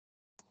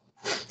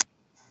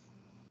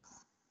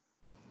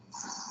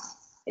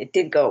It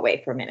did go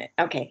away for a minute.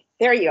 Okay,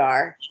 there you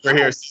are. We're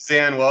here.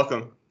 Suzanne,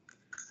 welcome.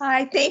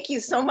 Hi, thank you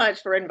so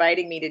much for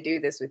inviting me to do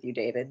this with you,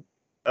 David.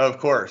 Of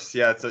course.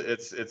 Yeah,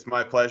 it's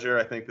my pleasure.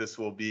 I think this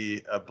will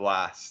be a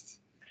blast.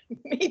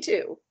 Me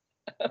too.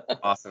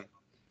 Awesome.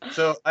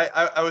 So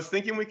I was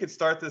thinking we could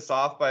start this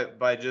off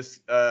by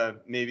just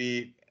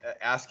maybe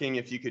asking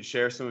if you could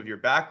share some of your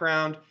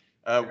background,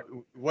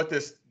 what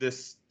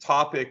this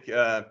topic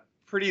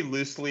pretty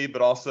loosely,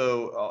 but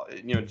also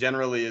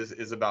generally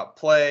is about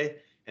play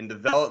and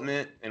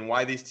development, and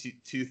why these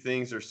two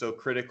things are so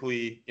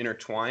critically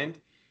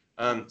intertwined.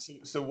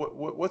 So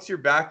what's your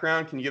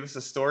background? Can you give us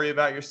a story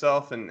about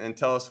yourself and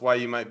tell us why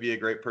you might be a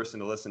great person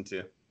to listen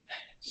to?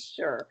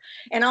 Sure.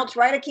 And I'll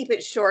try to keep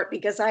it short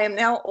because I am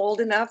now old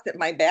enough that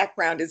my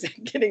background is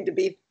getting to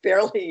be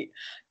fairly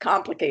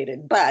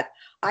complicated. But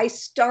I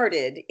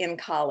started in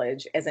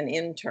college as an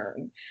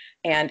intern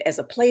and as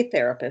a play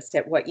therapist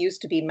at what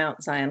used to be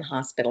Mount Zion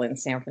Hospital in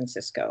San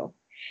Francisco.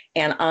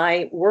 And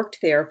I worked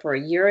there for a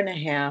year and a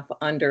half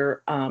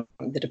under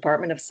the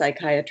Department of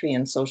Psychiatry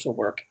and Social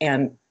Work.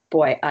 And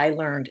boy, I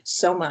learned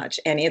so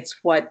much. And it's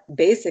what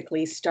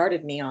basically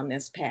started me on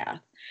this path.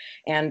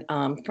 And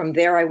from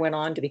there, I went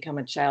on to become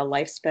a child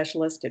life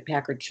specialist at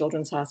Packard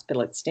Children's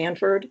Hospital at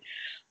Stanford.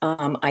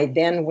 I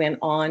then went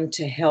on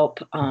to help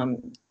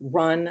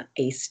run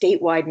a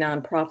statewide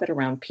nonprofit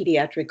around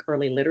pediatric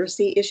early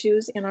literacy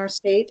issues in our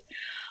state.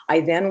 I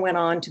then went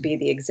on to be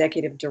the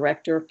executive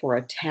director for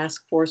a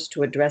task force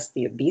to address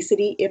the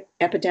obesity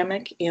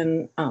epidemic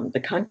in the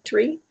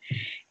country.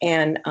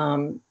 And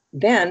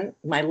then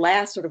my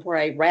last sort of where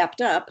I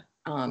wrapped up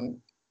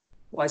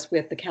was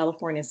with the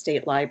California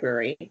State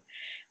Library,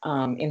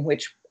 in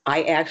which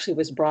I actually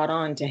was brought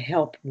on to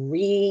help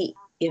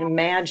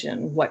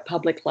reimagine what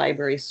public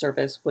library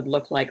service would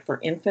look like for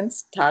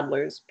infants,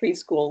 toddlers,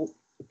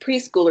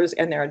 preschoolers,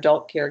 and their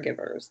adult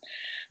caregivers.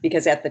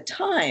 Because at the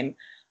time,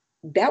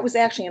 that was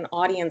actually an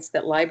audience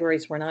that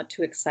libraries were not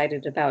too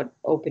excited about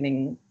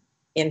opening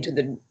into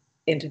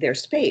their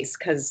space,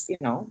 because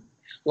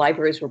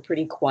libraries were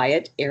pretty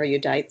quiet,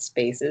 erudite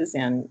spaces,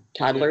 and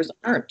toddlers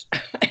aren't.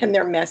 And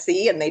they're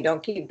messy, and they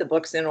don't keep the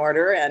books in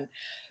order. And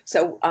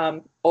so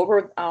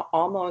over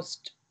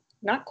almost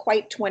not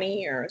quite 20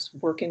 years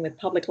working with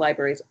public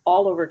libraries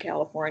all over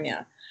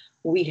California,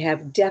 we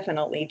have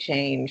definitely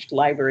changed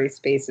library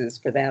spaces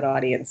for that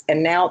audience.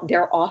 And now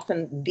they're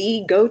often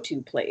the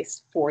go-to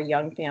place for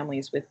young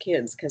families with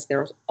kids, because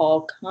there's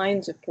all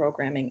kinds of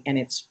programming, and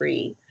it's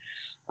free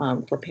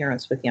for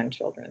parents with young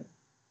children.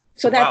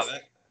 So that's... Wow,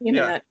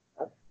 yeah.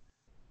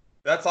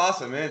 That's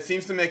awesome. And it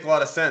seems to make a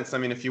lot of sense. I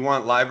mean, if you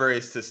want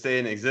libraries to stay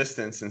in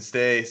existence and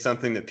stay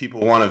something that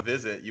people want to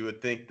visit, you would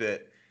think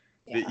that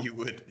you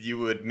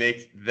would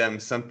make them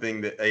something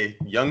that a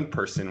young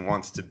person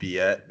wants to be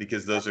at,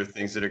 because those are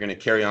things that are going to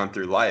carry on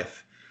through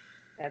life.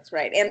 That's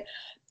right. And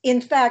in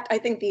fact, I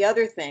think the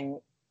other thing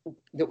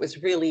that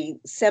was really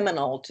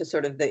seminal to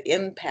sort of the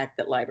impact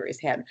that libraries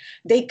had,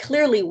 they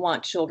clearly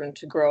want children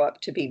to grow up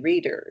to be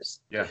readers.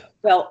 Yeah.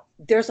 Well,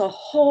 there's a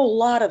whole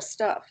lot of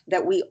stuff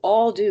that we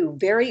all do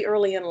very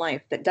early in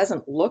life that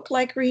doesn't look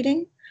like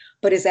reading,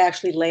 but is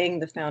actually laying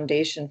the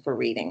foundation for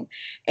reading.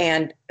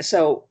 And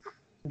so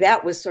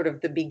that was sort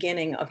of the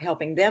beginning of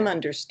helping them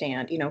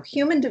understand,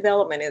 human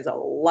development is a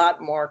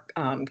lot more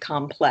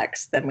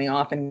complex than we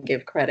often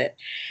give credit.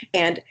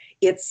 And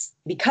it's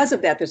because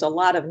of that, there's a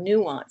lot of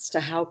nuance to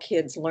how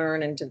kids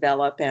learn and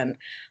develop, and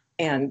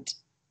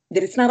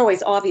that it's not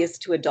always obvious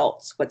to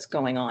adults what's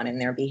going on in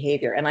their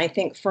behavior. And I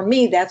think for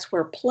me, that's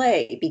where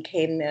play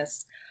became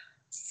this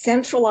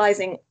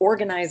centralizing,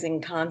 organizing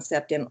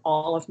concept in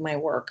all of my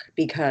work,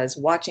 because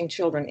watching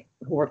children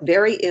who are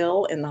very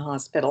ill in the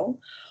hospital,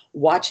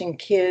 watching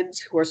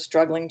kids who are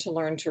struggling to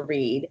learn to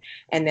read,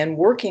 and then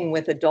working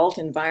with adult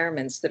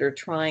environments that are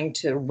trying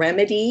to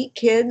remedy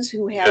kids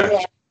who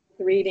have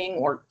reading,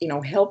 or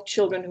help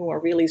children who are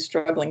really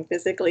struggling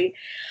physically,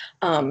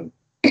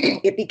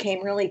 it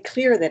became really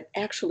clear that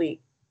actually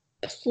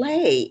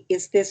play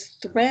is this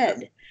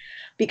thread,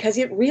 because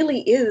it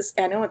really is,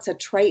 I know it's a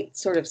trite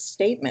sort of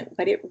statement,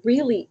 but it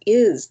really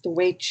is the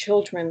way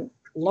children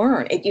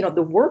learn.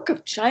 The work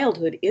of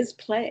childhood is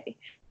play.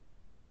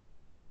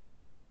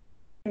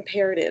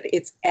 Imperative.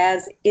 It's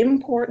as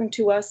important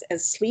to us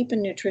as sleep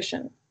and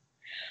nutrition.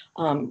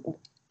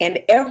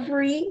 And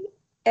every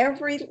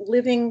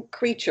living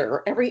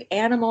creature, every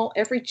animal,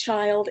 every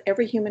child,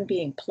 every human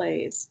being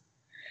plays.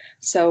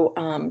 So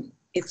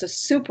it's a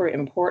super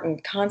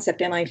important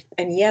concept.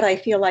 And yet I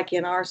feel like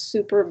in our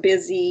super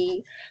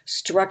busy,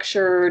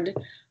 structured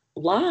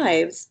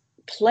lives,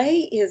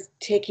 play is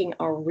taking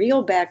a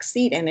real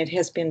backseat, and it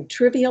has been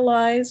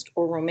trivialized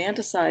or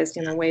romanticized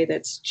in a way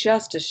that's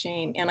just a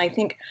shame. And I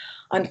think,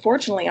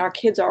 unfortunately, our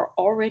kids are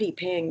already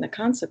paying the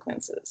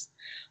consequences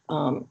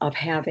of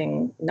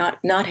having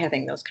not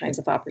having those kinds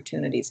of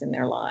opportunities in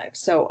their lives.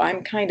 So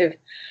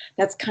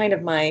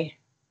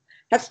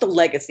that's the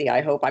legacy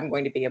I hope I'm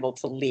going to be able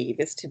to leave,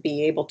 is to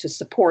be able to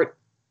support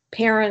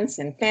parents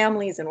and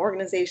families and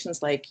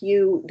organizations like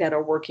you that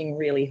are working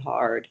really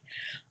hard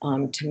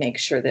to make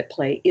sure that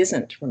play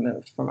isn't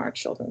removed from our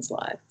children's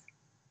lives.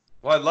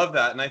 Well, I love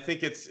that. And I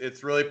think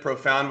it's really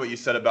profound what you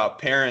said about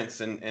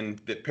parents, and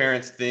that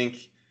parents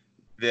think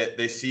that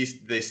they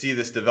see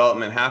this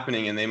development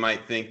happening, and they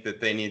might think that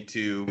they need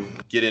to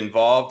get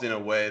involved in a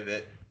way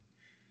that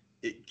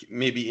it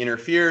maybe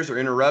interferes or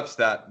interrupts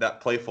that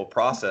playful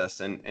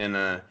process. And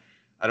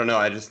I don't know.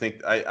 I just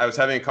think I was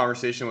having a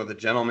conversation with a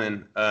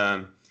gentleman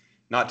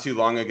not too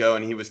long ago,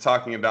 and he was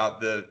talking about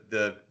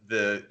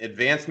the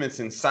advancements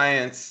in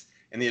science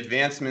and the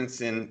advancements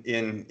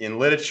in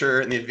literature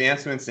and the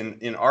advancements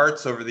in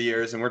arts over the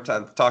years. And we're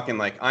talking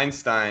like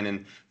Einstein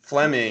and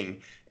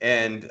Fleming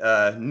and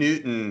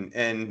Newton,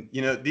 and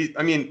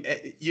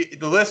the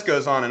list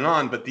goes on and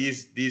on. But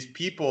these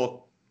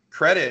people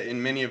credit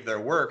in many of their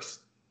works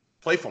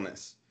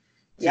playfulness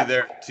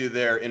to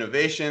their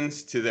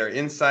innovations, to their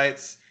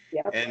insights,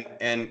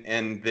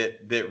 and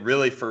that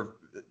really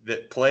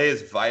that play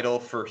is vital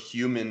for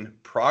human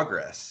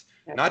progress.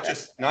 Not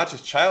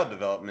just child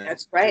development.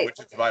 That's right. Which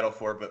it's vital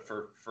for, but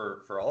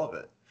for all of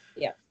it.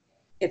 Yeah,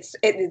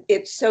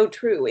 it's so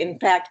true. In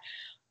fact,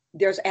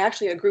 there's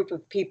actually a group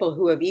of people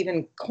who have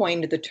even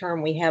coined the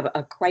term, we have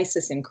a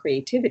crisis in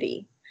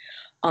creativity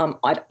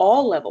at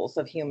all levels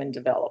of human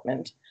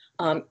development,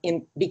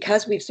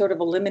 because we've sort of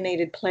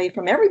eliminated play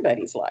from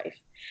everybody's life.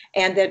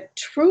 And that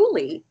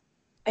truly,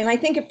 and I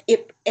think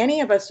if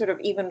any of us sort of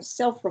even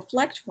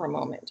self-reflect for a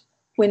moment,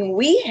 when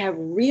we have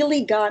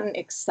really gotten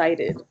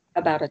excited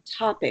about a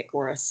topic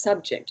or a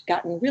subject,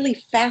 gotten really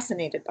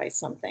fascinated by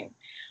something,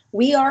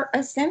 we are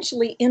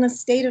essentially in a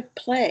state of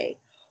play.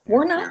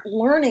 We're not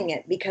learning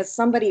it because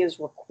somebody is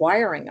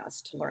requiring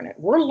us to learn it.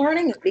 We're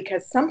learning it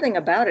because something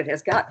about it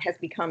has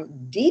become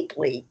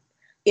deeply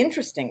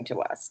interesting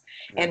to us.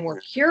 And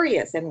we're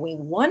curious and we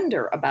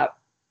wonder about,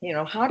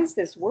 how does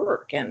this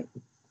work? And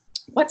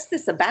what's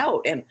this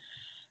about? And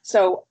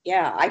so,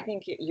 yeah, I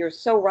think you're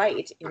so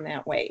right in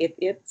that way.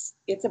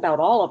 It's about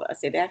all of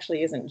us. It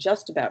actually isn't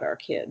just about our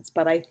kids.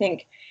 But I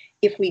think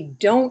if we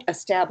don't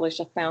establish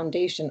a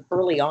foundation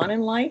early on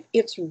in life,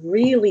 it's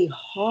really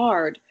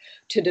hard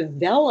to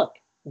develop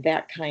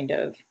that kind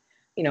of,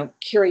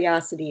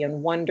 curiosity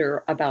and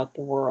wonder about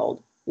the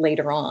world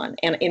later on.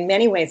 And in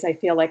many ways, I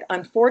feel like,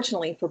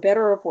 unfortunately, for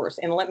better or worse,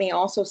 and let me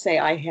also say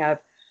I have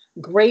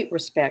great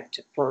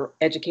respect for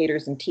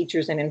educators and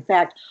teachers. And in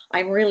fact,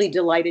 I'm really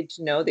delighted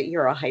to know that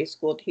you're a high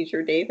school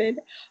teacher, David.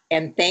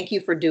 And thank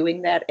you for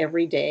doing that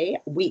every day.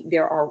 We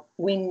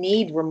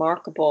need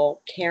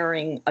remarkable,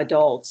 caring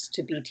adults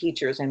to be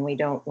teachers, and we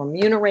don't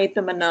remunerate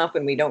them enough,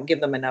 and we don't give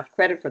them enough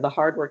credit for the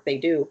hard work they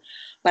do.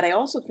 But I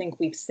also think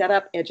we've set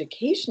up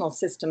educational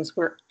systems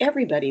where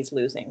everybody's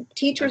losing.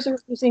 Teachers are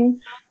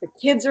losing, the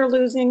kids are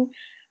losing,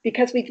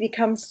 because we've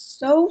become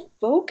so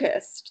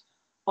focused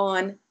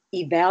on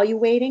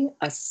evaluating,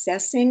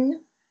 assessing,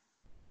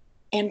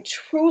 and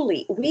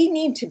truly, we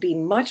need to be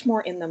much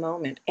more in the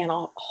moment and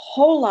a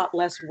whole lot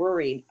less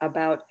worried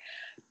about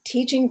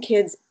teaching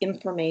kids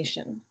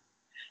information.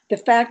 The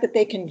fact that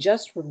they can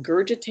just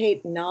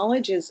regurgitate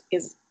knowledge is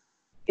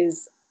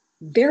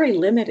very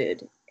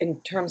limited in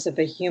terms of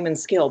a human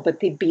skill, but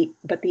be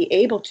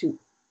able to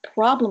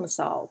problem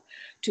solve,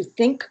 to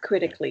think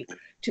critically,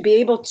 to be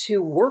able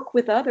to work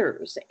with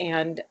others,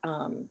 and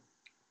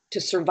to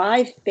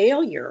survive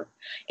failure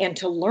and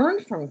to learn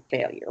from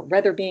failure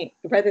rather than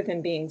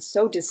being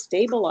so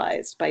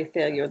destabilized by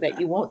failure that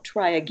you won't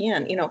try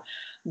again.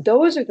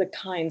 Those are the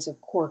kinds of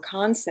core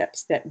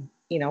concepts that,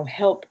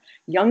 help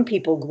young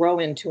people grow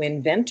into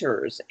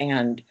inventors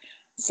and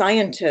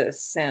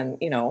scientists and,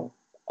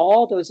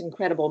 all those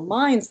incredible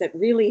minds that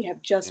really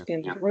have just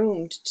been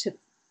groomed to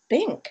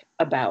think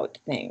about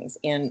things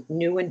in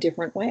new and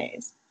different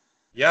ways.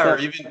 Yeah,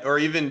 or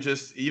even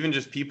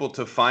just people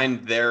to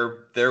find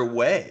their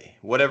way,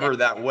 whatever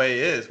that way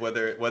is,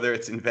 whether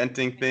it's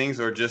inventing things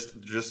or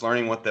just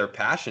learning what their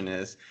passion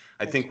is.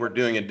 I think we're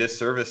doing a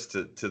disservice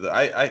to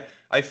the.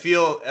 I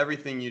feel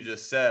everything you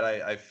just said.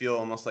 I feel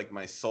almost like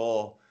my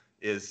soul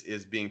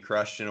is being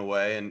crushed in a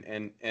way,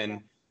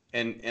 and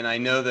I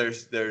know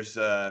there's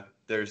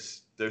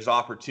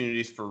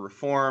opportunities for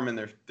reform,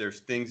 and there's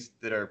things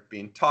that are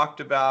being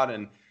talked about,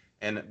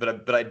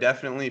 but I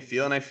definitely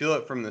feel, and I feel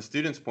it from the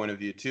students' point of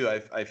view too.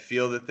 I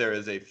feel that there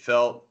is a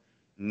felt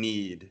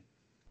need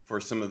for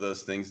some of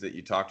those things that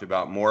you talked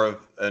about, more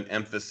of an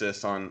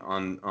emphasis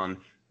on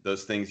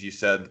those things you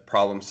said,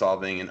 problem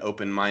solving and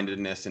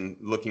open-mindedness and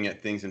looking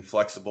at things in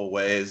flexible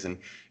ways, and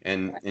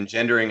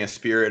engendering a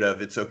spirit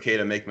of it's okay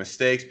to make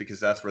mistakes because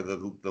that's where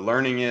the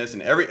learning is,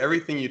 and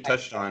everything you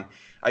touched on.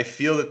 I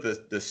feel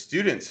that the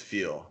students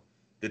feel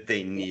that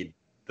they need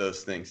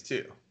those things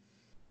too.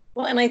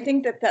 Well, and I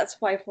think that's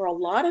why for a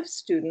lot of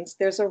students,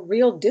 there's a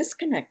real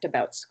disconnect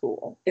about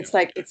school. It's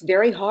like it's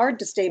very hard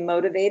to stay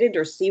motivated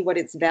or see what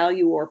its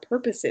value or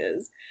purpose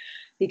is,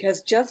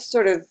 because just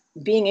sort of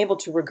being able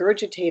to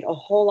regurgitate a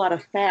whole lot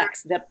of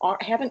facts that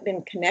haven't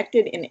been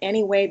connected in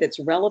any way that's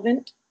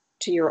relevant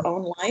to your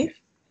own life,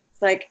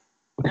 it's like,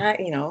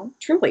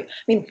 Truly. I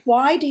mean,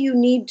 why do you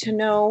need to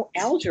know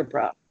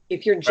algebra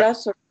if you're Right.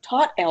 just sort of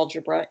taught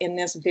algebra in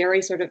this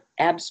very sort of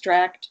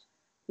abstract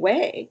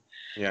way?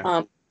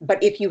 Yeah.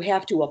 But if you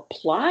have to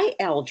apply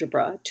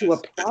algebra to a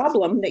Yes.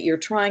 problem that you're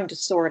trying to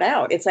sort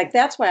out, it's like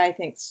that's why I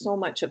think so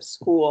much of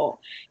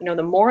school,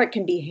 the more it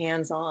can be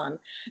hands-on,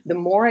 the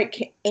more it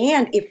can,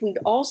 and if we'd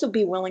also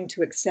be willing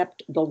to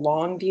accept the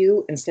long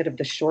view instead of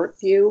the short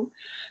view.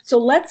 So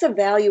let's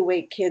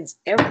evaluate kids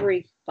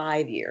every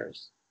 5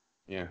 years.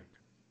 Yeah.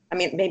 I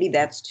mean, maybe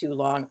that's too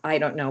long. I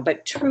don't know.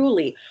 But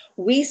truly,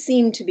 we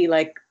seem to be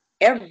like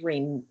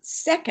every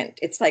second,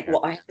 it's like, Yeah.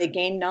 well, have they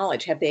gained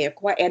knowledge? Have they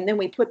acquired? And then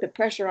we put the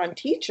pressure on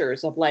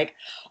teachers of like,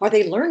 are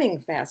they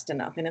learning fast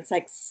enough? And it's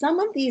like some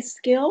of these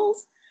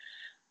skills,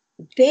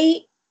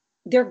 they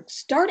they're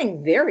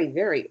starting very,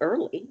 very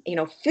early.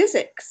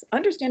 Physics,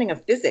 understanding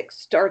of physics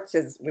starts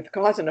as with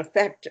cause and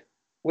effect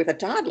with a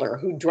toddler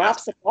who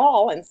drops a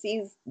ball and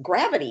sees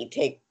gravity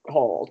take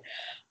hold.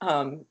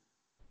 Um,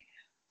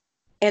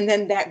 and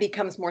then that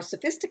becomes more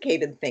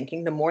sophisticated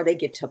thinking the more they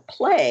get to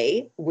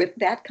play with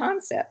that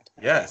concept.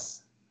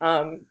 Yes.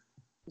 Um,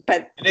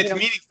 but And it's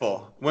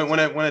meaningful when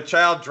a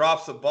child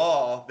drops a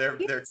ball, they're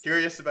yes.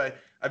 curious about.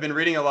 I've been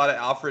reading a lot of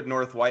Alfred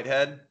North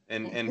Whitehead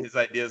and his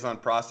ideas on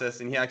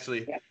process, and he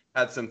actually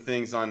had some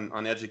things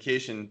on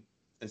education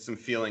and some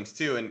feelings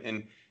too.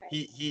 And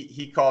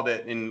he called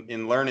it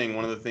in learning,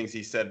 one of the things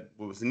he said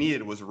was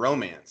needed was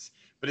romance.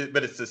 But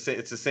it's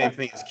the same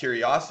thing as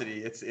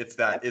curiosity. It's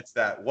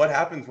that what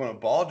happens when a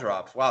ball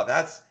drops? Wow,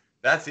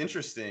 that's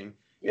interesting.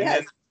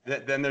 Yes.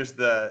 And then there's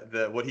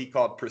the what he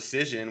called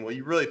precision. Well,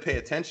 you really pay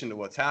attention to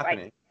what's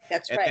happening. Right.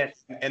 That's right.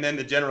 And then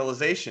the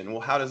generalization. Well,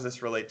 how does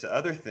this relate to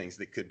other things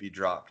that could be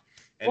dropped?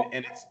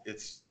 And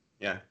it's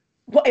yeah.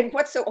 Well, and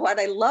what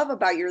I love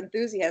about your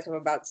enthusiasm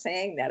about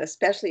saying that,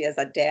 especially as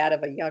a dad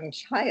of a young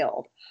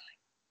child,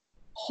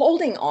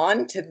 holding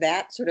on to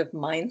that sort of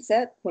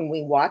mindset when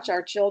we watch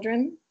our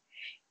children,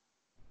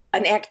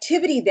 an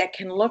activity that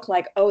can look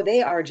like, oh,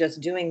 they are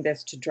just doing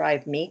this to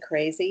drive me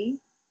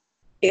crazy.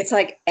 It's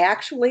like,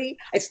 actually,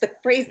 it's the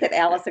phrase that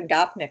Alison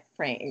Gopnik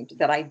framed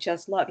that I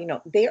just love.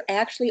 They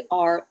actually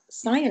are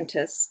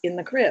scientists in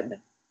the crib.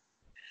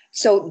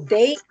 So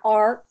they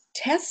are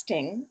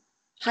testing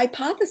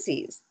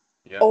hypotheses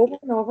over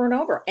and over and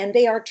over. And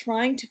they are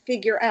trying to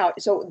figure out.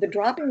 So the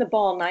dropping the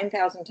ball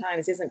 9,000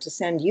 times isn't to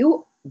send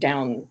you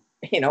down,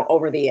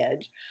 over the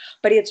edge,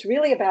 but it's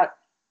really about,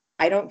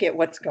 I don't get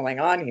what's going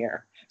on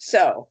here.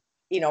 So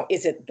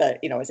is it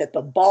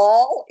the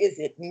ball? Is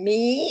it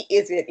me?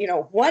 Is it,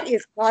 what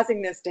is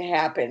causing this to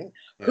happen?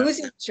 Yeah. Who's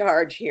in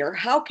charge here?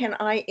 How can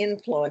I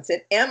influence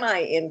it? Am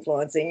I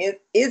influencing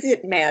it? Is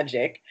it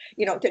magic?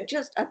 To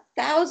just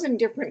 1,000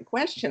 different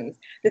questions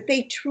that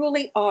they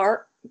truly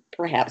are,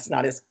 perhaps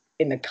not as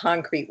in the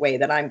concrete way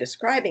that I'm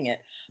describing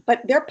it,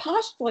 but they're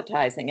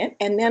postulating it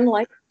and then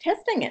like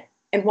testing it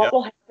and what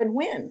will happen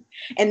when.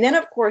 And then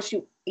of course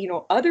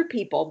other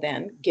people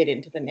then get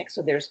into the mix.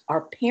 So there's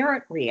our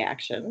parent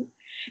reaction.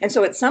 And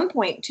so at some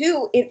point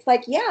too, it's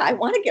like, yeah, I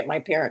want to get my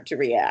parent to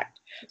react.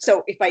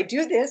 So if I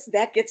do this,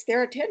 that gets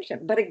their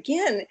attention. But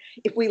again,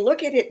 if we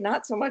look at it,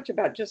 not so much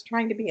about just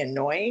trying to be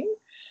annoying,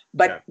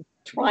 but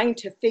trying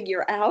to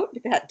figure out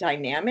that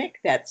dynamic,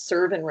 that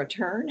serve and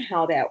return,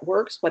 how that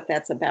works, what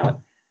that's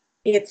about,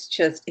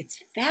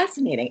 it's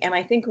fascinating. And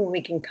I think when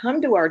we can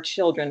come to our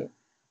children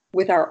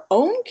with our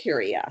own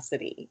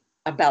curiosity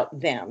about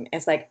them,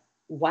 it's like,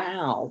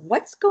 wow,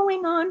 what's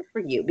going on for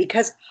you?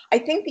 Because I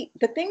think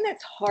the thing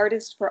that's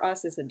hardest for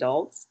us as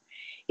adults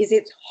is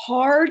it's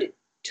hard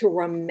to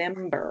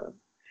remember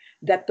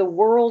that the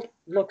world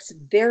looks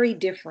very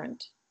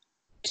different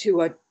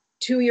to a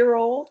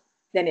 2-year-old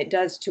than it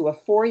does to a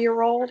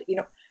 4-year-old,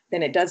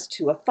 than it does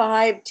to a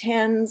 5,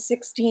 10,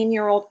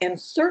 16-year-old,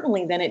 and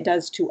certainly than it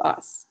does to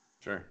us.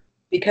 Sure.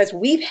 Because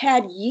we've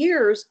had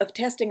years of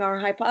testing our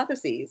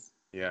hypotheses.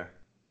 Yeah.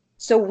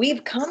 So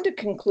we've come to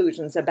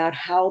conclusions about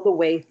how the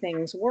way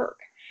things work.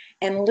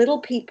 And little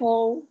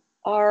people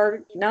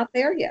are not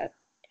there yet.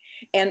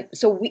 And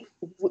so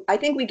I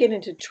think we get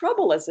into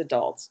trouble as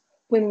adults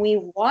when we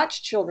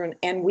watch children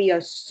and we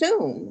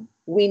assume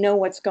we know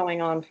what's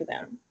going on for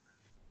them.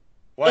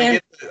 Well,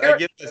 I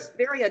get this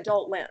very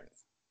adult lens.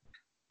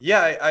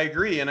 Yeah, I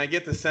agree. And I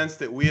get the sense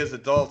that we as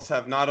adults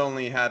have not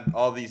only had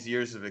all these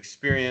years of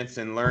experience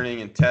and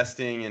learning and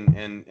testing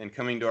and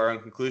coming to our own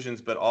conclusions,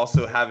 but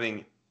also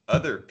having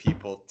other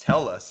people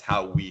tell us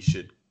how we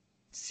should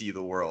see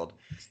the world.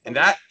 And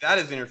that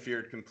has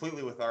interfered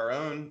completely with our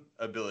own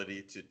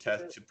ability to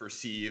test, to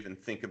perceive and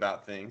think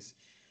about things.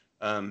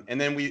 And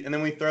then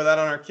we throw that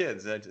on our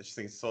kids. I just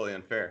think it's totally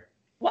unfair.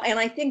 Well, and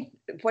I think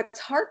what's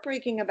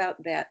heartbreaking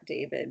about that,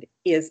 David,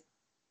 is,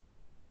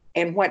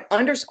 and what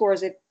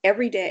underscores it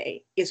every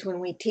day, is when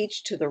we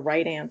teach to the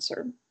right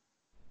answer.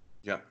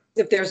 Yeah.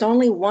 If there's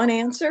only one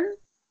answer,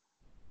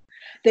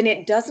 then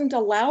it doesn't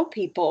allow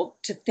people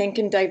to think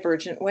in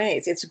divergent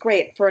ways. It's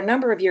great. For a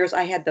number of years,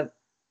 I had the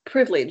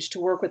privilege to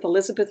work with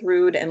Elizabeth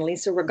Rood and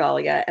Lisa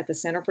Regalia at the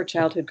Center for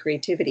Childhood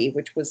Creativity,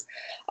 which was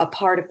a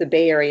part of the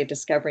Bay Area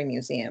Discovery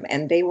Museum.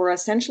 And they were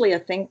essentially a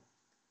think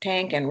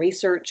tank and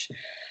research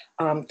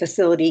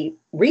facility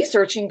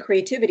researching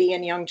creativity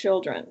in young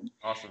children.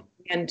 Awesome.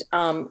 And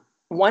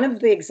one of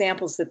the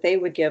examples that they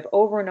would give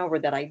over and over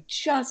that I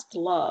just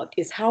loved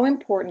is how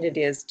important it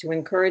is to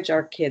encourage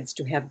our kids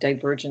to have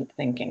divergent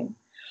thinking.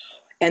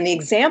 And the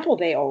example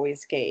they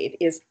always gave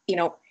is,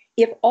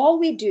 if all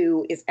we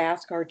do is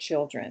ask our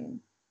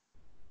children,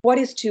 what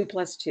is 2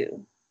 +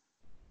 2?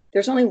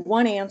 There's only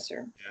one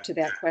answer to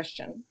that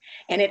question.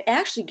 And it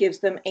actually gives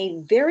them a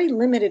very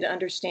limited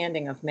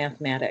understanding of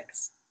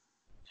mathematics.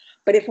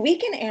 But if we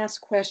can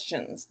ask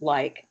questions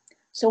like,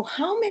 so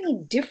how many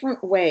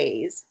different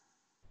ways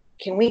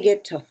can we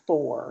get to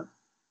 4?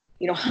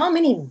 How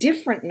many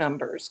different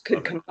numbers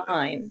could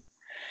combine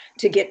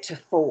to get to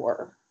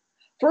 4?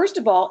 First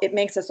of all, it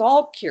makes us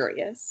all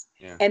curious.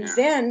 Yeah. And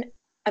then,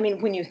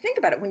 when you think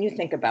about it, when you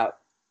think about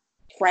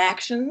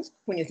fractions,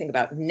 when you think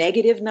about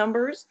negative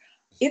numbers,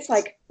 it's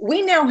like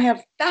we now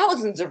have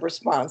thousands of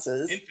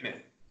responses.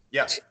 Infinite.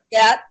 Yeah.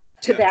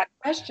 To that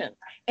question.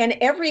 And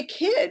every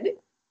kid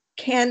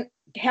can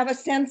have a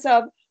sense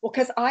of, well,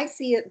 because I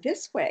see it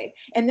this way.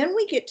 And then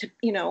we get to,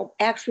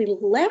 actually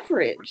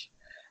leverage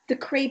the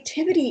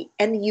creativity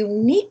and the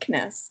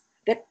uniqueness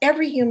that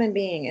every human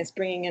being is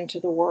bringing into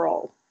the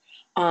world,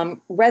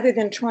 rather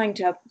than trying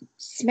to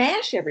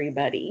smash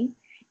everybody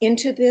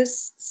into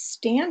this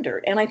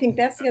standard. And I think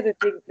that's the other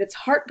thing that's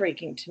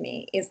heartbreaking to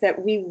me, is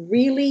that we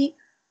really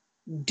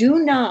do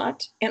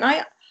not, and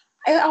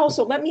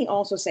let me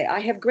also say, I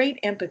have great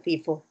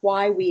empathy for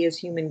why we as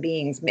human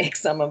beings make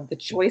some of the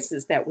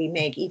choices that we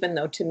make, even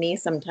though to me,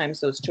 sometimes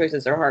those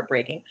choices are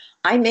heartbreaking.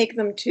 I make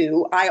them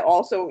too. I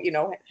also,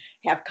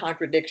 have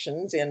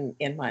contradictions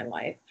in my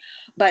life.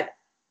 But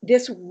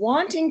this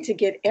wanting to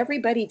get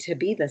everybody to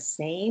be the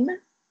same,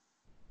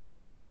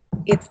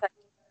 it's like,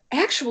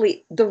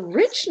 actually the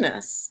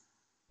richness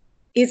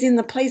is in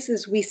the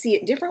places we see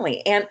it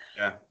differently. And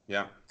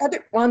yeah.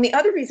 The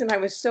other reason I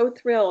was so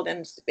thrilled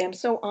and am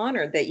so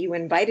honored that you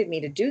invited me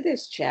to do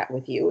this chat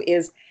with you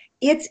is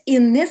it's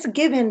in this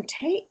give and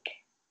take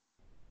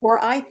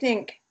where I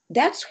think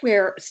that's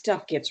where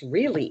stuff gets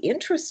really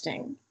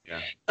interesting. Yeah.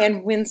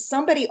 And when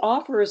somebody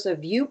offers a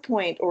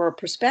viewpoint or a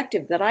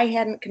perspective that I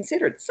hadn't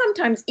considered,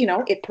 sometimes,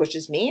 it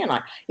pushes me, and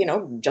I,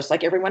 just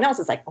like everyone else,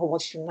 it's like, oh,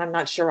 well, I'm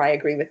not sure I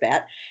agree with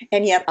that.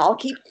 And yet I'll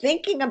keep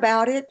thinking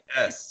about it.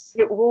 Yes.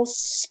 It will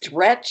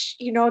stretch,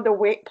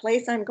 the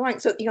place I'm going.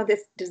 So,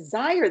 this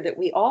desire that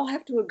we all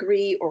have to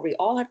agree, or we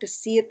all have to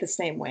see it the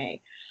same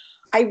way.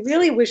 I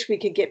really wish we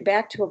could get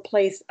back to a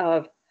place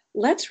of,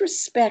 let's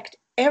respect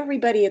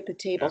everybody at the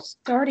table,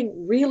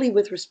 starting really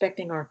with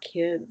respecting our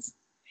kids.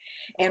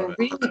 And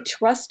really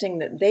trusting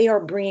that they are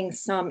bringing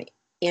some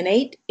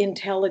innate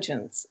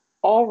intelligence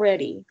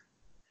already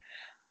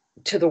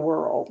to the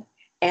world,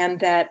 and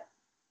that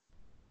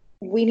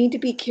we need to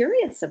be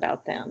curious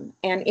about them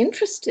and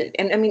interested,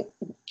 and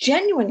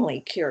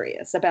genuinely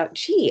curious about,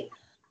 gee,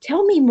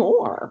 tell me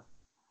more.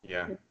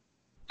 Yeah.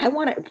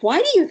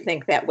 Why do you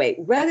think that way?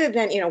 Rather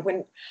than,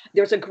 when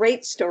there's a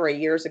great story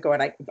years ago,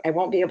 and I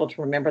won't be able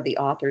to remember the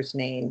author's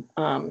name,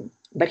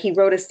 but he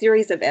wrote a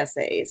series of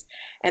essays.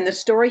 And the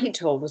story he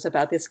told was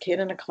about this kid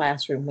in a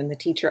classroom when the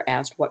teacher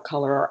asked, what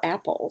color are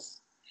apples?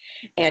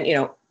 And,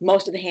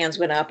 most of the hands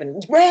went up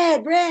and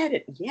red.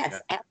 And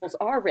yes, apples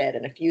are red.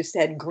 And a few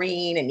said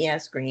green, and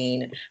yes,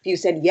 green. And a few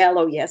said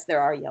yellow. Yes,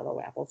 there are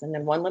yellow apples. And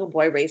then one little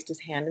boy raised his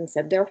hand and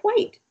said, they're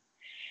white.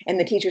 And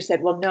the teacher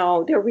said, well,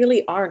 no, there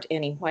really aren't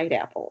any white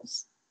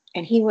apples.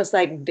 And he was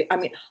like,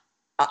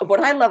 what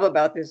I love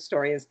about this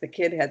story is the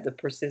kid had the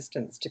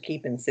persistence to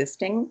keep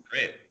insisting.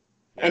 Great.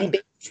 Yeah. And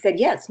he said,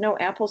 yes, no,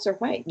 apples are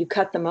white. You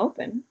cut them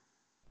open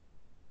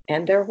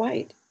and they're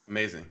white.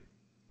 Amazing.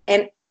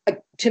 And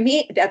to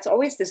me, that's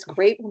always this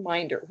great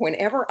reminder.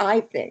 Whenever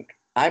I think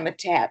I'm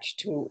attached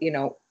to,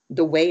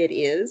 the way it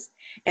is,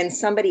 and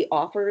somebody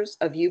offers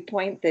a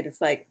viewpoint that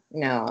it's like,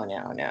 no.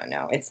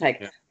 It's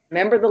like,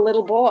 remember the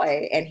little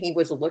boy, and he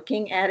was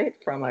looking at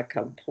it from a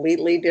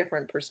completely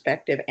different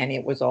perspective, and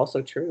it was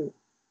also true.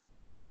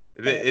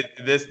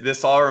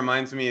 This all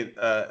reminds me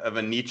of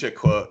a Nietzsche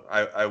quote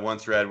I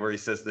once read, where he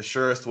says, the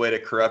surest way to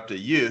corrupt a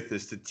youth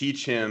is to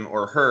teach him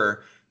or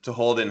her to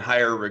hold in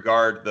higher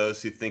regard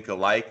those who think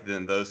alike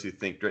than those who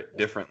think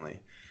differently.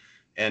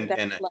 And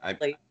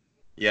lovely.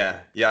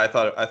 I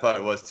thought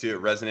it was too.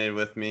 It resonated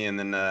with me. And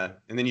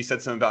then you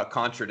said something about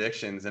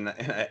contradictions, and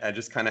I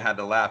just kind of had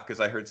to laugh, because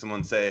I heard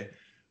someone say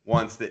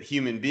once that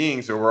human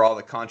beings are where all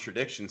the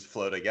contradictions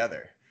flow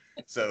together.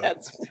 So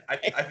I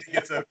think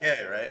it's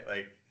okay, right?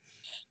 Like,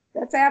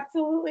 that's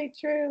absolutely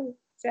true.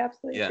 It's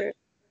absolutely true.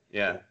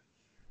 Yeah.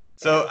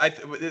 So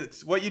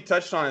what you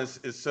touched on is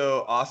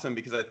so awesome,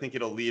 because I think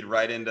it'll lead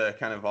right into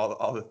kind of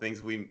all the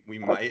things we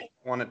might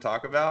want to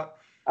talk about.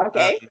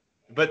 Okay.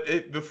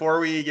 But before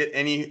we get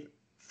any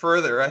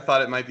further, I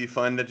thought it might be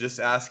fun to just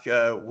ask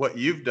what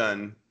you've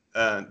done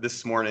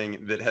this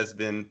morning that has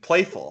been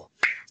playful,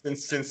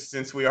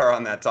 since we are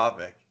on that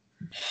topic.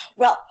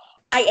 Well,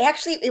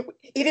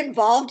 it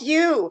involved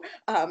you.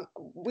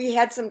 We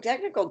had some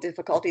technical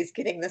difficulties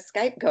getting the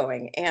Skype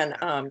going, and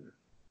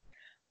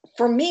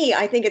for me,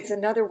 I think it's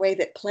another way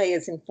that play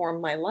has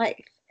informed my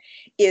life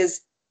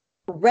is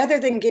rather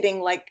than getting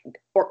like,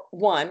 or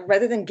one,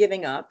 rather than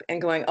giving up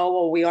and going, oh,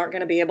 well, we aren't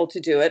going to be able to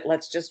do it,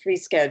 let's just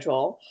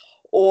reschedule,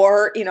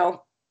 or,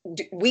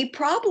 we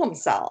problem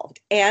solved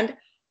and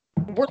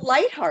we're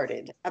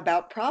lighthearted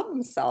about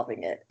problem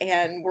solving it.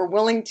 And we're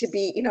willing to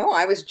be,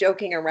 I was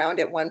joking around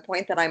at one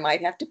point that I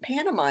might have to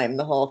pantomime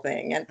the whole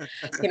thing. And,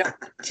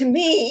 to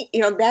me,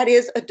 that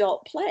is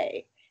adult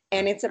play.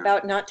 And it's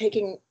about not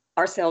taking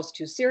ourselves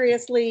too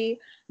seriously,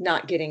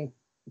 not getting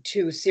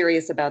too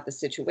serious about the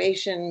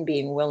situation,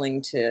 being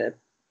willing to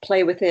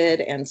play with it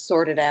and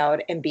sort it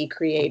out and be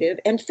creative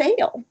and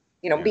fail.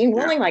 Yeah. Being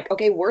willing, like,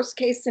 okay, worst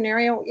case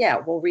scenario, yeah,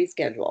 we'll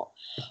reschedule.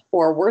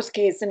 Or worst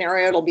case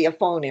scenario, it'll be a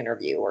phone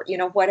interview or,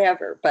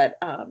 whatever. But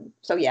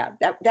so yeah,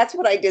 that's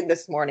what I did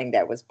this morning.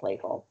 That was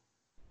playful.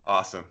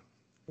 Awesome.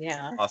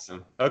 Yeah.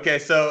 Awesome. Okay,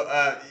 so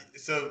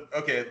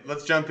okay,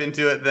 let's jump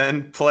into it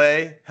then.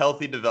 Play,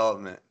 healthy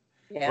development.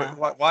 Yeah.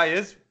 Why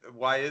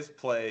is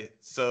play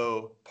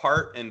so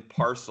part and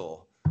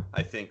parcel,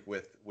 I think,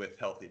 with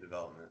healthy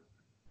development?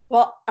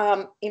 Well,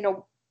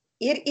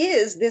 it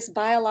is this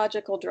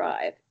biological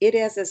drive. It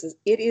is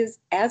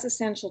as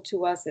essential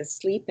to us as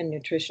sleep and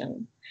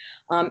nutrition.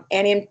 And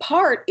in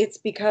part, it's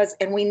because,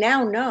 and we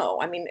now know,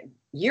 I mean,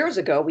 years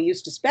ago we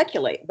used to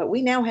speculate, but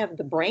we now have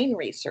the brain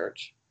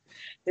research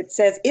that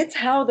says it's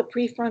how the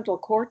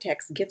prefrontal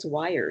cortex gets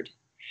wired.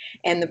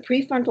 And the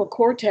prefrontal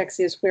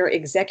cortex is where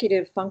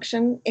executive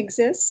function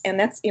exists. And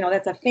that's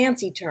a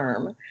fancy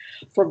term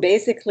for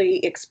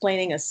basically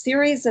explaining a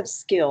series of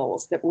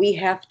skills that we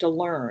have to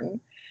learn,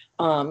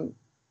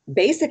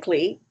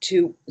 basically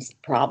to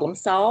problem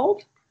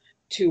solve,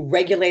 to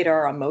regulate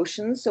our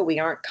emotions so we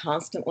aren't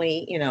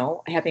constantly,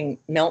 having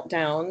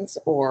meltdowns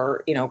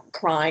or,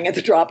 crying at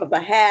the drop of a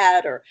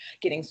hat or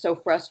getting so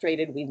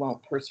frustrated we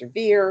won't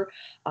persevere,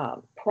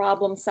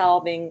 problem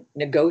solving,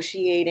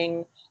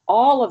 negotiating.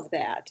 All of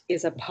that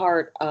is a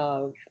part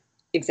of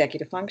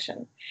executive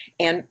function.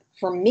 And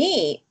for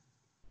me,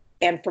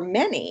 and for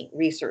many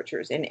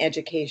researchers in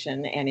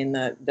education and in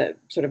the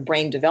sort of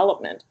brain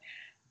development,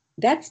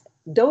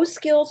 those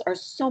skills are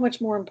so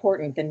much more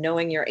important than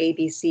knowing your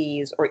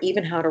ABCs or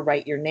even how to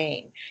write your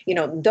name.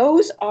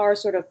 Those are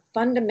sort of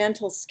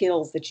fundamental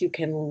skills that you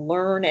can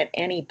learn at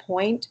any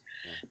point.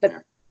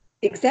 But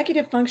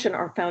executive function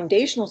are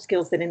foundational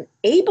skills that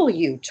enable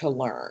you to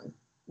learn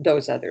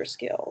those other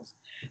skills.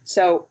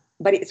 So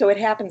it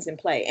happens in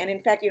play. And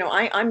in fact,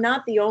 I'm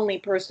not the only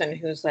person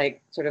who's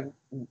like sort of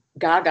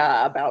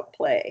gaga about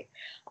play.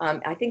 I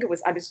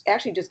was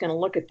actually just going to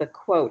look at the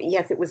quote.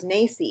 Yes, it was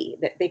NACCE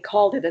that they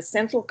called it a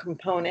central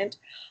component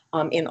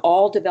in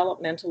all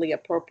developmentally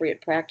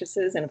appropriate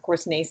practices. And of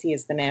course, NACCE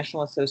is the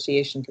National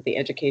Association for the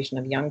Education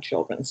of Young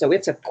Children. So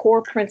it's a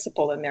core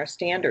principle in their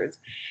standards.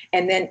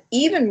 And then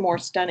even more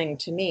stunning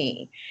to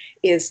me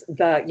is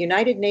the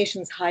United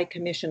Nations High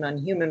Commission on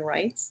Human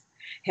Rights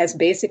has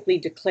basically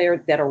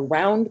declared that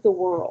around the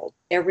world,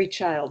 every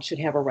child should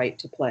have a right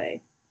to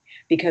play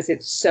because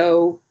it's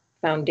so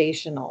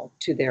foundational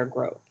to their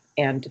growth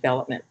and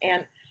development.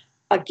 And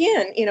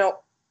again,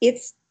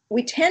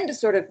 we tend to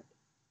sort of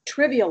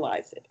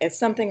trivialize it as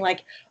something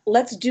like,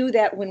 let's do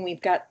that when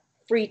we've got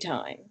free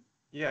time.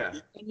 Yeah.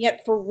 And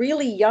yet for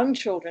really young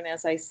children,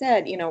 as I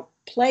said,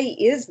 play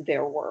is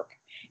their work.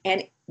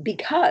 And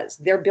because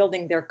they're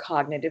building their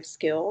cognitive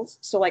skills.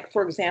 So like,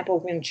 for example,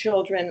 when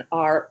children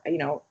are,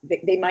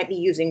 they might be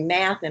using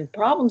math and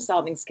problem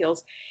solving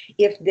skills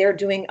if they're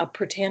doing a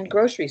pretend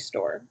grocery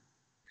store.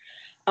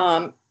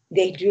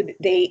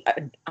 They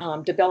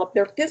develop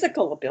their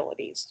physical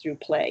abilities through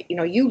play.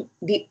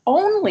 The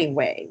only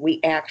way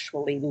we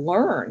actually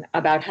learn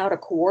about how to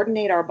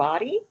coordinate our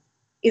body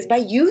is by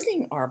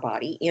using our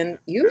body in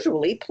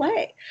usually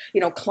play.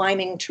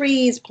 Climbing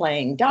trees,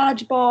 playing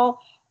dodgeball,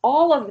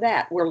 all of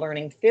that. We're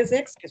learning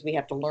physics because we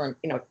have to learn,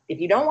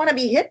 if you don't want to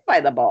be hit by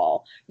the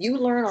ball, you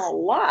learn a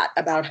lot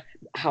about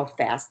how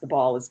fast the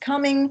ball is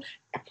coming,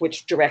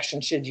 which direction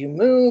should you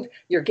move.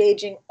 You're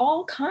gauging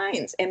all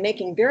kinds and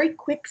making very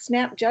quick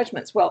snap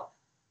judgments. Well,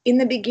 in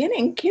the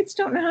beginning, kids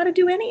don't know how to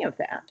do any of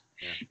that.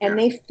 And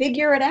they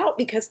figure it out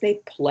because they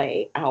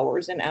play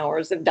hours and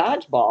hours of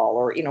dodgeball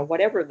or,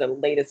 whatever the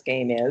latest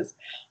game is,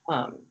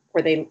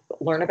 where they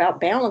learn about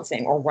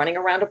balancing or running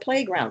around a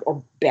playground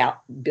or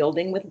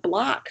building with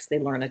blocks. They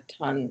learn a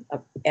ton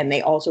of, and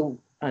they also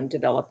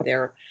develop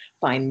their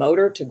fine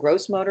motor to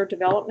gross motor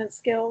development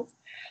skills.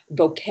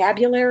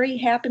 Vocabulary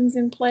happens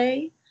in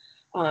play.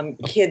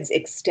 Kids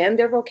extend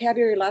their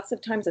vocabulary lots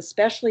of times,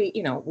 especially,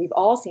 we've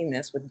all seen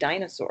this with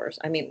dinosaurs.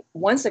 I mean,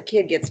 once a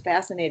kid gets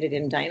fascinated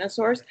in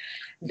dinosaurs,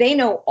 they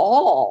know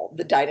all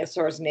the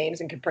dinosaurs' names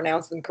and can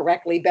pronounce them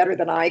correctly better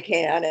than I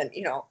can. And,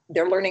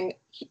 they're learning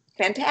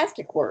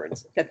fantastic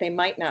words that they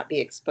might not be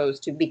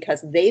exposed to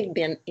because they've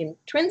been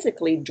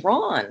intrinsically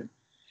drawn.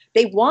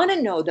 They want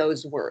to know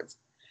those words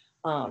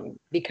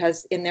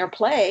because in their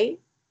play,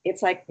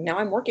 it's like, now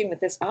I'm working with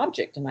this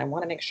object and I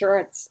want to make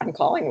sure I'm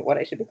calling it what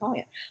I should be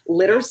calling it.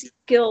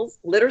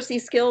 Literacy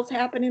skills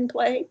happen in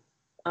play.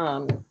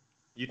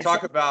 You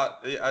talk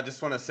about, I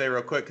just want to say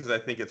real quick, because I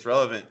think it's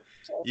relevant.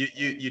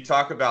 You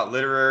talk about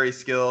literary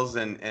skills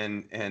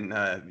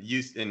and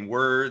use in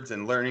words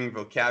and learning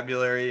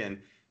vocabulary. And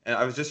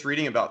I was just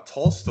reading about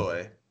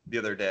Tolstoy the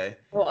other day.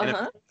 Well,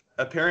 And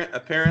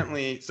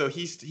apparently, so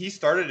he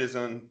started his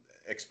own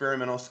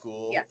experimental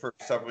school Yeah. for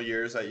several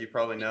years, that you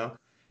probably know.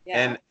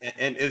 Yeah.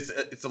 And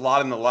it's a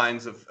lot in the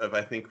lines of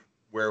I think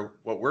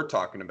what we're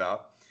talking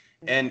about.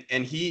 And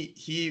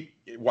he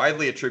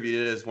widely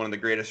attributed as one of the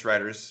greatest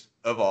writers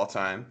of all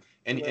time.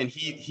 And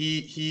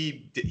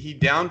he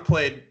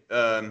downplayed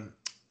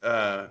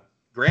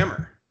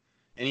grammar.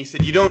 And he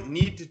said, you don't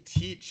need to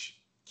teach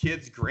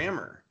kids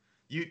grammar.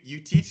 You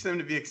teach them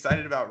to be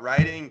excited about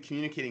writing,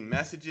 communicating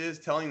messages,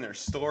 telling their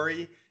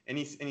story. And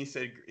he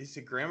said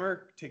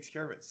grammar takes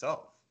care of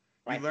itself.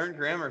 You learn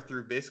grammar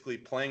through basically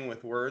playing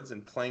with words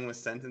and playing with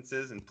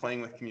sentences and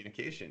playing with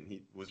communication.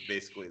 He was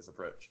basically his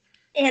approach.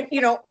 And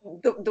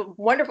the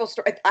wonderful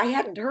story, I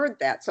hadn't heard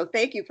that, so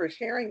thank you for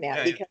sharing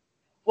that. Yeah,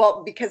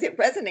 because it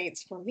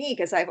resonates for me,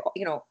 because I've,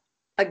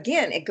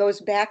 again, it goes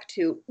back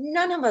to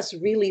none of us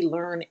really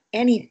learn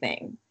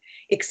anything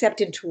except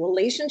into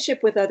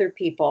relationship with other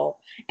people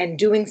and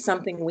doing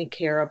something we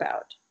care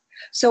about.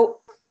 So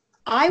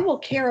I will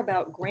care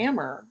about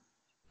grammar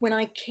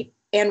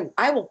and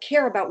I will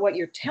care about what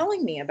you're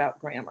telling me about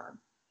grammar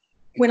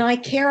when I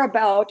care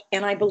about,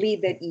 and I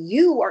believe that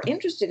you are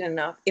interested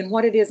enough in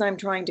what it is I'm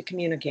trying to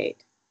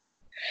communicate.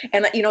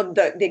 And,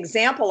 the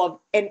example of,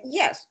 and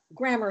yes,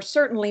 grammar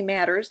certainly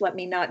matters. Let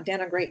me not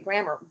denigrate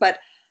grammar, but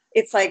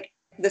it's like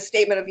the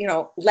statement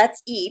of,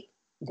 let's eat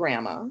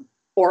grandma,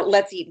 or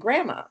let's eat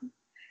grandma.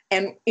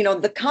 And,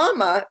 the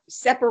comma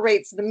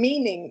separates the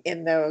meaning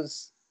in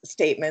those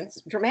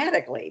statements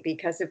dramatically,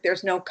 because if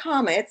there's no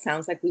comma, it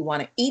sounds like we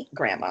want to eat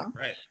grandma,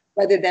 right,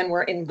 rather than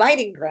we're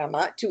inviting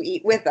grandma to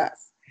eat with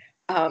us.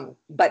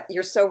 But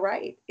you're so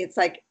right. It's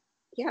like,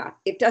 yeah,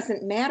 it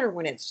doesn't matter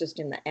when it's just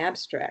in the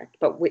abstract,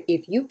 but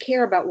if you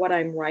care about what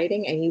I'm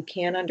writing and you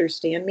can't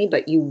understand me,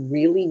 but you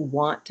really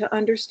want to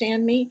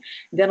understand me,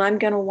 then I'm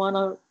going to want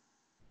to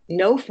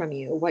know from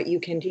you what you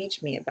can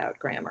teach me about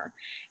grammar.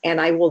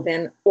 And I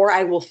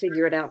will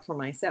figure it out for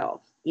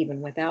myself, even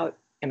without,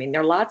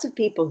 there are lots of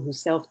people who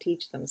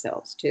self-teach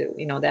themselves too.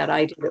 That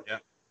idea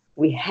that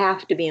we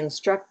have to be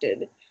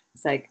instructed.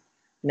 It's like,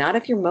 not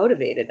if you're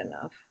motivated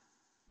enough.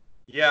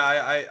 Yeah,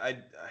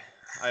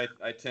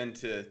 I tend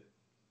to,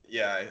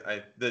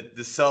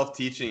 the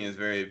self-teaching is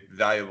very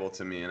valuable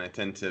to me, and I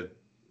tend to,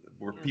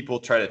 where people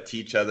try to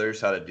teach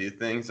others how to do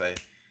things, I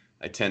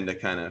tend to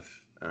kind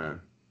of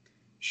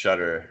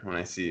shudder when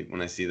I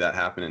see that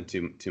happening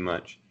too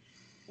much.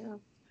 Yeah.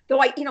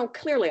 Though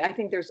clearly I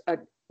think there's a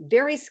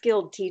very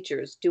skilled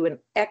teachers do an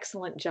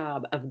excellent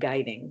job of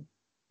guiding.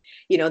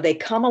 They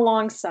come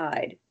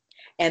alongside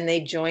and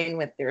they join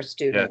with their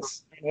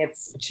students. Yes. And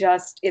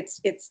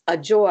it's a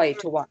joy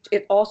to watch.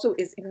 It also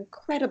is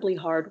incredibly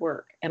hard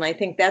work. And I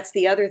think that's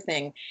the other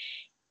thing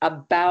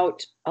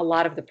about a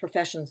lot of the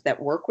professions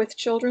that work with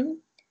children.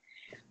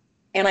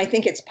 And I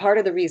think it's part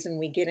of the reason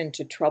we get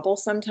into trouble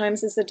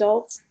sometimes as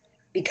adults,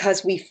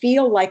 because we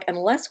feel like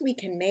unless we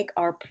can make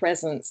our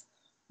presence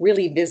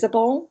really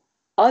visible,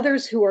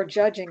 others who are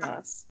judging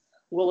us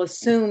will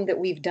assume that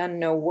we've done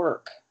no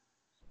work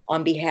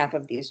on behalf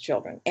of these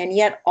children. And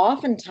yet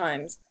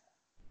oftentimes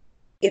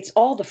it's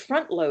all the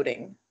front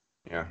loading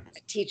that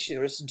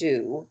teachers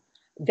do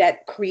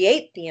that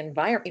create the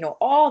environment,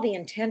 all the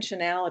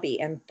intentionality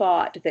and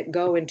thought that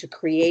go into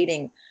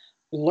creating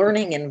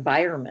learning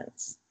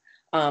environments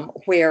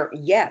where,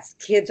 yes,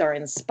 kids are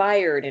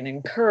inspired and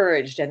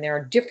encouraged, and there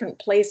are different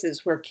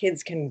places where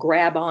kids can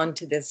grab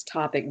onto this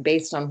topic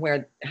based on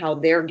how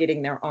they're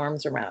getting their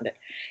arms around it.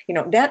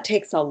 That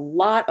takes a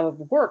lot of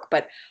work,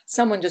 but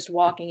someone just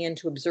walking in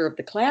to observe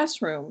the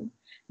classroom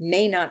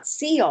may not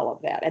see all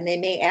of that, and they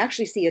may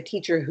actually see a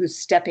teacher who's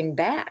stepping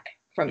back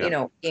from,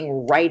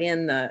 being right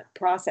in the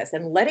process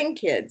and letting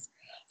kids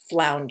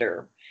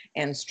flounder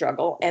and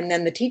struggle, and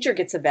then the teacher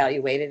gets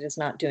evaluated as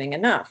not doing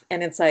enough.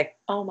 And it's like,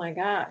 oh my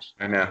gosh,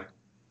 I know,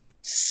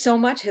 so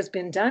much has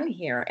been done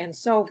here and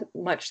so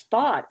much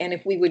thought. And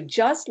if we would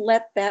just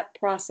let that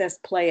process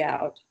play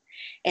out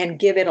and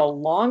give it a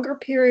longer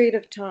period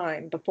of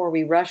time before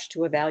we rush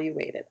to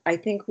evaluate it, I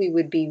think we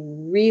would be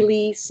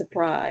really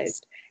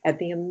surprised at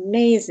the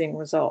amazing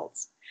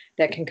results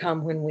that can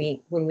come when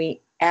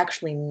we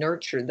actually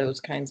nurture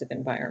those kinds of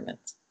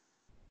environments.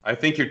 I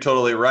think you're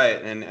totally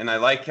right. And I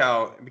like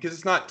how, because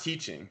it's not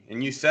teaching,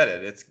 and you said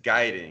it, it's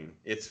guiding,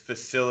 it's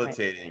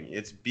facilitating,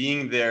 it's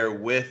being there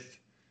with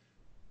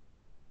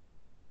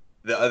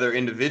the other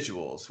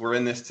individuals. We're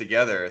in this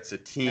together. It's a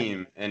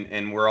team,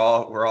 and we're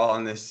all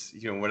on this,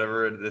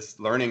 whatever this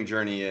learning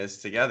journey is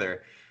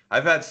together.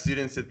 I've had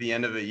students at the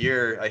end of a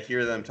year, I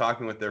hear them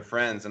talking with their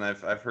friends, and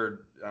I've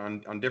heard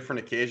on different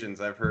occasions,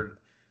 I've heard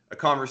a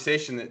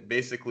conversation that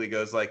basically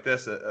goes like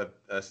this.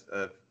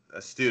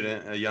 A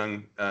student, a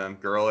young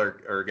girl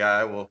or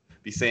guy will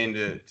be saying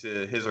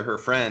to his or her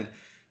friend,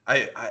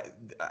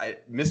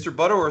 Mr.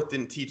 Butterworth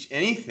didn't teach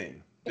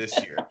anything this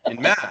year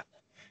in math.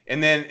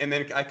 And then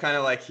I kind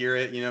of like hear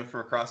it, from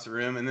across the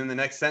room. And then the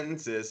next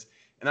sentence is,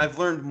 and I've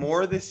learned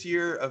more this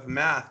year of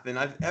math than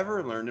I've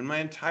ever learned in my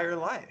entire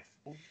life.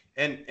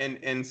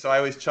 And so I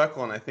always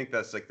chuckle, and I think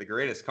that's like the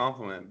greatest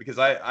compliment, because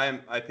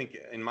I think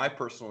in my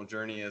personal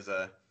journey as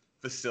a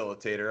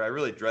facilitator, I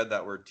really dread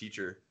that word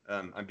teacher.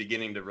 I'm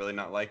beginning to really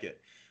not like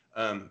it.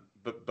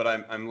 But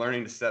I'm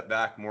learning to step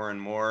back more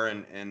and more,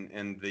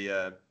 and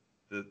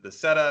the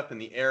setup and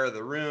the air of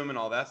the room and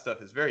all that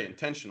stuff is very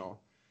intentional.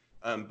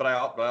 But I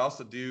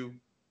also do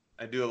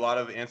a lot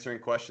of answering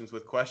questions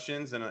with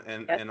questions, and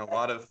a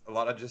lot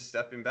of just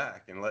stepping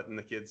back and letting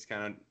the kids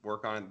kind of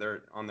work on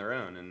it on their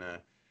own. And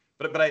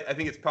but I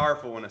think it's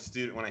powerful when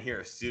I hear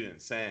a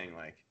student saying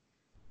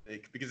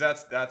because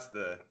that's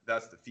the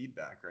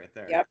feedback right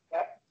there. Yep.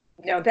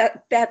 No,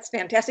 that's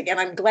fantastic. And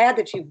I'm glad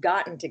that you've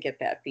gotten to get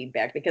that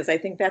feedback, because I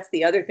think that's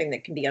the other thing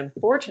that can be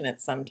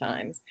unfortunate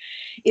sometimes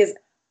is,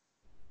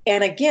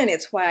 and again,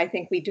 it's why I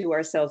think we do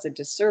ourselves a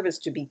disservice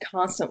to be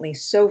constantly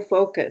so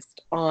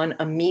focused on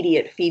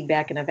immediate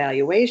feedback and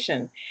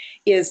evaluation,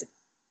 is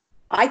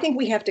I think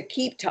we have to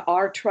keep to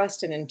our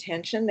trust and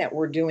intention that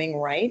we're doing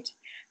right.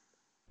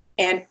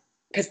 And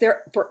because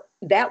for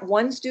that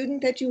one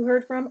student that you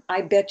heard from,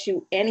 I bet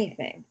you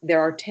anything,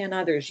 there are 10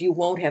 others you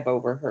won't have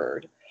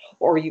overheard,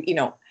 or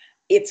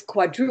it's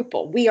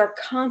quadruple. We are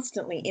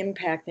constantly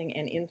impacting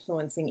and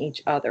influencing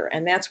each other.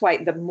 And that's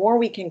why the more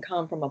we can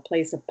come from a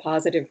place of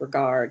positive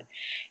regard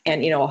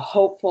and, a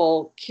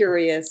hopeful,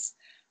 curious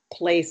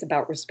place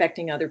about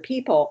respecting other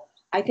people,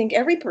 I think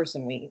every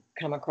person we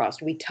come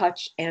across, we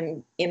touch,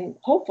 and in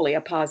hopefully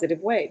a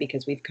positive way,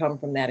 because we've come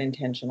from that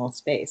intentional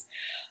space.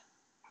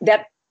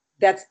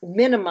 That's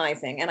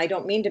minimizing, and I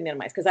don't mean to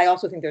minimize, because I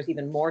also think there's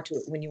even more to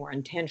it when you are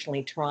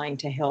intentionally trying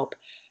to help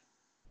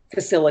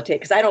facilitate,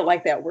 because I don't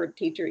like that word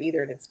teacher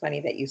either, and it's funny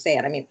that you say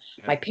it. I mean,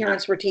 my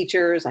parents were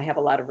teachers. I have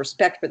a lot of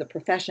respect for the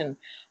profession,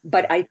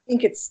 but I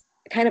think it's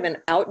kind of an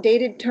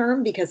outdated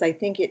term, because I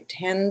think it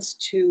tends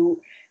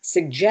to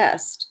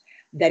suggest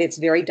that it's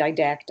very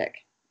didactic,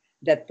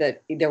 that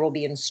there will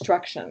be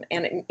instruction.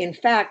 And in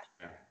fact,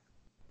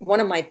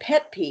 one of my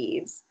pet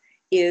peeves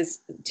is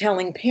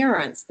telling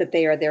parents that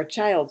they are their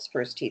child's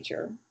first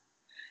teacher,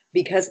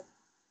 because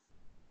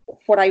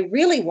what I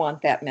really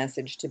want that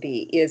message to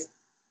be is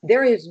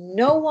there is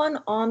no one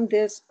on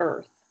this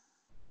earth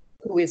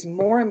who is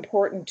more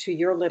important to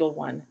your little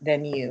one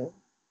than you,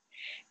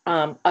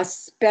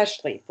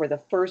 especially for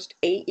the first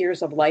 8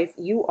 years of life.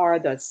 You are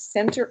the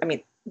center. I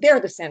mean, they're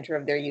the center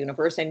of their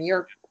universe, and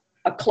you're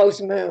a close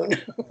moon.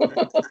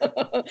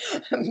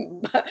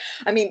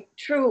 I mean,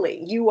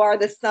 truly, you are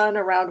the sun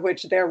around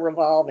which they're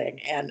revolving.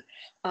 And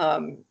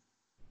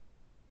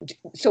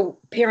so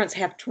parents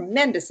have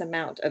tremendous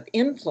amount of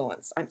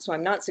influence. So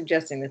I'm not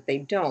suggesting that they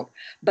don't,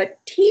 but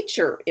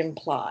teacher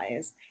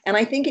implies, and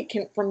I think it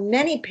can, for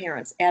many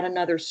parents, add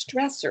another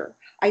stressor.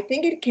 I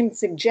think it can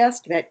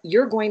suggest that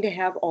you're going to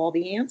have all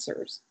the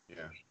answers.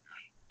 Yeah.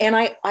 And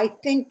I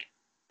think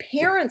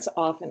parents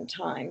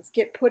oftentimes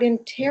get put in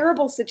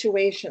terrible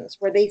situations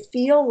where they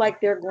feel like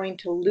they're going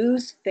to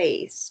lose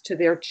face to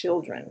their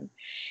children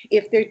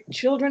if their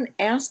children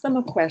ask them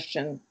a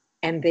question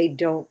and they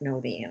don't know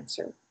the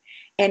answer.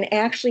 And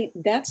actually,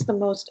 that's the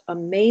most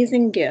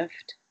amazing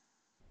gift,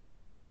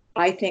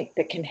 I think,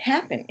 that can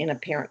happen in a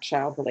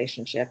parent-child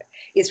relationship,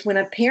 is when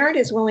a parent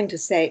is willing to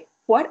say,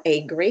 what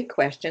a great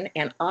question,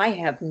 and I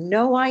have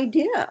no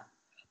idea,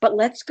 but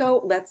let's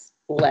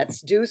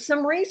do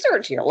some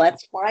research here.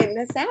 Let's find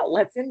this out.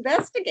 Let's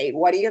investigate.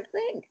 What do you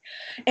think?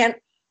 And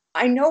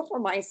I know for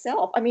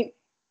myself, I mean,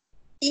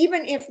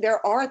 even if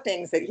there are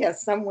things that,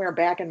 yes, somewhere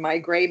back in my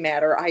gray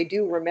matter, I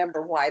do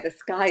remember why the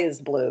sky is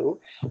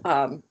blue.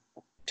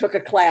 Took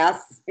a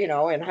class,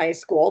 in high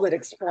school that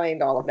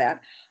explained all of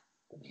that.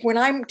 When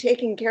I'm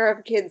taking care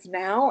of kids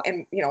now,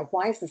 and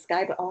why is the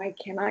sky? But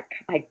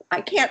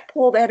I can't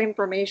pull that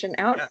information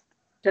out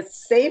to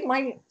save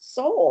my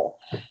soul.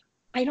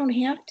 I don't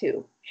have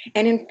to.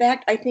 And in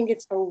fact, I think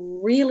it's a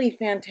really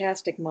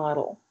fantastic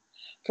model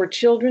for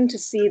children to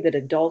see that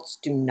adults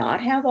do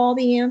not have all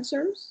the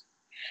answers,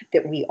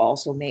 that we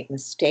also make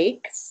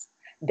mistakes,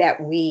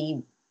 that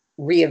we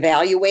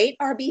reevaluate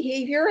our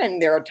behavior.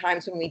 And there are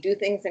times when we do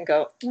things and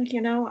go,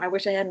 I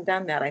wish I hadn't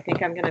done that. I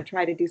think I'm going to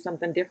try to do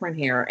something different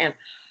here. And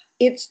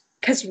it's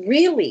because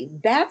really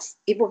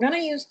if we're going to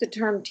use the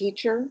term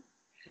teacher,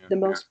 the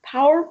most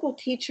powerful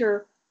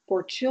teacher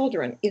for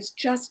children is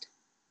just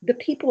the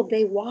people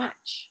they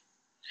watch.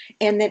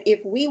 And that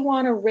if we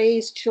want to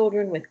raise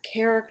children with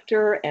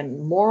character and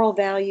moral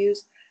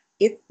values,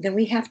 then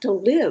we have to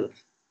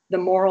live the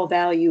moral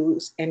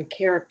values and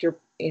character,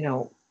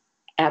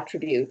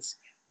 attributes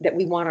that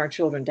we want our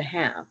children to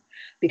have.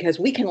 Because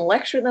we can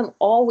lecture them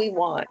all we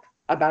want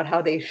about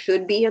how they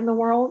should be in the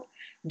world.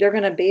 They're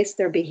going to base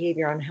their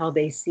behavior on how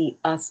they see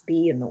us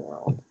be in the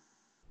world.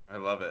 I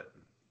love it.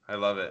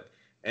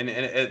 And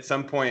at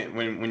some point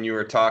when you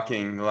were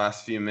talking the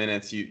last few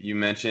minutes, you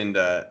mentioned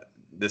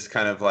this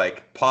kind of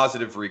like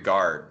positive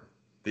regard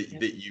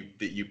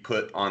that you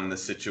put on the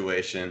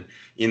situation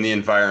in the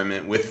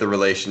environment with the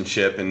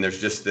relationship. And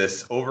there's just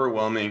this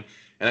overwhelming,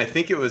 and I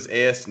think it was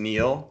A.S.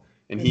 Neal,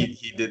 and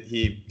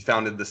he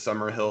founded the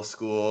Summerhill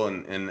School,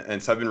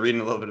 and so I've been reading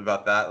a little bit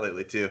about that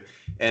lately too.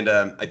 And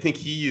I think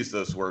he used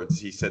those words.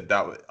 He said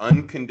that was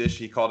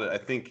unconditional. He called it, I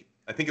think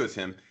it was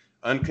him,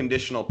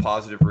 unconditional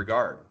positive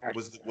regard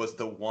was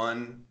the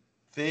one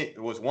thing.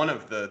 It was one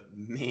of the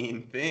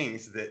main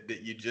things that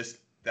you just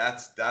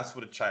that's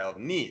what a child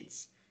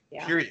needs.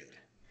 Yeah. Period.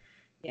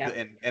 Yeah.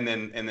 And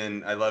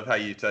then I love how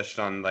you touched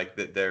on like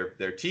that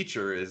their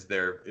teacher is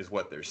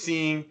what they're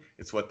seeing,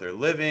 it's what they're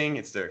living,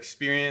 it's their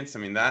experience. I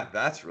mean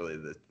that's really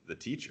the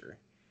teacher.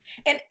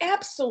 And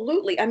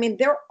absolutely. I mean,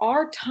 there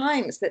are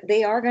times that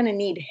they are going to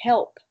need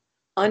help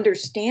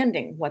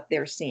understanding what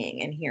they're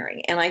seeing and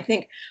hearing. And I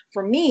think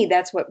for me,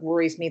 that's what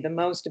worries me the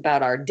most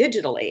about our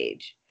digital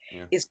age,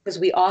 is because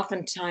we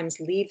oftentimes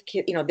leave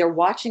kids, they're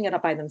watching it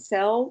up by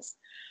themselves.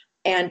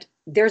 And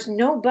there's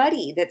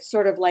nobody that's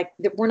sort of like,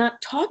 that we're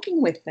not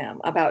talking with them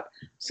about,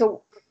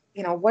 so,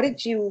 what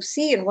did you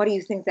see and what do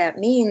you think that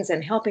means,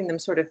 and helping them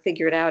sort of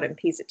figure it out and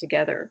piece it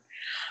together.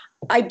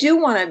 I do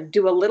want to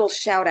do a little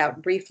shout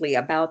out briefly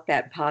about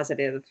that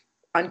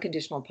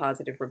unconditional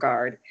positive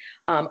regard.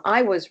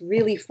 I was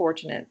really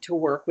fortunate to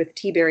work with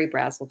T. Barry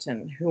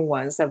Brazelton, who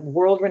was a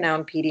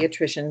world-renowned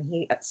pediatrician.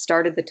 He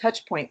started the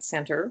Touchpoint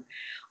Center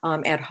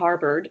at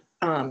Harvard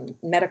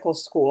Medical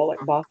School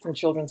at Boston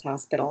Children's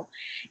Hospital.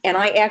 And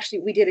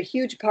we did a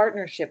huge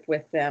partnership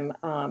with them,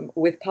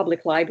 with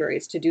public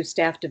libraries, to do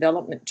staff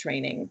development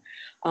training,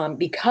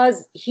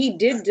 because he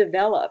did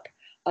develop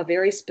a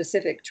very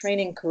specific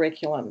training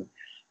curriculum,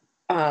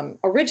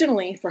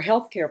 originally for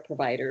healthcare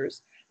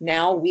providers.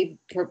 Now we've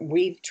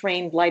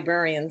trained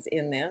librarians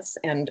in this,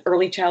 and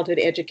early childhood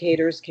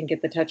educators can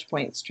get the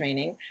Touchpoints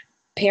training.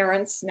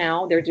 Parents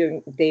now,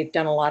 they've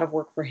done a lot of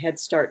work for Head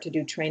Start to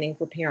do training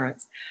for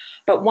parents.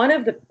 But one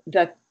of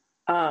the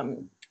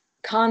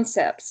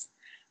concepts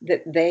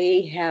that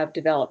they have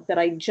developed that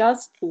I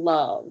just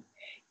love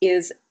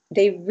is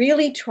they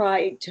really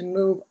try to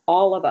move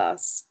all of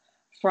us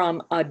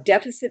from a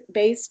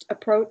deficit-based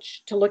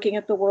approach to looking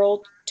at the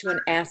world to an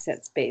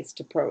assets-based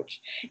approach.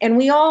 And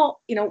we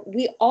all,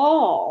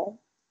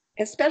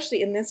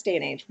 especially in this day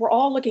and age, we're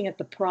all looking at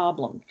the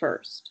problem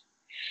first.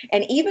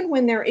 And even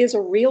when there is a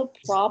real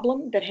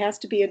problem that has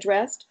to be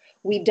addressed,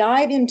 we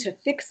dive into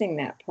fixing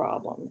that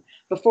problem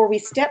before we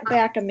step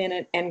back a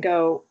minute and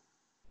go,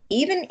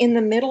 even in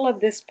the middle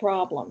of this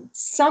problem,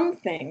 some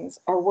things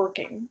are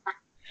working.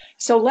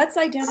 So let's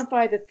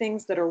identify the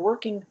things that are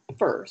working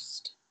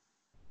first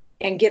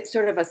and get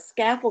sort of a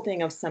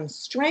scaffolding of some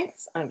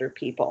strengths under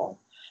people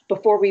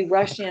before we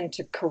rush in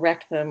to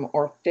correct them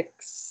or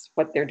fix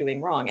what they're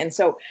doing wrong. And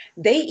so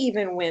they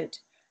even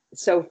went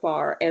so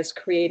far as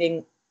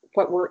creating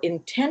what were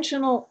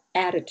intentional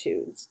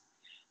attitudes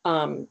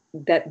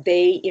that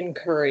they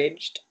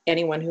encouraged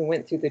anyone who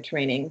went through the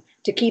training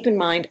to keep in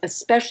mind,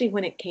 especially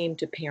when it came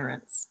to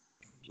parents.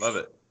 Love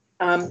it.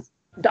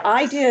 The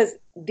idea is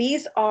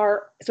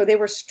they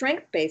were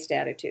strength-based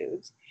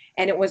attitudes,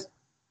 and it was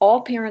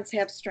all parents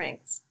have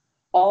strengths.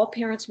 All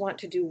parents want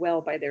to do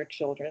well by their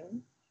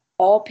children.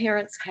 All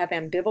parents have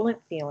ambivalent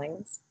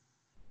feelings.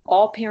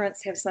 All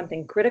parents have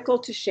something critical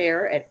to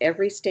share at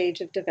every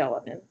stage of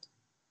development.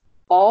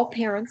 All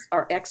parents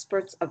are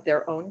experts of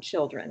their own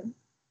children.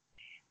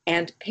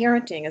 And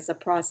parenting is a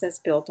process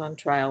built on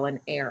trial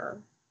and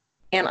error.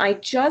 And I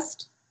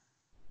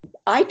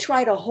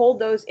try to hold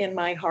those in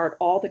my heart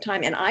all the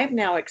time. And I've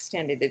now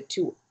extended it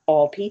to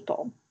all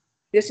people.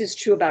 This is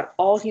true about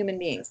all human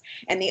beings.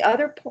 And the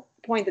other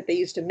point that they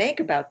used to make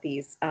about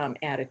these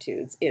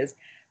attitudes is,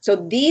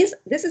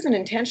 this is an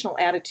intentional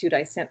attitude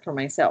I sent for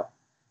myself.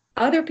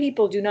 Other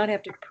people do not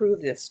have to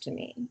prove this to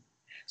me.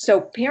 So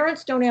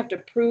parents don't have to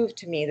prove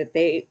to me that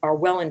they are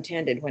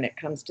well-intended when it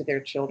comes to their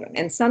children.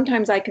 And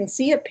sometimes I can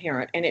see a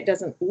parent and it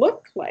doesn't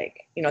look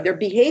like, they're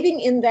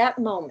behaving in that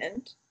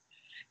moment.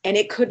 And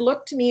it could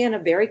look to me in a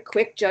very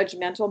quick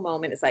judgmental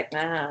moment. It's like,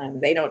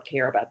 they don't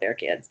care about their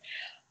kids.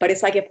 But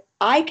it's like, if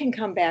I can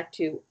come back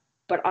to,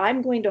 but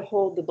I'm going to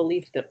hold the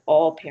belief that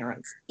all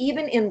parents,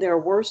 even in their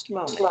worst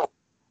moments,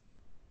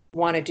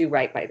 want to do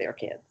right by their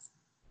kids.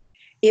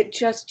 It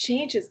just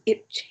changes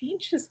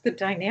the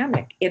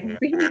dynamic in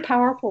really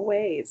powerful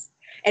ways.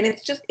 And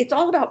it's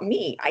all about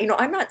me.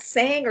 I'm not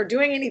saying or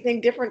doing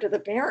anything different to the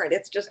parent.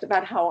 It's just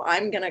about how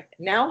am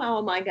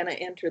I going to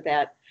enter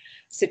that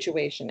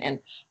situation? And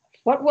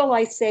what will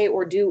I say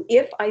or do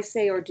if I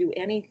say or do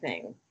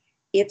anything?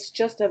 It's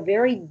just a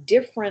very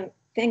different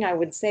thing I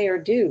would say or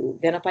do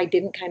than if I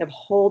didn't kind of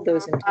hold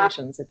those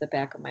intentions at the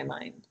back of my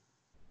mind.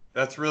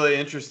 That's really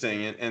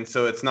interesting. And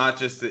so it's not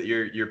just that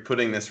you're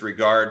putting this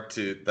regard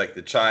to like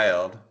the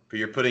child, but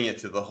you're putting it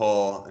to the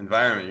whole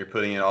environment. You're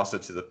putting it also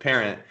to the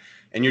parent,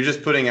 and you're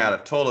just putting out a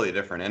totally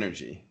different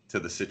energy to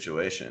the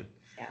situation.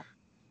 Yeah.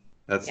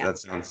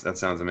 That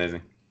sounds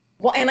amazing.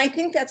 Well, and I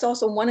think that's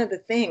also one of the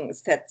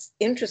things that's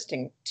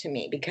interesting to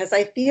me, because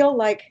I feel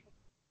like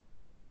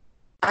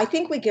I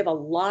think we give a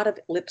lot of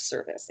lip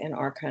service in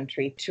our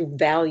country to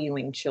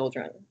valuing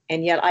children.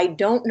 And yet I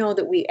don't know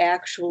that we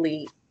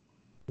actually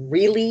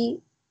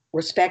really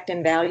respect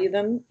and value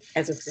them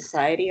as a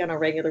society on a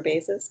regular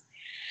basis.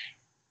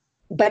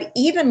 But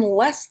even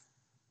less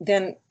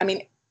than, I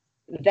mean,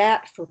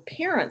 that for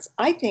parents,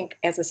 I think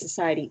as a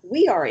society,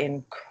 we are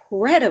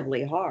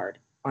incredibly hard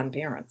on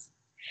parents.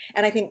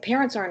 And I think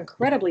parents are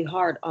incredibly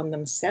hard on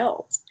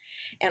themselves.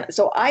 And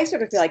so I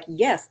sort of feel like,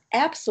 yes,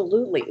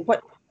 absolutely.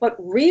 What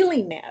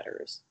really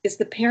matters is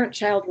the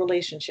parent-child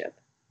relationship,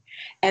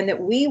 and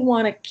that we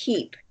want to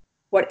keep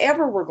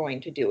whatever we're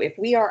going to do. If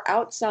we are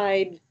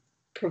outside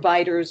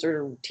providers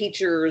or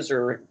teachers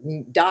or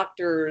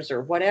doctors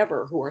or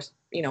whatever who are,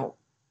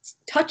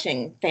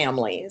 touching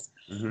families,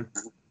 Mm-hmm.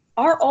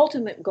 our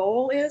ultimate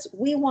goal is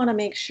we want to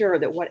make sure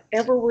that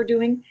whatever we're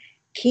doing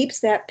keeps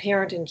that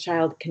parent and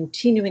child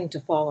continuing to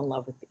fall in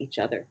love with each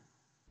other.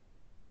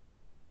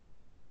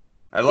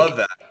 I love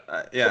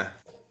that. Yeah.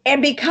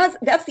 And because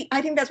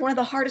I think that's one of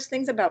the hardest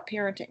things about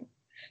parenting.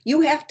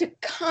 You have to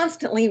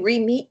constantly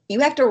you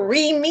have to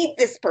re-meet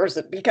this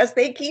person because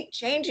they keep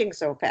changing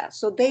so fast.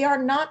 So they are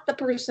not the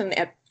person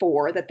at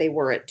 4 that they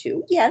were at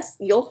 2. Yes,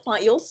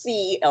 you'll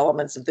see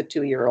elements of the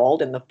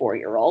 2-year-old and the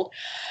 4-year-old.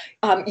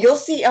 You'll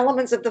see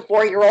elements of the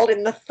 4-year-old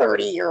and the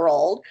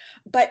 30-year-old,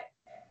 but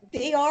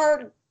they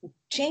are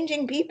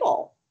changing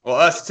people. Well,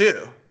 us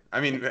too.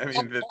 I mean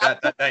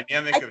that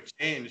dynamic of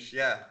change.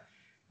 Yeah.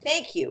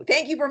 Thank you.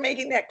 Thank you for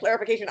making that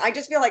clarification. I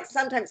just feel like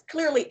sometimes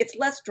clearly it's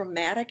less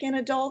dramatic in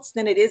adults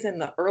than it is in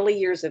the early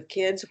years of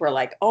kids where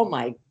like, oh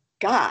my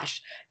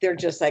gosh, they're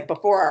just like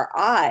before our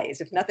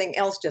eyes, if nothing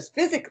else, just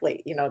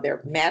physically,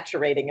 they're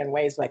maturating in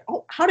ways like,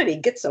 oh, how did he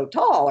get so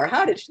tall? Or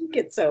how did she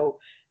get so,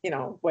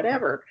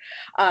 whatever.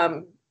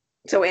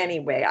 So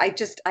anyway, I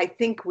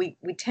think we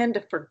tend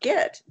to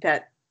forget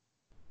that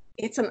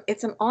it's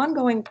an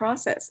ongoing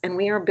process, and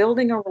we are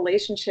building a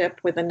relationship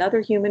with another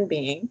human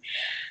being.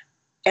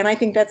 And I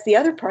think that's the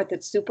other part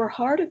that's super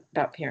hard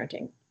about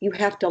parenting. You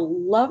have to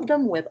love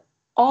them with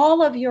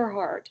all of your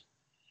heart,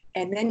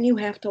 and then you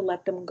have to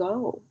let them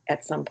go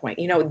at some point.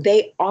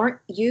 They aren't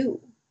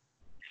you.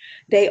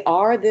 They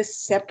are this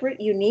separate,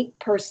 unique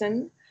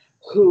person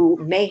who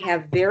may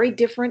have very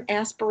different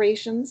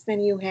aspirations than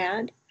you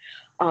had.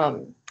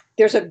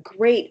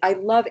 I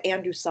love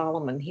Andrew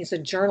Solomon. He's a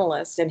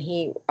journalist, and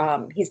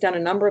he's done a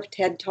number of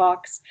TED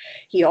Talks.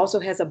 He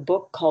also has a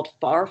book called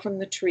Far from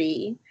the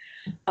Tree.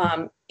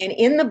 And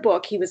in the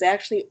book, he was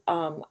actually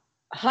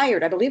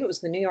hired, I believe it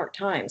was the New York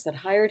Times that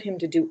hired him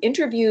to do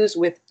interviews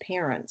with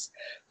parents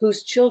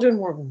whose children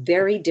were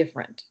very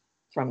different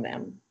from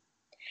them.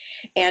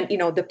 And,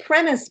 the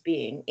premise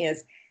being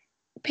is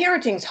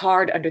parenting's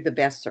hard under the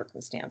best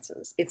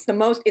circumstances. It's the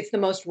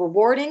most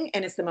rewarding,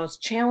 and it's the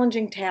most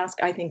challenging task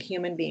I think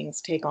human beings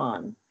take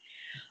on.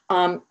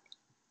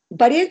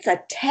 But it's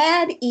a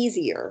tad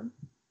easier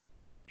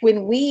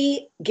when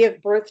we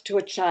give birth to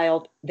a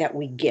child that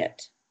we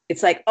get.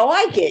 It's like, oh,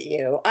 I get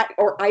you.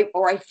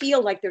 I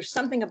feel like there's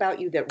something about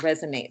you that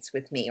resonates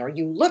with me, or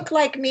you look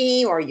like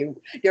me, or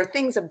there are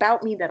things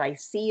about me that I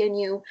see in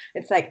you.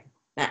 It's like,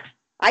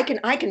 I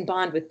can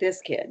bond with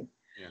this kid.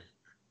 Yeah.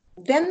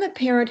 Then the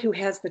parent who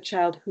has the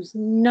child who's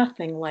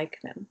nothing like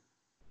them.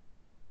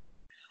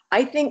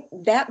 I think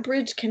that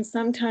bridge can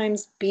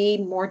sometimes be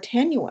more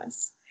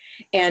tenuous.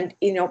 And,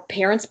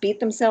 parents beat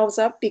themselves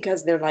up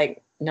because they're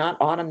like not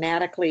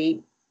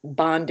automatically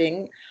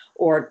bonding,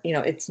 or,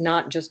 it's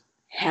not just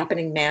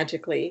happening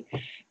magically.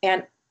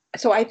 And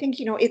so I think,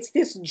 it's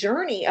this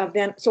journey of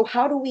them. So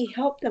how do we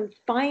help them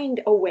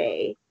find a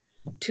way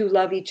to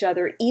love each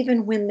other,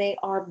 even when they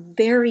are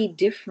very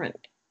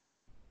different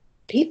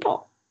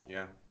people?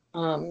 Yeah.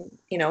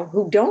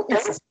 Who don't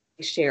necessarily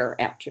share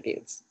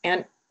attributes.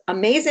 And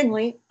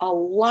amazingly, a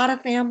lot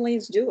of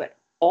families do it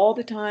all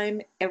the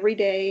time, every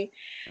day.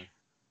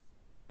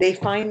 They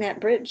find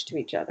that bridge to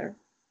each other.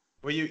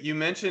 Well, you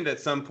mentioned at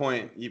some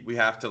point we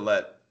have to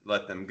let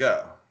them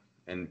go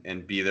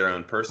and be their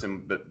own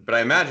person, but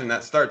I imagine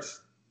that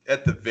starts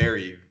at the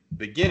very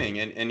beginning,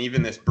 and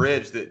even this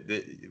bridge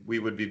that we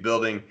would be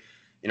building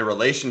in a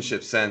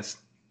relationship sense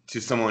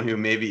to someone who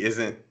maybe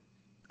isn't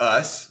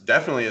us,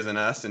 definitely isn't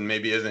us, and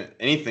maybe isn't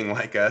anything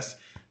like us.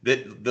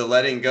 That the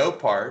letting go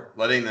part,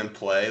 letting them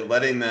play,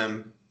 letting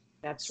them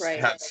That's right.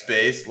 have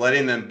space,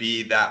 letting them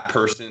be that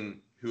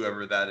person,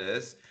 whoever that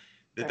is.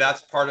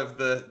 That's part of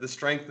the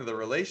strength of the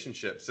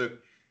relationship. So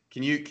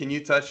can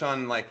you touch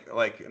on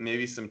like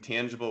maybe some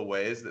tangible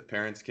ways that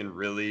parents can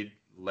really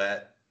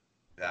let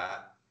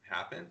that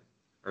happen,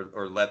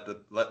 or let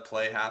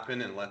play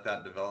happen and let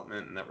that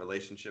development and that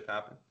relationship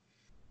happen?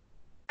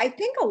 I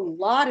think a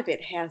lot of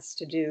it has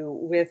to do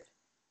with,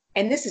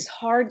 and this is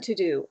hard to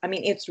do. I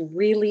mean, it's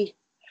really,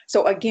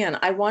 so again,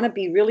 I want to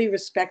be really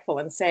respectful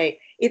and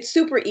say, it's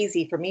super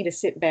easy for me to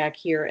sit back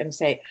here and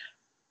say,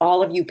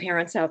 all of you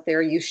parents out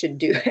there, you should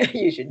do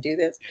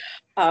this.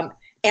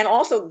 And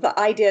also the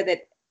idea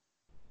that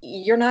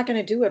you're not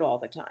going to do it all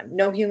the time.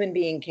 No human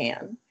being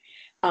can.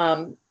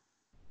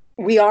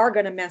 We are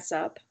going to mess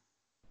up.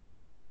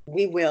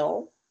 We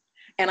will.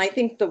 And I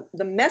think the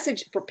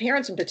message for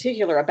parents in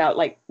particular about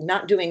like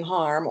not doing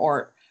harm,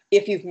 or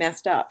if you've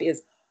messed up,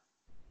 is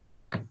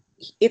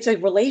it's a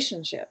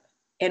relationship.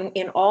 And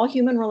in all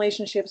human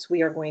relationships,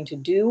 we are going to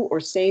do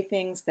or say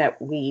things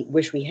that we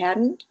wish we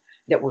hadn't,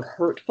 that were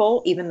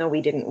hurtful, even though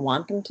we didn't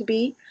want them to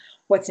be.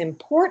 What's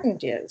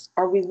important is,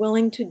 are we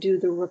willing to do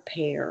the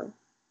repair?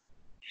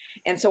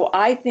 And so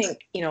I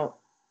think,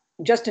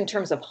 just in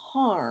terms of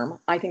harm,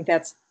 I think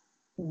that's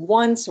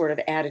one sort of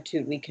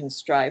attitude we can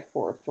strive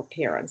for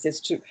parents, is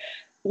to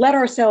let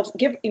ourselves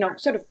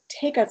sort of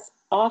take us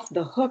off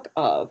the hook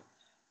of,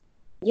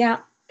 yeah,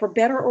 for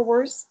better or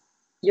worse,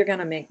 you're going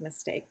to make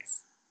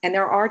mistakes. And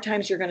there are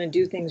times you're going to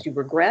do things you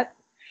regret.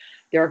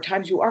 There are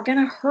times you are going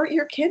to hurt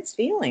your kids'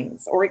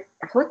 feelings or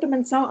hurt them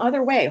in some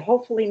other way.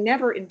 Hopefully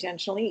never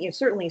intentionally. You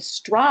certainly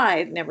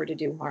strive never to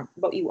do harm,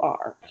 but you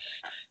are.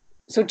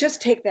 So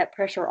just take that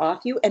pressure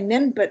off you, and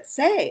then, but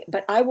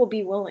I will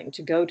be willing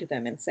to go to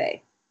them and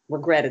say,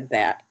 regretted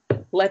that.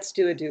 Let's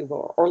do a do-over,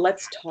 or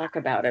let's talk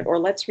about it, or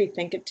let's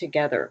rethink it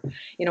together.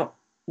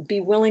 Be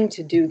willing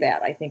to do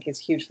that, I think, is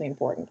hugely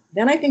important.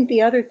 Then I think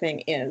the other thing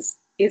is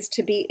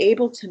to be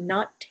able to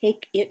not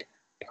take it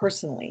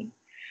personally.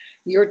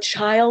 Your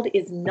child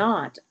is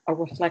not a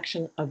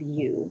reflection of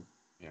you.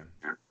 Yeah.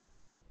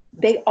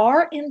 They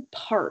are in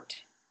part,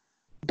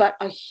 but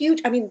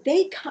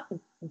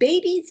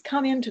babies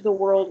come into the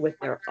world with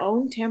their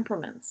own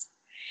temperaments,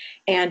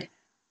 and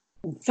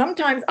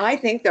sometimes I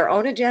think their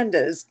own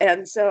agendas.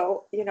 And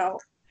so,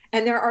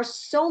 and there are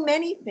so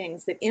many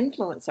things that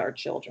influence our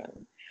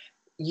children.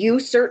 You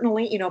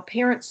certainly,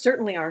 parents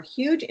certainly are a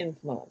huge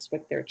influence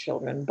with their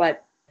children,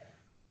 but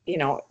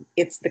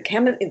it's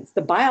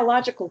the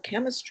biological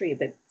chemistry,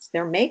 that's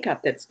their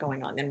makeup that's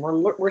going on. And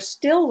we're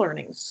still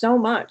learning so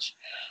much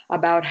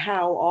about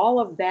how all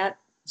of that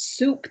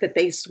soup that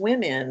they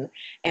swim in,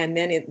 and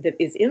then that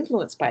is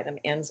influenced by them,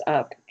 ends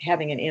up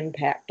having an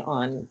impact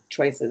on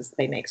choices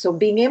they make. So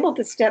being able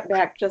to step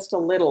back just a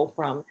little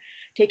from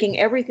taking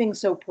everything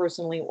so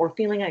personally, or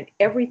feeling like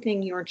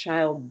everything your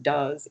child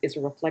does is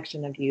a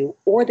reflection of you,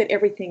 or that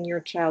everything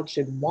your child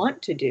should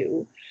want to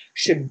do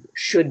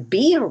should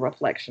be a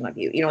reflection of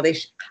you.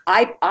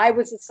 I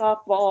was a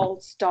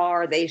softball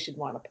star, they should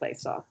want to play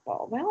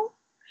softball. Well,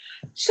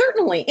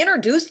 certainly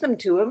introduce them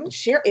to them.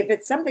 Share, if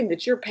it's something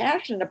that you're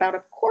passionate about,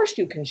 of course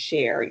you can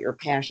share your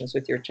passions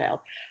with your child.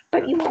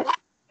 But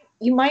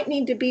you might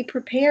need to be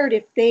prepared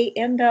if they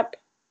end up,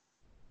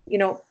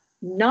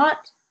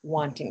 not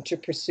wanting to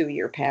pursue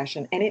your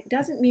passion. And it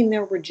doesn't mean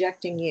they're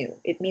rejecting you.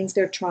 It means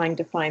they're trying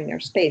to find their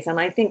space. And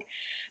I think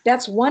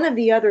that's one of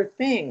the other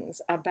things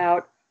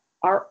about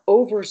our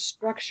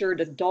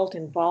over-structured adult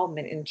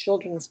involvement in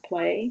children's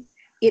play.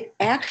 It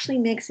actually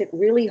makes it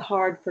really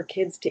hard for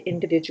kids to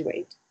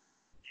individuate,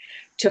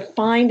 to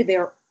find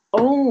their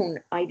own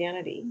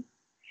identity.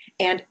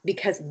 And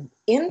because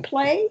in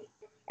play,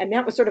 and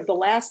that was sort of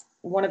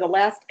one of the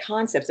last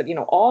concepts of,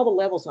 all the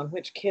levels on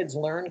which kids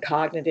learn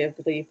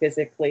cognitively,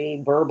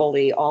 physically,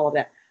 verbally, all of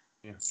that.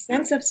 Yeah.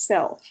 Sense of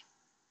self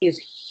is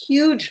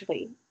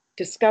hugely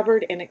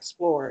discovered and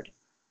explored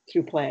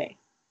through play.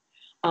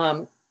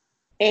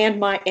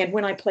 And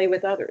when I play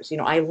with others,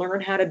 I learn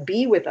how to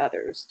be with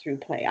others through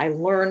play. I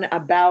learn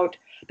about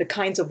the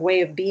kinds of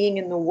way of being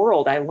in the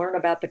world. I learn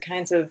about the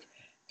kinds of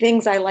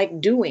things I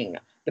like doing,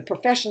 the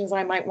professions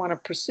I might want to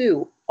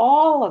pursue.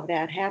 All of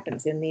that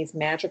happens in these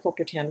magical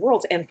pretend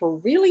worlds. And for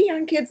really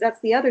young kids, that's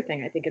the other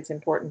thing I think it's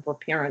important for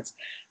parents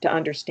to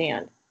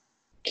understand.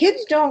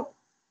 Kids don't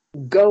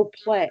go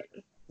play.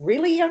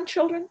 Really young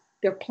children,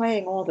 they're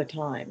playing all the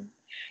time.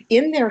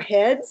 In their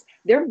heads,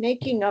 they're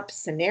making up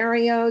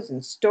scenarios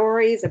and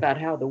stories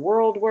about how the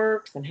world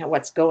works and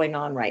what's going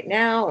on right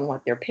now and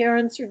what their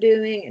parents are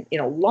doing.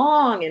 And,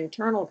 long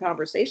internal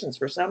conversations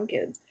for some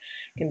kids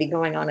can be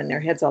going on in their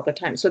heads all the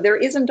time. So there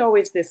isn't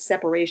always this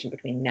separation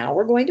between now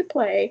we're going to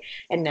play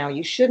and now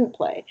you shouldn't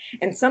play.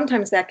 And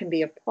sometimes that can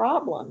be a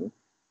problem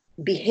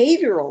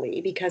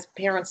behaviorally because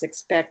parents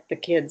expect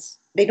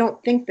they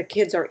don't think the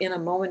kids are in a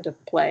moment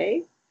of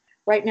play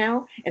right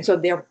now. And so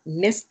they're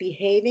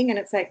misbehaving. And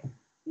it's like,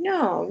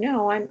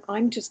 no,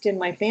 I'm just in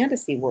my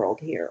fantasy world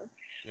here.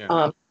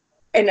 Yeah.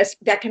 And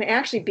that can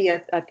actually be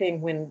a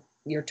thing when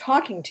you're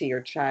talking to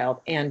your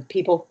child and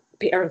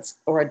parents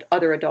or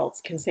other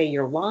adults can say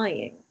you're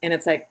lying. And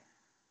it's like,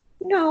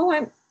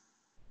 no,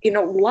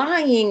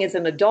 lying is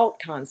an adult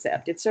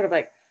concept. It's sort of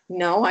like,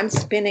 no, I'm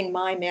spinning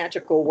my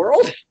magical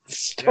world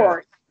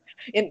story.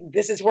 Yeah. And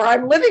this is where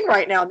I'm living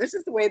right now. This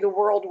is the way the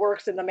world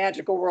works in the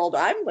magical world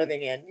I'm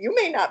living in. You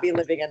may not be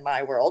living in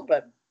my world,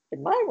 but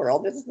in my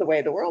world, this is the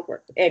way the world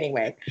works.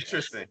 Anyway.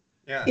 Interesting.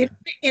 Yeah.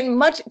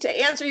 To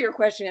answer your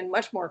question in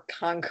much more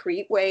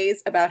concrete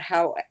ways about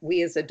how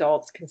we as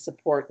adults can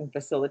support and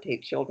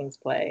facilitate children's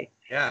play.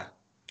 Yeah.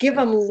 Give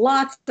them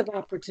lots of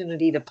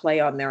opportunity to play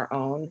on their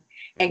own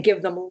and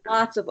give them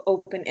lots of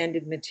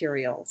open-ended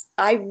materials.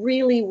 I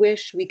really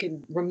wish we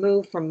could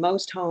remove from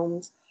most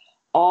homes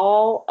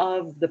all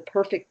of the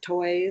perfect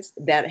toys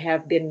that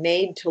have been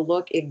made to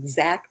look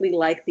exactly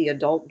like the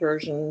adult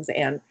versions.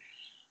 And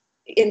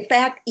in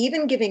fact,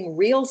 even giving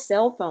real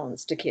cell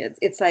phones to kids,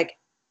 it's like,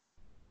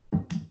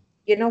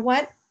 you know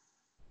what?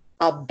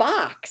 A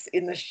box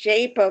in the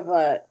shape of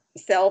a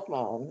cell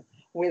phone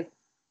with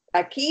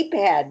a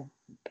keypad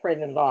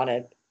printed on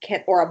it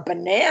or a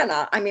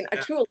banana. I mean,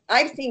 Yeah. truly,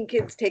 I've seen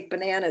kids take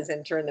bananas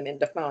and turn them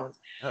into phones.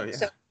 Oh yeah.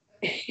 So,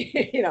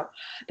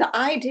 the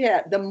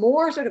idea, the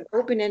more sort of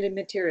open-ended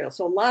material,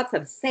 so lots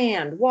of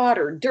sand,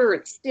 water,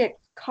 dirt, sticks,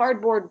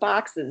 cardboard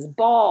boxes,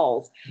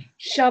 balls,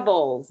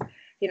 shovels,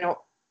 you know,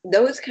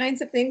 those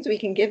kinds of things we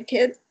can give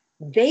kids,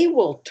 they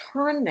will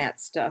turn that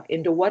stuff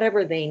into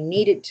whatever they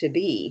need it to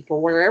be for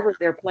wherever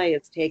their play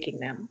is taking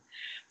them.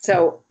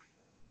 So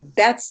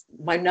that's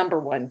my number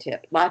one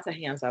tip, lots of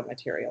hands-on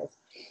materials.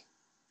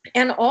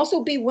 And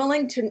also be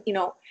willing to,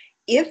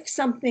 if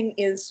something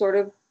is sort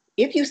of,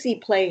 if you see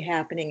play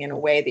happening in a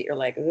way that you're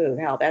like, oh,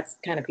 hell, that's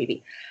kind of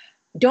peepee,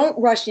 don't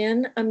rush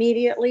in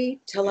immediately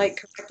to Yeah. like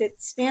correct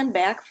it. Stand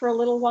back for a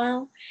little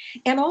while,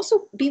 and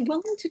also be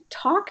willing to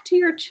talk to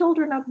your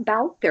children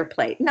about their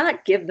play,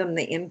 not give them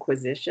the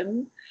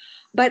inquisition.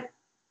 But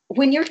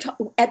when you're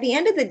at the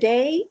end of the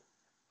day,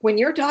 when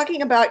you're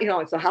talking about,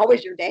 so how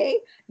was your day?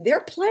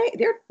 They're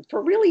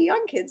for really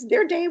young kids,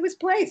 their day was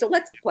play. So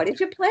what did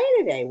you play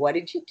today? What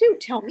did you do?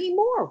 Tell me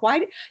more.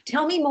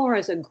 Tell me more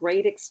is a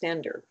great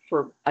extender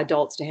for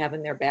adults to have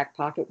in their back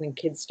pocket when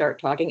kids start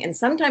talking. And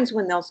sometimes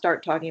when they'll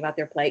start talking about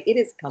their play,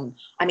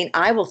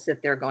 I will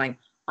sit there going,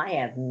 I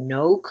have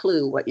no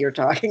clue what you're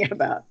talking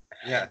about.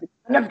 Yeah.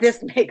 None of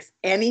this makes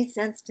any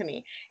sense to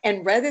me.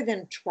 And rather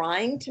than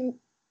trying to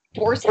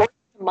force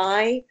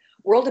my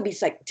world to be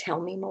like,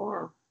 tell me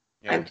more.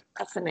 Yeah. I'm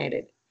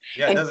fascinated.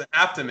 Yeah, it doesn't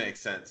have to make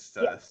sense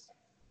to us.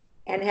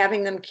 And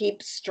having them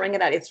keep stringing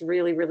it out, it's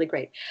really, really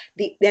great.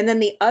 And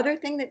then the other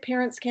thing that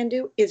parents can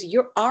do is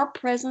your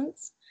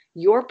presence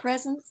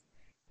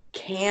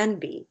can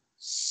be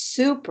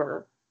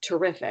super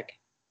terrific,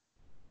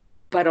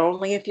 but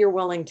only if you're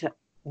willing to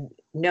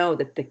know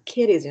that the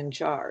kid is in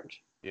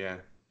charge. Yeah.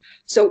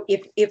 So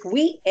if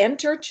we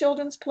enter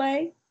children's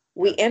play,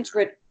 we enter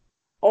it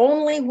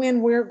only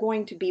when we're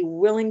going to be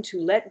willing to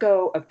let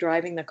go of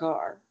driving the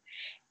car,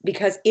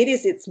 because it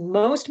is its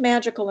most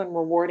magical and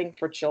rewarding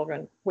for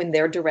children when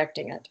they're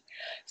directing it.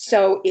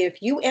 So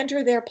if you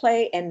enter their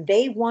play and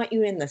they want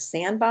you in the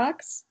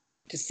sandbox,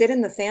 to sit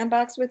in the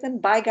sandbox with them,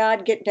 by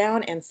God, get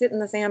down and sit in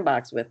the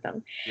sandbox with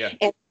them. Yeah.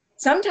 And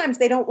sometimes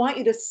they don't want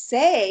you to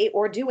say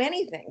or do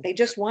anything. They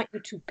just want you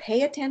to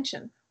pay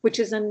attention, which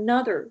is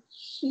another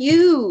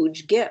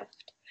huge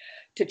gift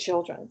to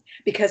children.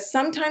 Because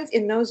sometimes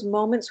in those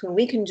moments when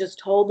we can just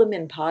hold them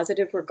in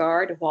positive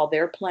regard while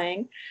they're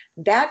playing,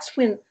 that's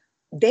when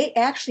they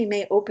actually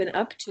may open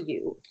up to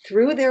you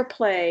through their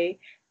play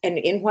and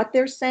in what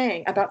they're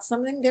saying about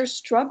something they're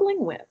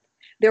struggling with,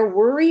 they're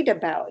worried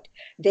about.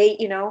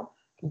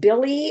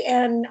 Billy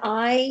and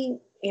I,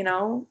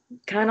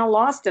 kind of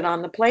lost it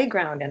on the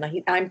playground,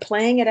 and I'm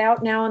playing it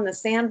out now in the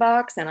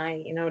sandbox, and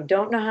I,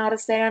 don't know how to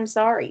say I'm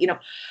sorry.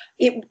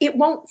 It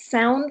won't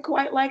sound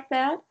quite like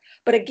that,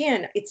 but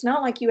again, it's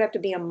not like you have to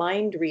be a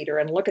mind reader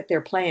and look at their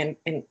play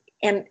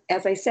and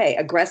as I say,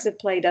 aggressive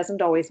play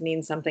doesn't always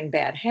mean something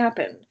bad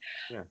happened,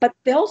 but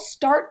they'll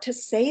start to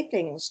say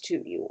things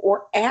to you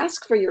or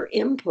ask for your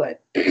input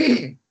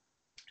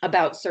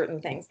about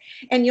certain things.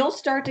 And you'll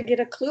start to get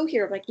a clue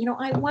here, like,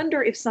 I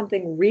wonder if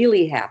something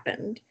really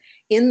happened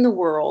in the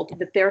world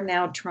that they're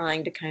now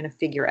trying to kind of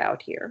figure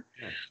out here.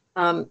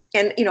 And,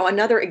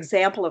 another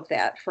example of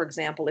that, for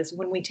example, is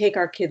when we take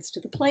our kids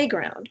to the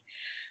playground.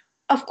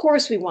 Of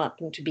course, we want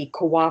them to be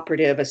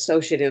cooperative,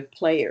 associative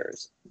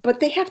players,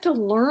 but they have to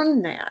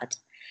learn that.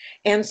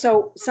 And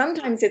so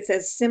sometimes it's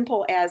as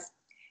simple as,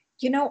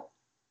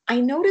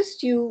 I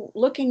noticed you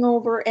looking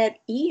over at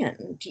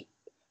Ian.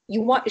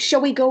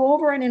 Shall we go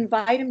over and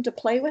invite him to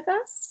play with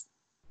us?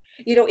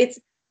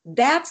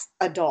 That's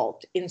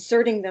adult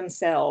inserting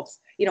themselves,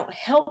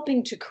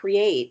 helping to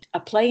create a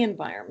play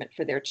environment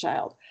for their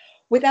child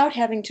without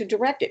having to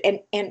direct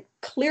it, and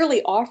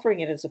clearly offering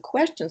it as a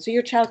question. So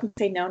your child can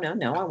say, no,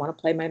 I want to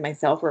play by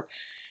myself, or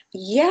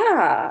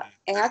yeah,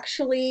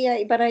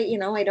 actually, but I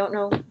don't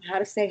know how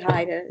to say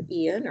hi to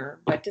Ian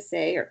or what to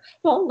say, or,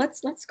 well,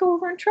 let's go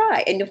over and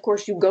try. And of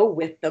course you go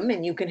with them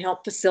and you can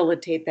help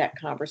facilitate that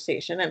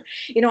conversation. And,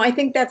 I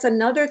think that's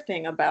another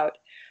thing about,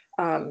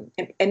 and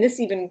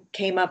this even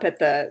came up at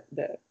the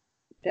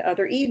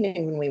other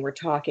evening when we were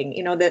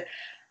talking, that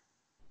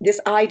this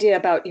idea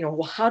about,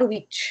 well, how do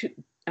we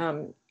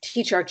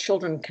teach our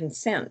children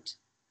consent?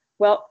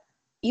 Well,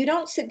 you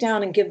don't sit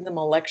down and give them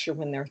a lecture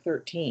when they're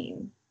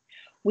 13.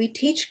 We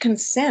teach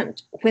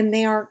consent when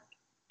they are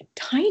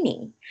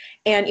tiny.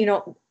 And,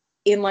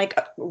 in like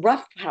a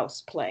rough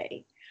house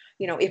play,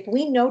 if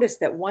we notice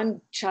that one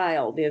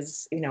child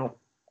is,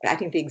 I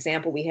think the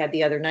example we had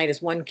the other night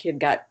is one kid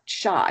got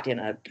shot in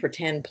a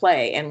pretend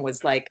play and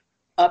was like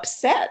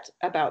upset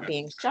about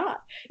being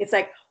shot. It's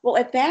like, well,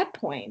 at that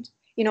point,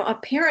 a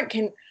parent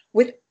can,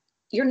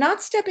 you're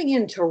not stepping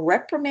in to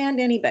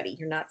reprimand anybody.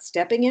 You're not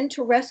stepping in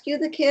to rescue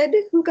the kid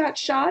who got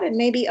shot and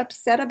may be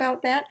upset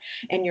about that.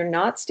 And you're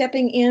not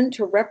stepping in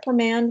to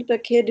reprimand the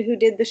kid who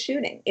did the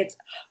shooting. It's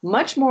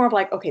much more of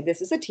like, okay,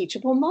 this is a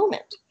teachable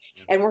moment.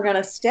 And we're going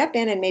to step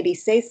in and maybe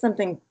say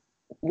something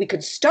we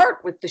could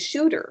start with the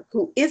shooter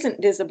who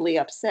isn't visibly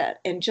upset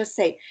and just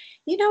say,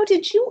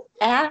 did you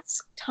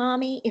ask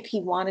Tommy if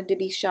he wanted to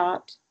be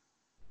shot?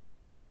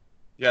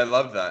 Yeah, I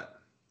love that.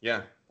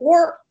 Yeah.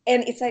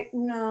 And it's like,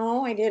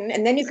 no, I didn't.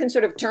 And then you can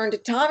sort of turn to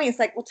Tommy. It's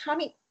like, well,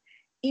 Tommy,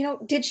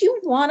 did you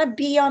want to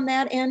be on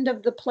that end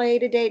of the play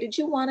today? Did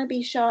you want to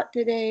be shot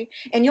today?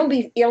 And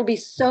you'll be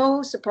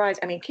so surprised.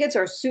 I mean, kids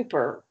are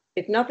super,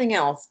 if nothing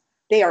else,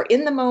 they are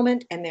in the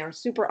moment and they are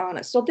super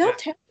honest. So they'll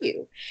tell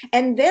you.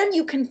 And then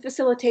you can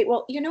facilitate,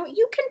 well, you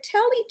can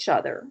tell each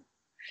other,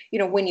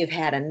 when you've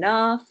had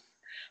enough,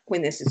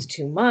 when this is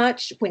too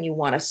much, when you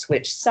want to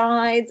switch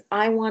sides.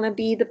 I want to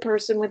be the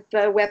person with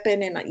the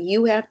weapon and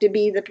you have to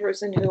be the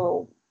person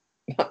who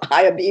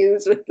I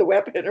abuse with the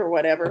weapon or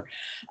whatever.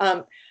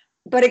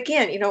 But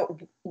again,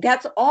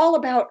 that's all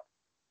about,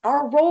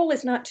 our role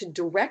is not to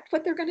direct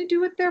what they're going to do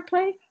with their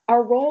play.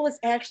 Our role is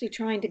actually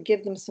trying to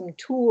give them some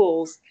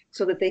tools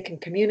so that they can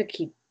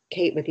communicate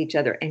with each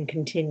other and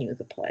continue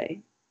the play.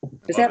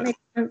 Does that make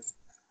sense?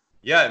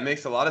 Yeah, it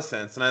makes a lot of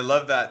sense. And I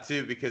love that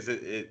too, because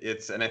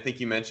it's, and I think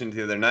you mentioned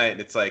the other night,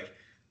 it's like,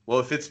 well,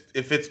 if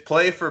it's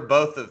play for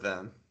both of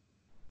them,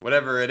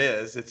 whatever it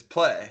is, it's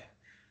play.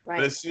 Right.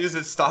 But as soon as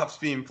it stops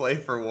being play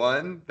for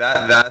one,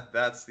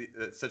 that's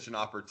such an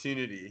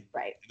opportunity.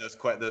 Right. Those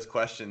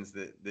questions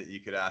that you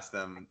could ask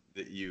them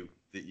that you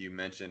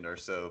mentioned are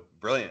so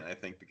brilliant, I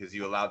think, because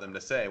you allow them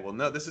to say, well,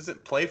 no, this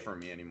isn't play for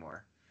me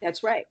anymore.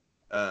 That's right.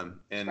 And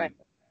right.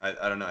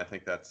 I don't know. I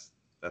think that's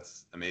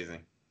amazing.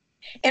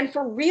 And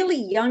for really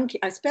young,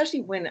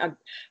 especially when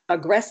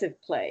aggressive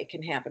play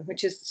can happen,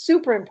 which is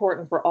super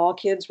important for all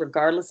kids,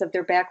 regardless of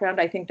their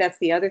background. I think that's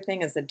the other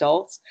thing as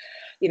adults.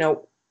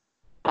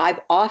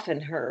 I've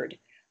often heard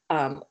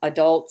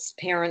adults,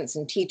 parents,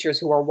 and teachers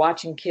who are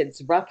watching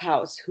kids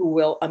roughhouse who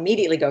will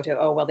immediately go to,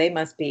 oh, well,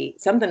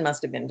 something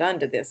must have been done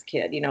to this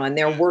kid, and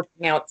they're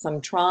working out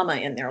some trauma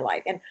in their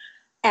life. And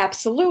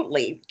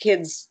absolutely,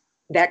 kids,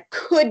 that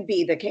could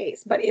be the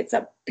case. But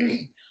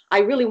I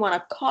really want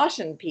to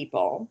caution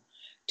people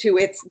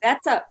to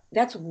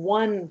that's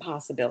one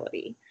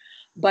possibility.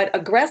 But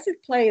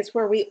aggressive play is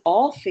where we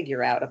all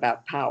figure out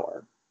about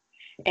power.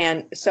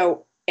 And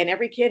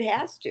every kid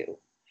has to.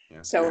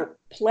 Yeah. So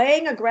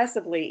playing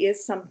aggressively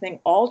is something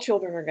all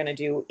children are going to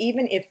do,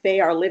 even if they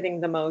are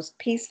living the most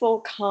peaceful,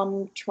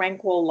 calm,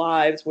 tranquil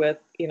lives with,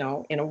 in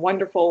a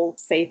wonderful,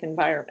 safe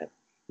environment.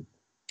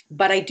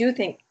 But I do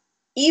think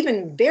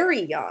even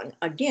very young,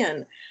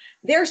 again,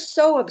 they're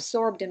so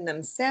absorbed in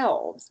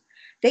themselves,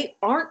 they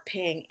aren't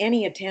paying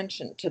any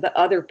attention to the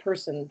other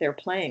person they're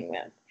playing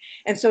with.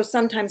 And so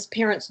sometimes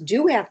parents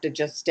do have to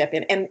just step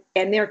in,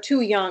 and they're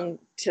too young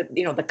to,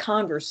 the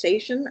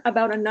conversation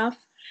about enough.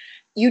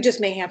 You just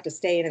may have to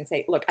stay in and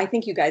say, look, I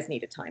think you guys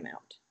need a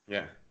timeout.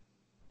 Yeah.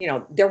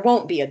 There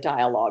won't be a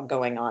dialogue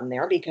going on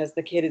there because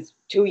the kid is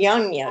too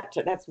young yet.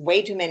 That's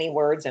way too many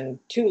words and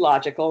too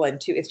logical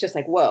it's just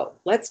like, whoa,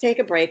 let's take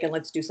a break and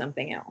let's do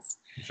something else.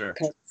 Sure.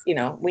 Because,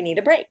 we need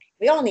a break.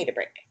 We all need a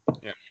break.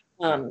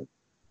 Yeah.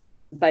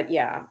 But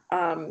yeah.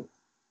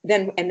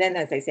 Then,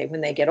 as I say,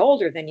 when they get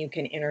older, then you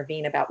can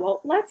intervene about,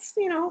 well, let's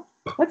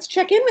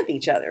check in with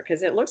each other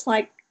because it looks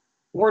like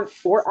we're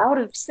out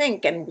of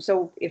sync. And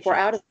so if we're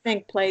out of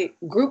sync,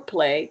 group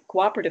play,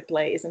 cooperative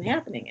play isn't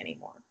happening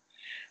anymore.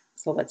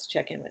 So let's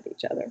check in with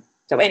each other.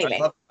 So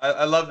anyway,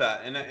 I love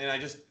that, and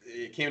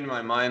it came to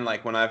my mind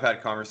like when I've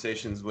had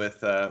conversations with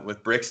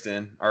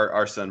Brixton,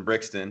 our son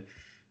Brixton,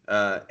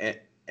 and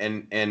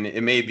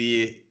it may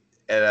be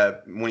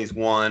when he's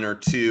 1 or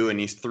 2 and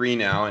he's 3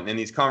 now, and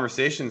these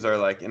conversations are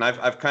like, and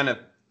I've kind of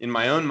in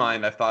my own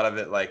mind I've thought of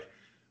it like,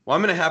 well,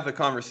 I'm going to have the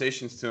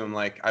conversations to him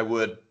like I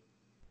would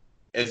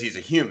as he's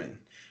a human,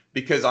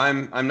 because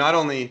I'm not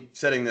only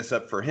setting this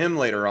up for him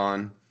later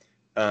on.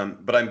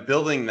 But I'm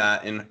building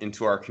that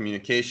into our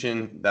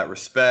communication, that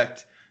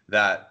respect,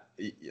 that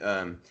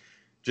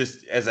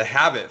just as a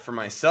habit for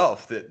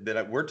myself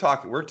that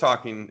we're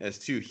talking as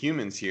two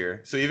humans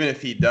here. So even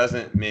if he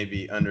doesn't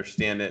maybe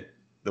understand it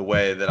the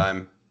way that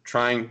I'm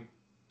trying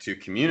to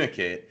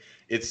communicate,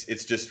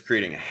 it's just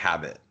creating a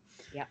habit.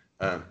 Yeah.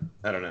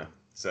 I don't know.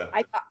 So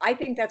I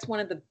think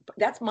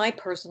that's my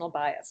personal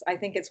bias. I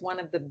think it's one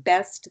of the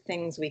best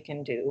things we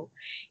can do,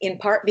 in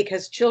part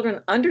because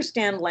children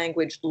understand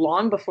language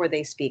long before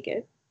they speak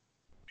it.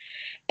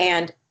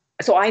 And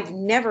so I've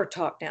never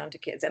talked down to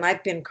kids, and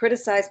I've been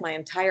criticized my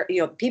entire,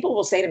 people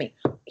will say to me,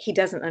 he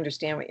doesn't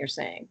understand what you're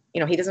saying.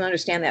 He doesn't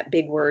understand that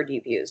big word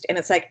you've used. And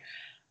it's like,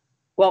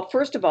 well,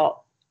 first of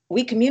all,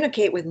 we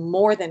communicate with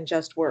more than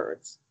just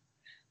words.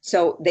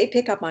 So they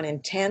pick up on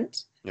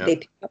intent. Yep. They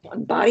pick up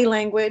on body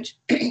language,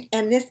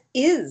 and this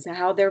is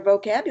how their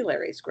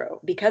vocabularies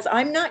grow, because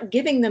I'm not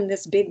giving them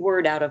this big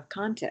word out of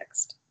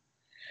context.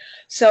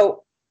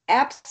 So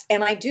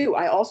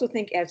I also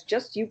think, as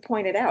just you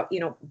pointed out,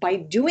 by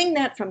doing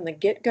that from the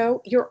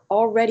get-go, you're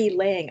already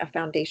laying a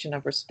foundation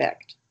of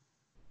respect.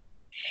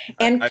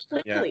 And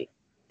clearly,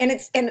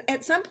 and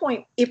at some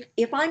point,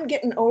 if I'm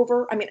getting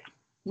over,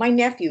 My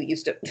nephew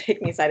used to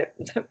take me aside.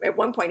 At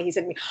one point, he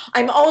said to me,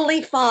 "I'm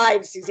only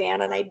 5,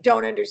 Suzanne, and I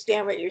don't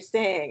understand what you're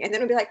saying." And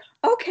then I'd be like,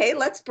 "Okay,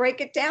 let's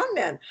break it down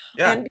then."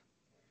 Yeah.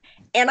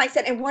 And I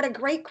said, "And what a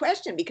great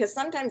question, because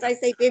sometimes I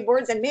say big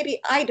words and maybe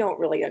I don't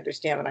really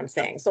understand what I'm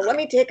saying. So let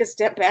me take a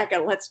step back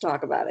and let's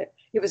talk about it."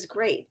 It was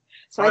great.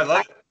 So Oh, I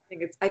love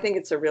it. I think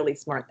it's a really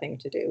smart thing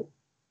to do.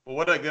 Well,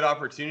 what a good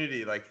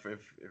opportunity! Like if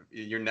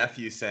your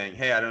nephew saying,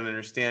 "Hey, I don't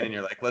understand," and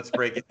you're like, "Let's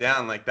break it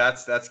down." Like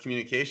that's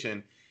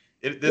communication.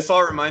 This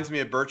all reminds me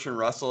of Bertrand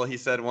Russell. He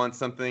said once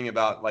something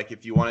about like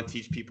if you want to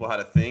teach people how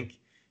to think,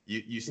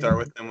 you start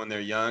with them when they're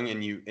young,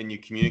 and you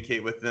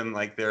communicate with them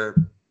like they're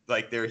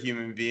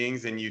human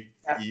beings, and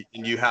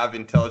you have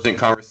intelligent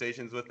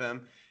conversations with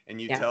them,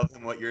 and you tell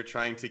them what you're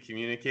trying to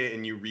communicate,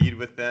 and you read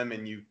with them,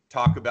 and you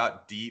talk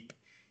about deep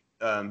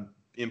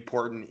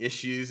important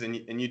issues,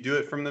 and you do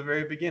it from the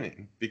very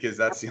beginning, because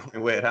that's the only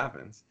way it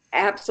happens.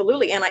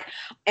 Absolutely. And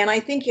I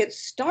think it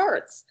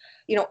starts,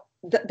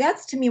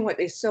 that's to me what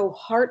is so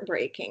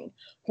heartbreaking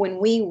when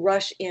we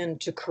rush in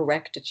to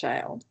correct a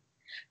child,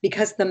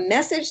 because the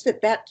message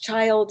that that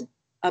child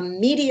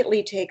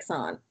immediately takes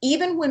on,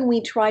 even when we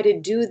try to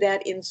do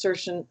that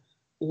insertion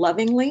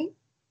lovingly,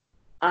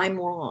 I'm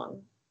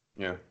wrong.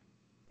 Yeah.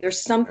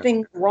 There's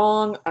something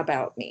wrong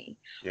about me.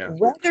 Yeah.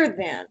 Rather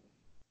than,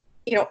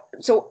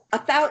 so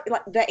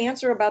the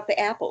answer about the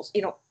apples,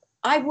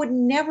 I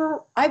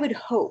would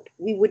hope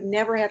we would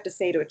never have to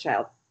say to a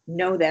child,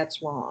 "No,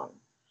 that's wrong."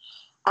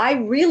 I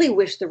really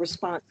wish the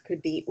response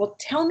could be, "Well,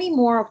 tell me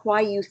more of why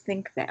you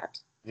think that.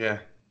 Yeah.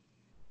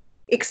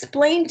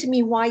 Explain to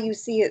me why you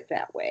see it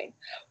that way,"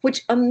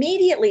 which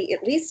immediately,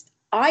 at least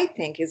I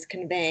think, is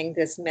conveying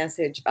this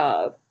message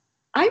of,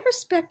 "I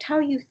respect how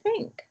you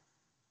think.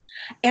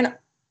 And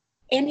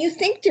you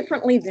think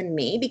differently than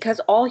me, because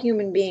all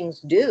human beings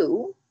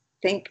do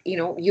think,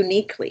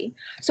 uniquely.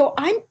 So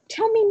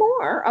tell me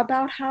more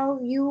about how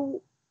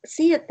you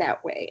see it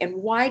that way, and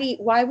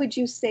why would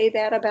you say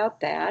that about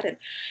that?"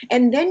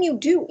 And then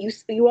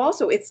you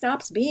also, it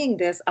stops being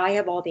this, "I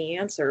have all the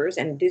answers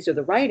and these are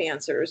the right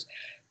answers,"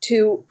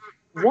 to,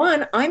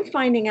 one, I'm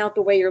finding out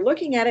the way you're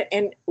looking at it,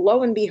 and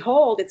lo and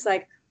behold, it's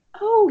like,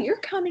 "Oh, you're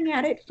coming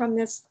at it from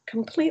this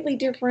completely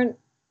different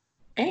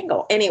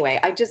angle." Anyway,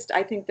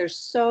 I think there's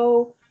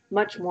so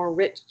much more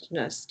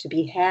richness to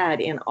be had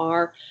in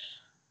our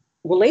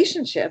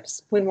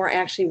relationships when we're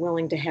actually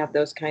willing to have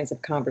those kinds of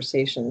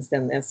conversations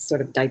than this sort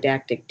of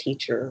didactic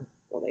teacher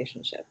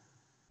relationship.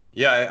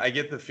 Yeah, I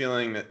get the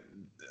feeling that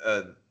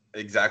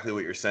exactly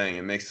what you're saying.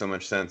 It makes so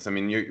much sense. I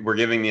mean, we're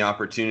giving the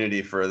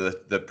opportunity for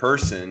the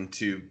person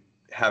to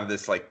have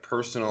this like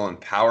personal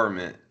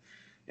empowerment,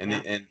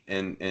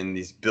 and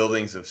these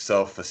buildings of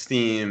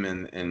self-esteem,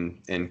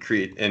 and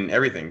create and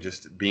everything,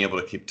 just being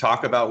able to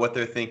talk about what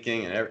they're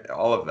thinking, and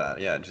all of that.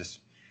 Yeah, it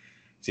just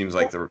seems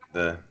like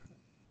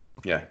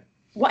yeah.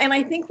 Well, and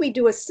I think we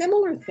do a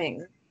similar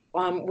thing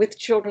with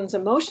children's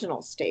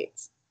emotional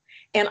states.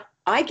 And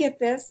I get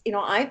this,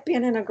 I've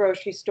been in a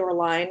grocery store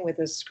line with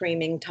a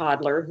screaming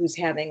toddler who's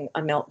having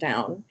a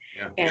meltdown,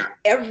 and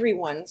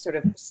everyone sort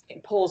of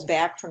pulls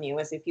back from you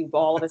as if you've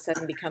all of a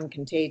sudden become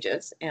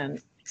contagious.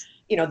 And,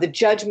 the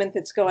judgment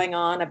that's going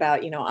on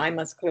about, I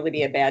must clearly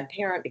be a bad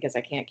parent because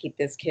I can't keep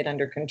this kid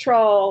under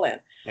control. And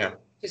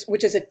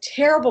which is a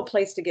terrible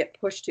place to get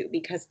pushed to,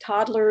 because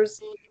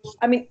toddlers,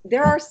 I mean,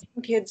 there are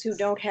some kids who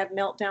don't have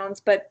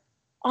meltdowns, but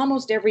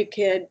almost every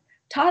kid,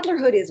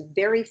 toddlerhood is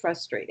very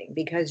frustrating,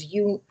 because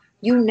you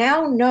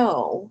now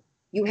know,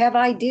 you have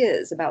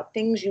ideas about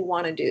things you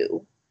want to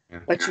do,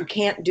 but you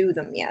can't do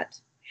them yet.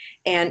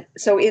 And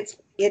so it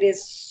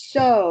is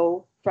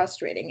so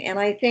frustrating. And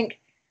I think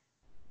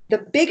the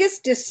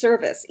biggest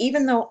disservice,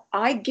 even though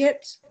I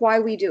get why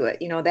we do it,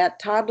 that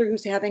toddler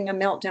who's having a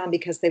meltdown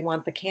because they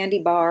want the candy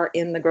bar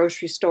in the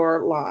grocery store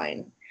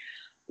line,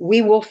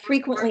 we will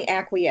frequently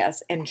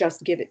acquiesce and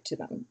just give it to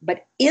them.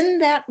 But in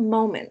that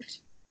moment,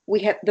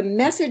 we have the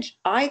message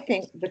I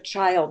think the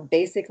child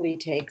basically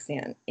takes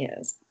in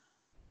is,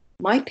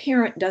 my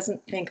parent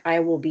doesn't think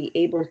I will be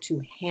able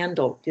to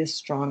handle this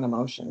strong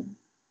emotion.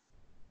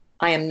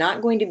 I am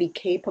not going to be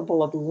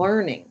capable of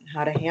learning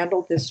how to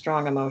handle this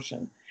strong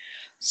emotion.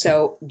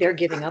 So they're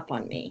giving up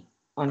on me.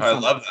 I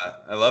love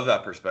that. I love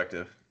that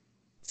perspective.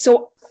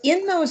 So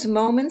in those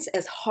moments,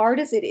 as hard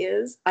as it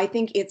is, I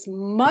think it's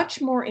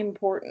much more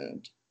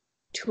important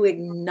to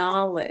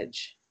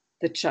acknowledge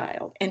the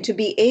child and to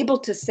be able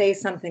to say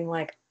something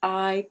like,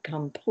 "I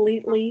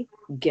completely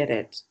get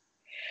it.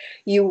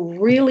 You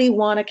really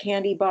want a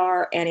candy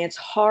bar, and it's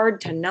hard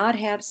to not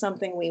have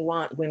something we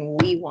want when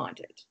we want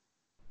it.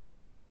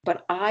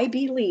 But I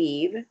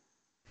believe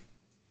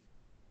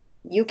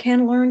you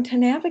can learn to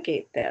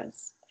navigate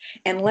this.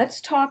 And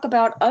let's talk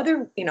about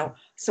other,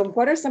 so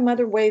what are some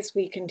other ways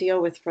we can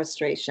deal with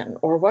frustration?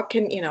 Or what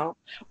can,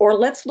 or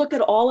let's look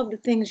at all of the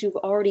things you've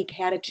already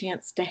had a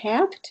chance to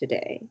have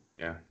today.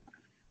 Yeah.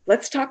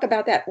 Let's talk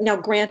about that." Now,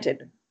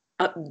 granted,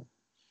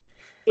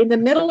 In the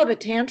middle of a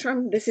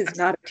tantrum, this is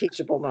not a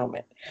teachable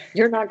moment.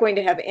 You're not going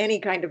to have any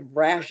kind of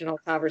rational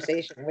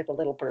conversation with a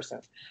little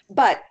person,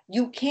 but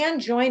you can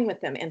join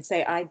with them and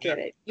say, I get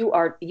it. You've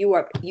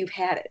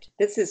had it.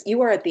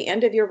 You are at the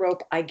end of your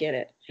rope. I get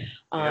it.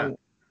 Yeah.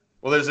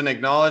 Well, there's an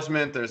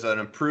acknowledgement, there's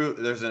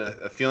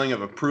a feeling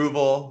of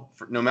approval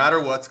for, no matter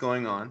what's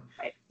going on.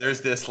 Right.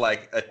 There's this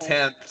like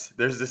attempt,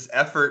 there's this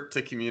effort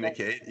to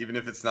communicate, even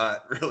if it's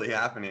not really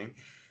happening.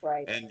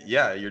 Right. And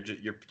yeah,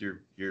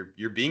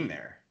 you're being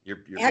there. You're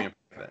being a part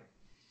of it.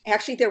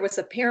 Actually, there was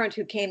a parent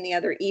who came the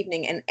other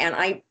evening, and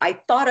I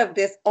thought of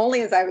this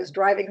only as I was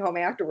driving home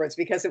afterwards,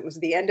 because it was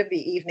the end of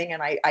the evening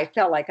and I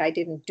felt like I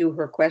didn't do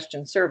her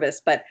question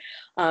service. But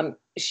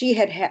she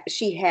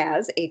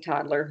has a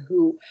toddler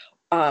who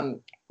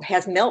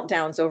has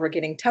meltdowns over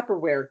getting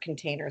Tupperware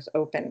containers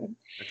open.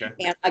 Okay.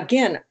 And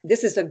again,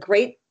 this is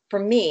for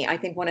me, I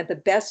think one of the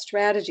best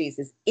strategies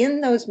is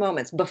in those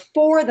moments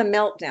before the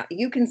meltdown,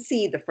 you can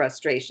see the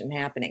frustration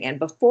happening. And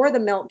before the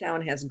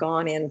meltdown has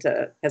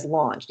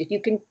launched, if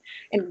you can,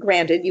 and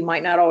granted, you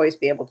might not always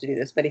be able to do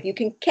this, but if you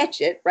can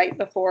catch it right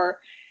before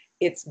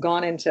it's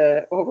gone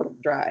into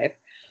overdrive,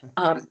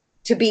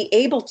 to be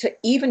able to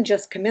even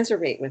just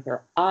commiserate with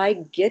her. I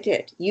get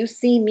it. You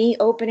see me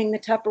opening the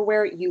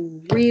Tupperware.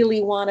 You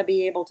really want to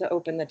be able to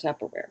open the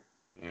Tupperware.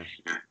 Yeah.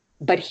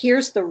 But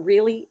here's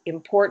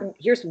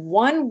here's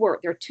one word.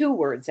 There are two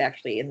words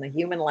actually in the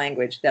human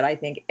language that I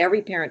think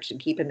every parent should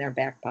keep in their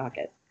back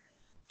pocket.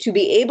 To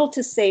be able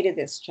to say to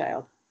this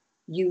child,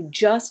 you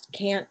just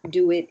can't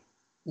do it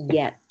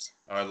yet.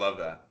 Oh, I love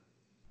that.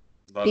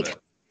 Love it.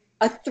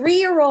 A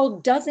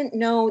 3-year-old doesn't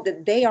know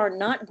that they are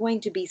not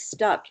going to be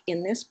stuck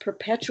in this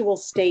perpetual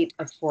state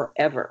of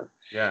forever.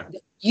 Yeah.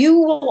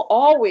 You will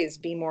always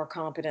be more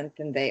competent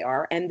than they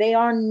are, and they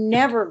are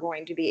never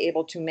going to be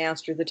able to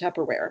master the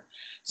Tupperware.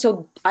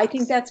 So I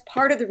think that's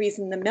part of the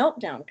reason the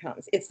meltdown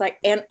comes. It's like,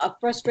 and a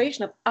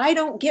frustration of, I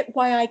don't get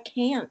why I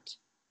can't.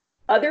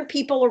 Other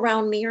people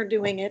around me are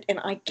doing it, and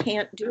I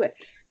can't do it.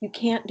 You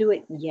can't do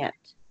it yet.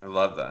 I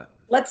love that.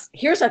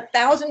 Here's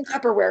 1,000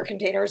 Tupperware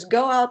containers.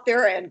 Go out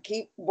there and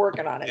keep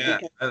working on it. Yeah,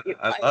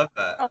 I love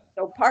that.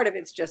 So part of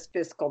it's just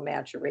physical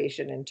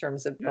maturation in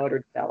terms of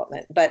motor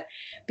development, but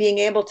being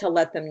able to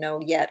let them know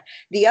yet.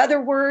 The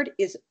other word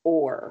is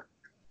or.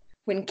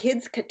 When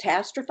kids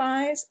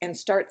catastrophize and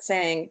start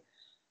saying,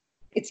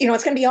 it's going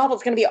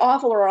to be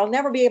awful, or I'll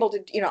never be able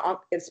to,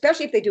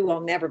 especially if they do,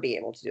 I'll never be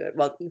able to do it.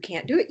 Well, you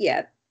can't do it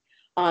yet.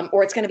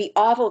 Or it's going to be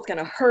awful. It's going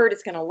to hurt.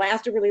 It's going to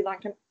last a really long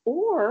time.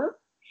 Or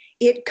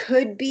it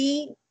could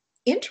be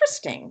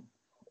interesting,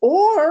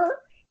 or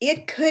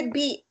it could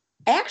be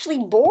actually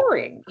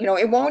boring.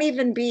 It won't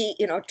even be,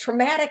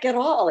 traumatic at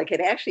all. It could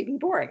actually be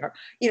boring. Or,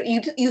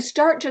 you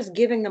start just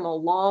giving them a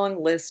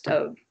long list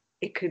of,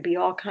 it could be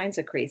all kinds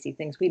of crazy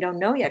things we don't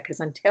know yet, because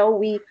until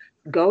we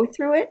go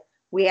through it,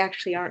 we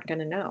actually aren't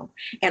going to know.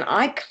 And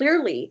I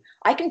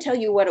can tell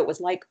you what it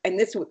was like. And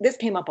this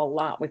came up a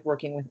lot with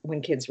working with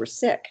when kids were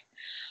sick.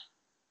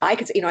 I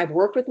could say, I've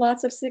worked with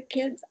lots of sick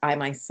kids. I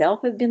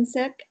myself have been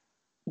sick.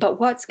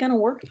 But what's going to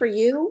work for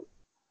you?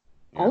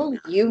 Only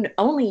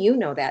you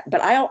know that.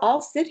 But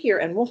I'll sit here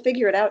and we'll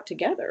figure it out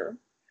together.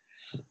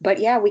 But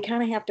yeah, we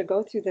kind of have to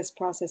go through this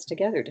process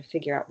together to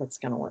figure out what's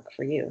going to work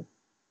for you.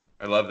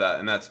 I love that,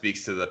 and that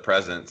speaks to the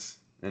presence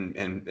and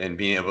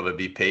being able to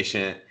be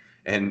patient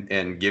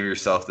and give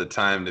yourself the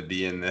time to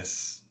be in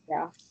this.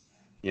 Yeah.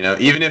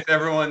 Even if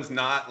everyone's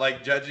not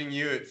like judging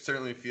you, it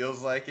certainly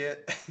feels like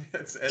it.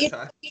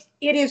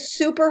 It is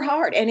super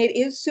hard, and it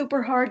is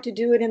super hard to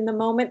do it in the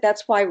moment.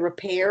 That's why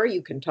repair,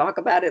 you can talk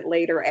about it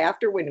later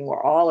after when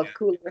we're all of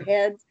cooler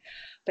heads.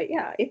 But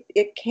yeah,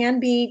 it can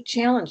be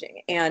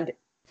challenging,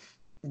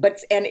 but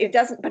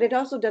it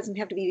also doesn't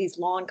have to be these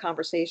long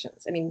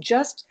conversations. I mean,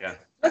 just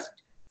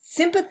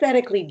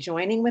sympathetically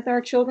joining with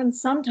our children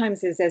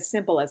sometimes is as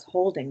simple as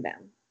holding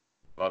them.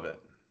 Love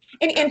it.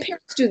 And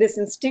parents do this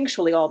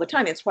instinctually all the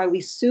time. It's why we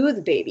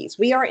soothe babies.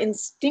 We are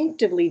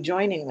instinctively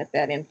joining with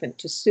that infant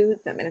to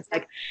soothe them. And it's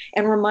like,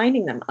 and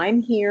reminding them,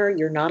 I'm here.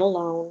 You're not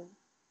alone.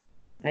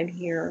 I'm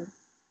here.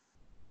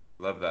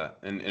 Love that.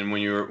 And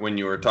when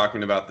you were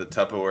talking about the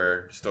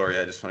Tupperware story,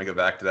 I just want to go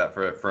back to that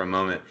for a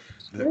moment.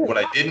 Sure. What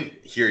I didn't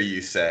hear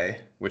you say,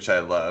 which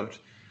I loved,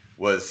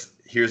 was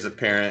here's a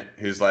parent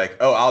who's like,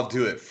 oh, I'll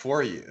do it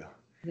for you.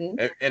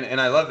 Mm-hmm.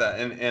 And I love that,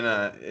 and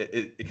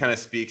it kind of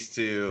speaks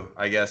to,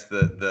 I guess,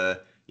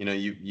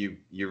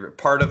 you're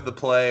part of the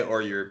play,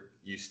 or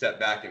you step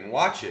back and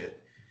watch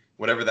it,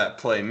 whatever that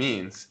play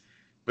means,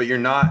 but you're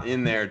not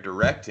in there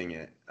directing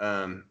it,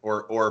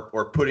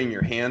 or putting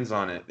your hands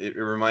on it. It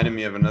reminded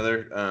me of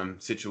another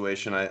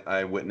situation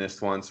I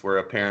witnessed once, where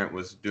a parent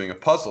was doing a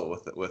puzzle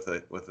with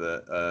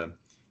a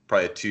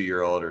probably a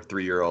 2-year-old or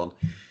 3-year-old,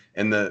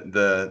 and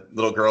the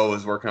little girl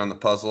was working on the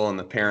puzzle, and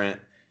the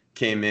parent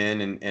came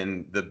in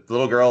and the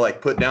little girl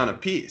put down a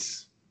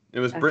piece. It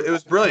was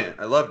brilliant.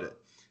 I loved it.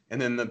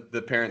 And then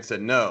the parent said,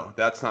 no,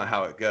 that's not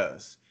how it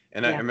goes.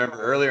 And I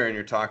remember earlier in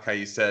your talk how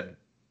you said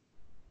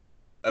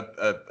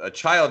a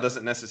child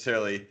doesn't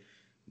necessarily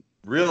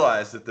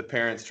realize that the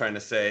parent's trying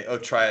to say, oh,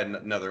 try it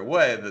another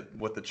way, that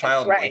what the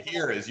child might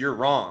hear is you're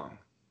wrong.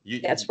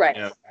 That's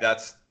right.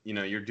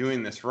 You're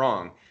doing this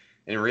wrong.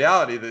 In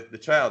reality, the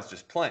child's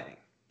just playing.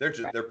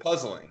 They're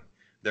puzzling.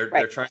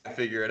 They're trying to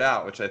figure it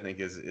out, which I think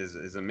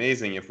is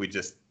amazing if we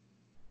just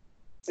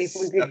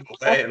step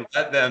away and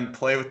let them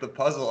play with the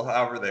puzzle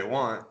however they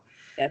want.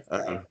 That's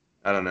right.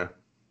 I don't know.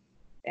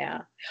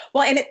 Yeah.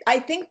 Well, and I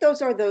think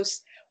those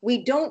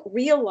we don't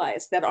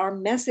realize that our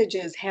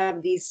messages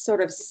have these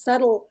sort of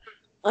subtle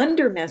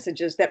under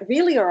messages that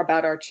really are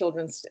about our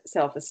children's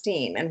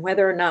self-esteem and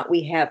whether or not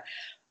we have.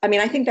 I mean,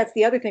 I think that's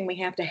the other thing we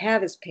have to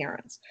have as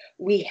parents.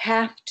 We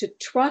have to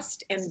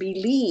trust and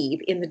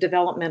believe in the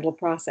developmental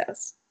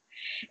process.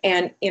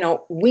 And,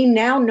 we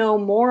now know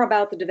more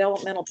about the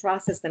developmental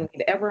process than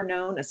we've ever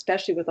known,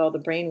 especially with all the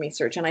brain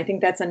research. And I think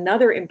that's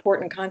another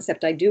important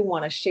concept I do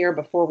want to share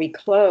before we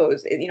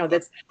close.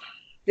 That's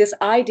this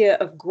idea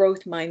of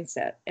growth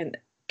mindset. And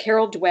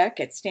Carol Dweck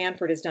at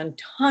Stanford has done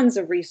tons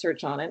of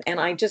research on it. And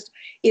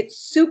it's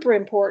super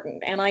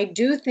important. And I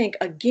do think,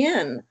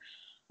 again,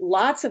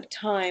 lots of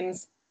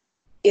times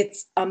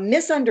it's a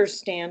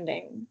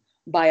misunderstanding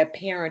by a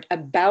parent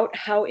about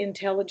how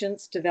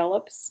intelligence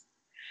develops.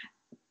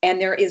 And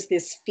there is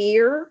this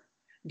fear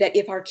that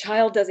if our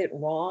child does it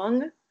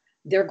wrong,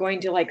 they're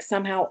going to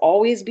somehow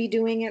always be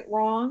doing it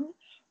wrong,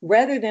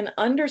 rather than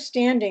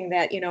understanding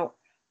that,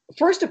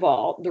 first of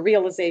all, the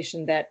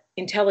realization that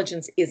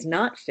intelligence is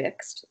not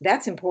fixed.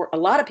 That's important.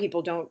 A lot of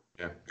people don't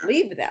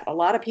believe that. A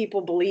lot of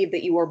people believe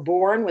that you are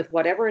born with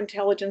whatever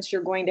intelligence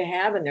you're going to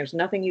have, and there's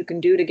nothing you can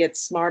do to get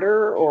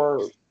smarter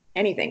or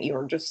anything.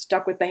 You're just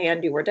stuck with the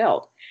hand you were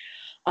dealt.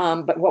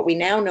 But what we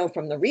now know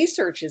from the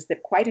research is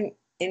that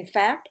in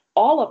fact,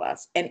 all of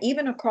us, and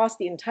even across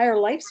the entire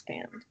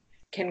lifespan,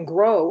 can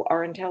grow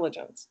our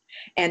intelligence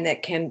and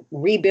that can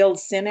rebuild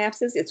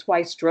synapses. It's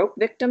why stroke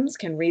victims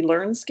can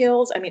relearn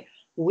skills. I mean,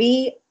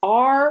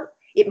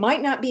 it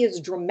might not be as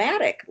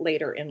dramatic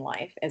later in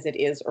life as it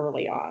is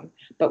early on,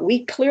 but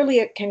we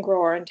clearly can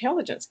grow our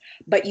intelligence.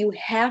 But you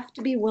have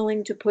to be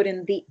willing to put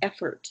in the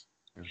effort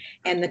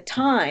and the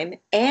time,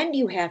 and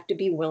you have to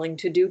be willing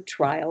to do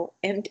trial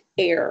and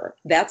error.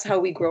 That's how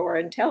we grow our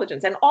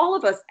intelligence. And all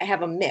of us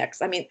have a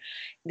mix. I mean,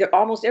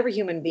 almost every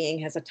human being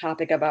has a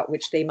topic about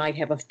which they might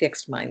have a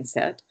fixed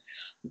mindset.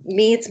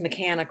 Me, it's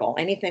mechanical,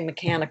 anything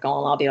mechanical.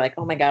 And I'll be like,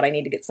 oh my God, I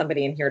need to get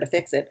somebody in here to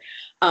fix it.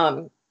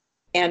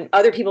 And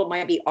other people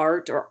might be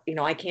art or,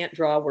 I can't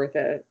draw worth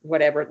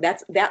whatever.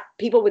 That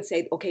people would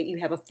say, okay, you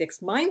have a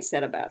fixed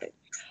mindset about it.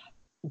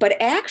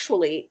 But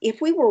actually, if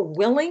we were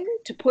willing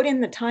to put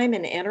in the time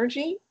and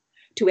energy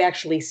to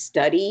actually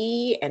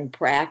study and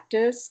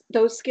practice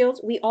those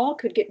skills, we all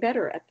could get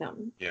better at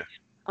them. Yeah.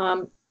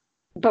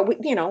 But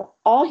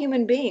all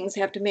human beings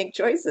have to make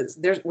choices.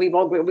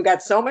 We've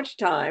got so much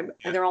time,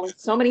 and there are only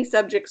so many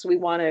subjects we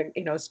want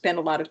to, spend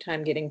a lot of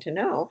time getting to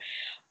know.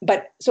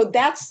 But so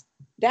that's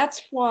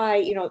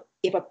why,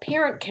 if a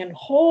parent can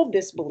hold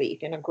this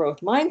belief in a growth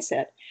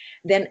mindset,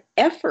 then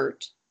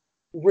effort,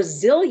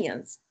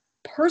 resilience,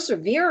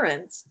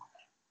 perseverance,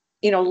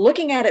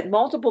 looking at it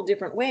multiple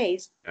different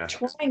ways,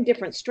 trying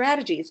different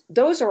strategies,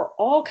 those are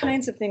all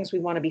kinds of things we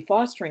want to be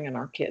fostering in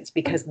our kids,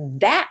 because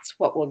that's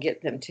what will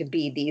get them to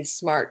be these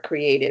smart,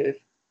 creative,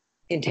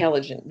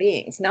 intelligent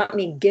beings, not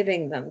me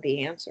giving them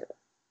the answer.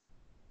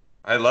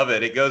 I love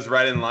it. It goes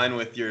right in line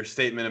with your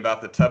statement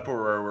about the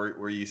Tupperware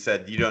where you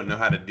said you don't know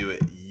how to do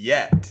it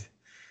yet.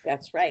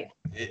 That's right.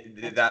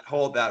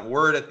 That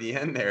word at the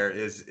end there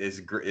is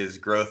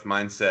growth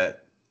mindset.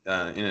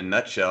 In a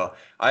nutshell,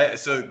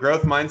 so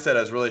growth mindset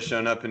has really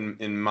shown up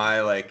in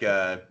my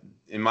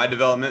in my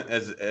development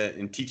as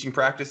in teaching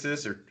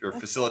practices or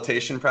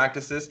facilitation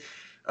practices.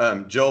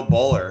 Jill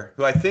Boller,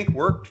 who I think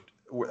worked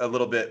a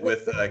little bit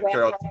with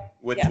Carol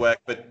Dweck,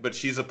 but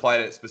she's applied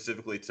it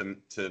specifically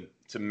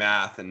to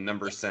math and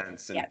number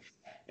sense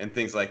and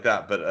things like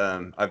that. But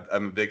I'm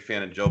a big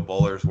fan of Jill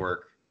Boller's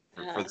work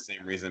for the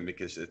same reason,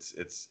 because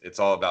it's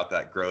all about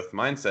that growth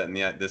mindset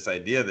and this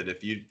idea that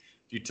if you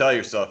tell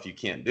yourself you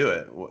can't do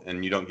it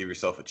and you don't give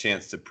yourself a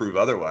chance to prove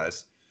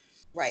otherwise,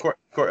 right?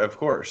 Of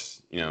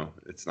course,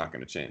 it's not going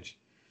to change.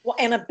 Well,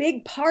 and a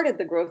big part of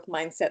the growth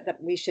mindset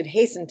that we should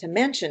hasten to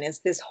mention is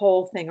this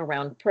whole thing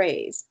around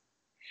praise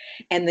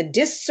and the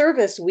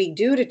disservice we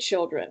do to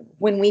children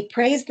when we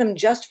praise them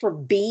just for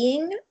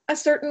being a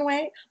certain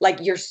way, like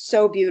you're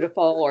so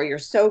beautiful or you're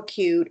so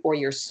cute or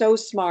you're so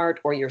smart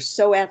or you're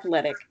so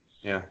athletic.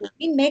 Yeah. When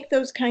we make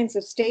those kinds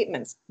of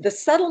statements, the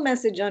subtle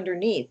message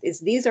underneath is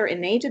these are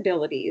innate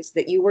abilities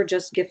that you were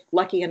just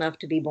lucky enough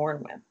to be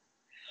born with,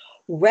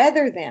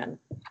 rather than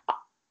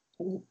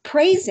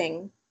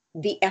praising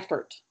the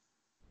effort,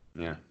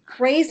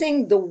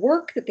 praising the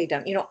work that they've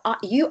done.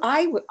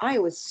 I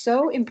was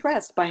so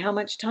impressed by how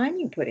much time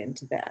you put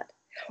into that,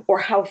 or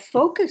how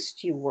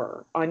focused you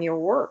were on your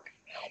work,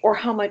 or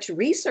how much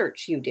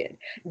research you did.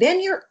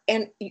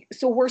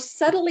 So we're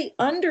subtly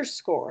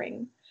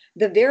underscoring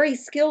the very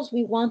skills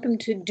we want them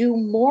to do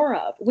more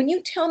of. When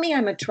you tell me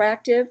I'm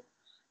attractive,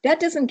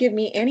 that doesn't give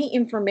me any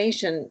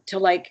information to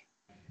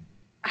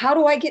how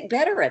do I get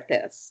better at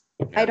this?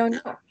 I Yeah.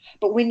 don't know.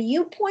 But when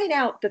you point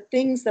out the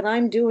things that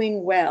I'm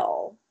doing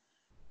well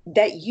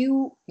that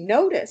you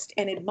noticed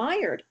and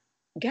admired,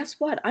 guess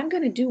what? I'm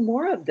going to do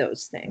more of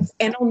those things.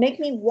 And it'll make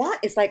me want,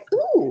 it's like,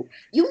 ooh,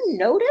 you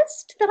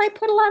noticed that I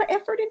put a lot of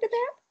effort into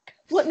that?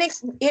 Well,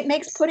 it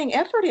makes putting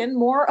effort in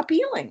more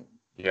appealing.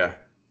 Yeah.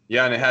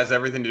 Yeah, and it has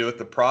everything to do with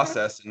the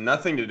process and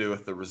nothing to do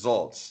with the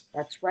results.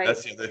 That's right.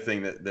 That's the other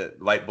thing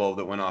that light bulb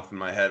that went off in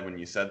my head when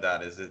you said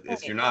that is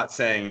you're not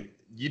saying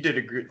you did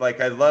a great,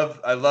 like I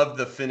love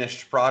the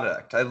finished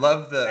product. I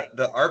love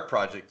the art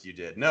project you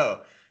did.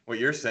 No, what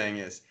you're saying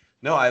is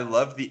no, I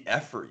love the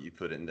effort you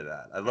put into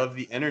that. I love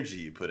the energy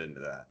you put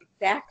into that.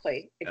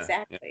 Exactly. Yeah. Yeah.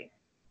 Exactly.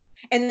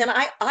 And then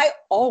I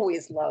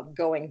always love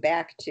going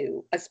back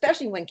to,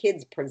 especially when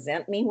kids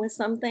present me with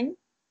something,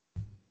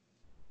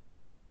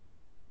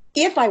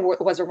 if I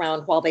was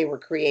around while they were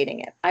creating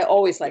it, I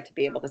always like to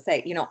be able to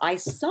say, I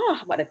saw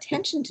what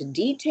attention to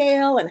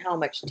detail and how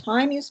much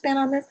time you spent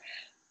on this,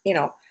 you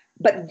know,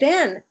 but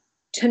then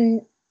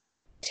to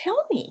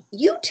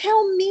you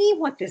tell me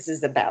what this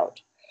is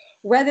about,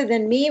 rather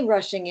than me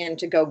rushing in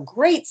to go,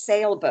 great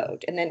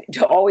sailboat, and then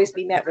to always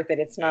be met with it,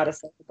 it's not a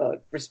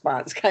sailboat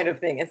response kind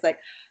of thing. It's like,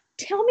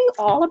 tell me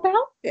all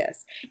about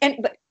this.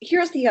 But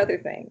here's the other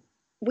thing.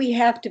 We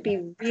have to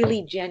be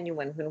really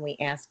genuine when we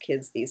ask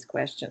kids these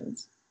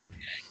questions.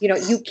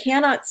 You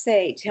cannot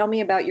say, tell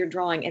me about your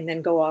drawing, and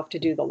then go off to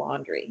do the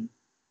laundry.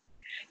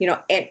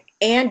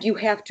 And you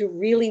have to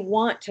really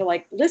want to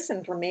like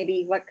listen for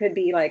maybe what could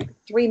be like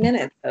 3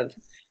 minutes of,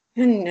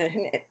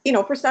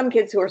 for some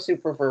kids who are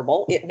super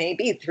verbal, it may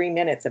be 3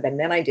 minutes of, and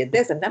then I did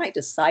this, and then I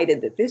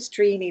decided that this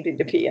tree needed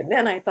to be, and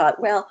then I thought,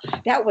 well,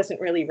 that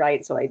wasn't really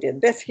right, so I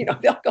did this.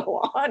 They'll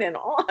go on and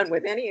on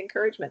with any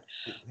encouragement.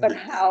 But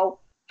how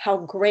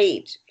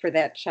great for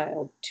that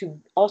child to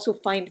also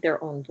find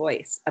their own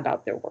voice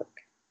about their work.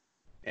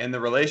 And the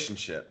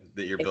relationship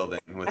that you're building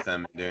with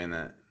them doing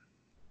that.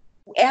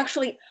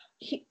 Actually,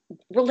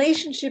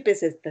 relationship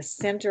is at the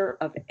center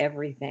of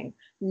everything.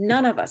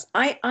 None of us,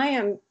 I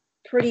am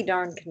pretty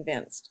darn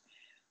convinced,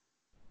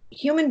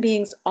 human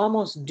beings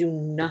almost do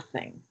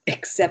nothing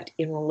except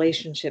in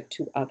relationship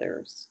to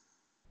others.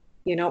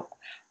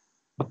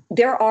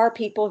 There are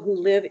people who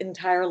live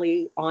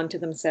entirely onto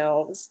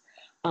themselves,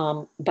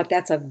 but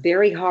that's a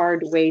very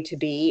hard way to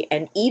be.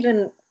 And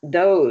even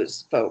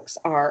those folks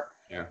are,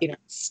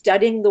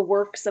 studying the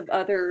works of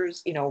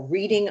others,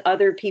 reading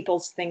other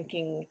people's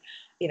thinking.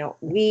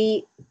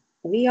 We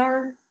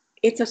are,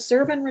 it's a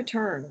serve and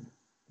return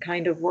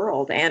kind of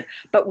world.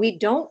 But we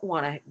don't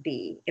want to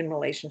be in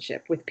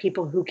relationship with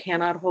people who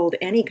cannot hold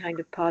any kind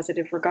of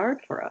positive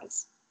regard for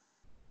us.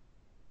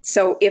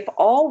 So if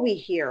all we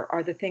hear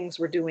are the things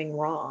we're doing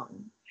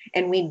wrong,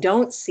 and we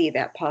don't see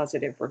that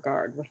positive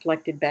regard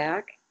reflected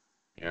back,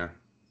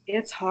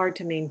 it's hard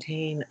to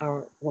maintain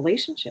a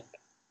relationship.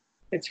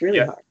 It's really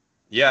hard.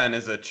 Yeah, and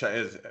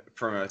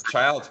from a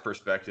child's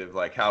perspective,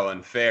 like how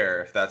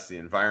unfair if that's the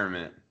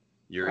environment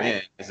you're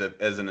in.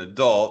 As an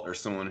adult or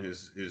someone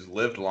who's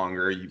lived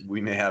longer,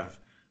 we may have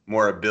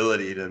more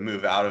ability to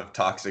move out of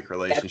toxic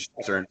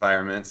relationships or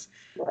environments.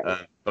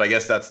 But I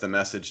guess that's the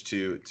message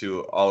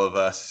to all of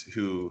us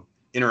who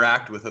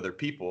interact with other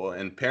people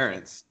and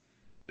parents,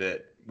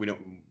 that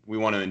we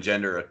want to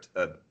engender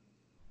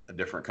a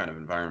different kind of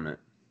environment.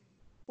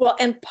 Well,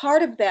 and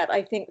part of that,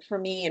 I think, for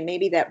me, and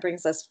maybe that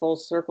brings us full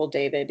circle,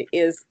 David,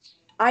 is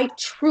I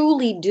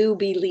truly do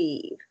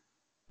believe,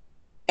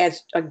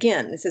 as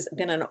again, this has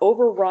been an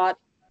overwrought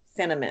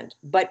sentiment,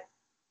 but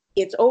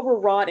it's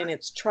overwrought and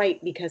it's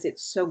trite because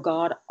it's so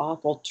god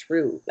awful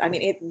true. I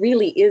mean, it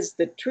really is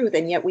the truth,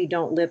 and yet we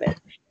don't live it.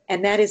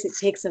 And that is, it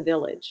takes a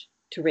village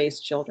to raise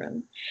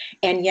children.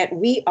 And yet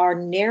we are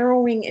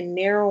narrowing and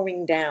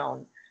narrowing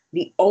down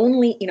the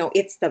only,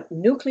 it's the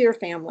nuclear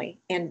family,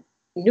 and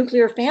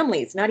nuclear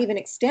families, not even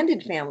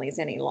extended families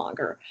any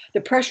longer.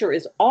 The pressure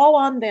is all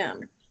on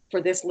them for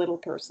this little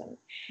person.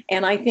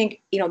 And I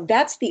think,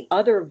 that's the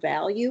other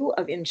value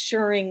of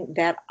ensuring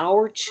that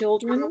our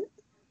children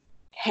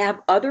have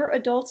other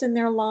adults in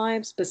their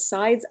lives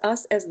besides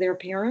us as their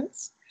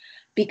parents,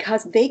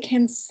 because they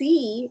can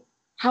see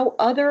how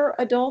other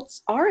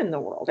adults are in the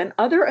world, and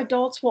other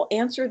adults will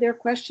answer their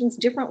questions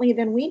differently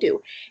than we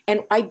do.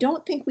 And I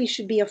don't think we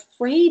should be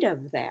afraid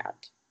of that.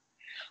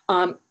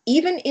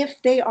 Even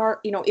if they are,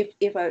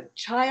 if a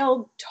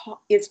child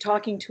is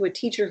talking to a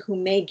teacher who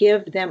may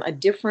give them a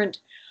different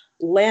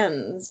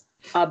lens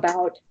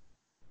about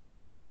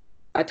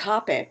a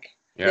topic,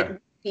 that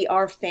would be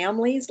our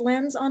family's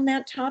lens on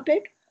that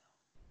topic.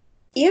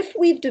 If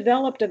we've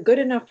developed a good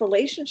enough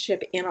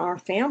relationship in our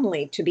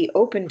family to be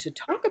open to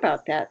talk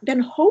about that,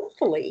 then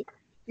hopefully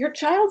your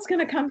child's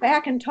going to come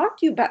back and talk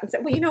to you about it and say,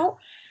 well,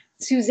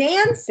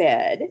 Suzanne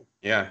said,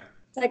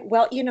 it's like,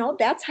 well,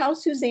 that's how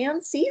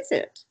Suzanne sees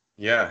it.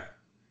 Yeah.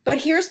 But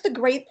here's the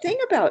great thing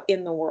about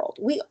in the world.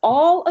 We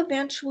all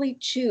eventually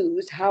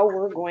choose how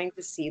we're going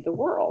to see the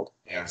world.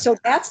 Yeah. So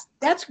that's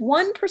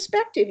one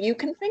perspective you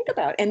can think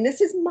about. And this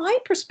is my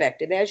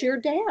perspective as your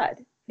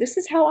dad. This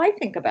is how I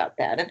think about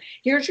that. And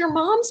here's your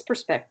mom's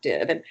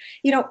perspective. And,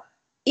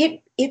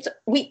 it's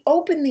we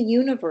open the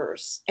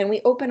universe and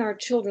we open our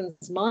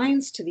children's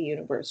minds to the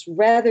universe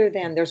rather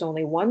than there's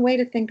only one way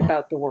to think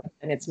about the world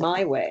and it's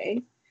my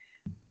way.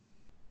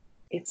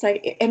 It's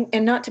like,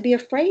 and not to be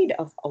afraid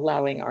of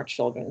allowing our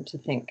children to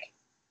think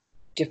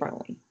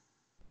differently.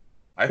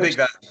 I think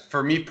that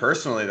for me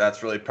personally,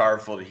 that's really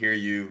powerful to hear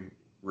you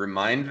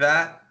remind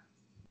that.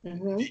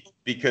 Mm-hmm.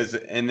 Because,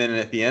 and then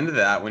at the end of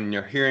that, when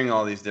you're hearing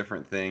all these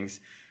different things,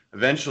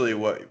 eventually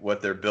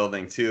what they're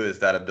building too is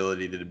that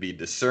ability to be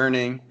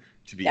discerning,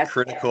 to be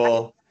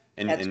critical.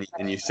 Right.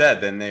 And you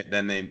said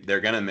they're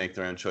going to make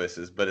their own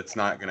choices, but it's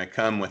not going to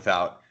come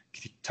without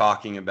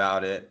talking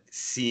about it,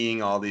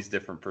 seeing all these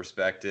different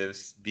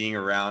perspectives, being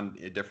around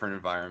different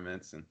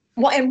environments.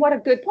 Well, and what a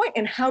good point,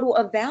 and how to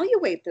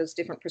evaluate those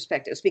different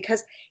perspectives.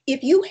 Because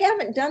if you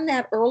haven't done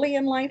that early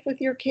in life with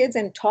your kids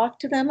and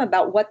talked to them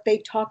about what they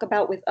talk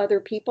about with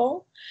other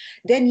people,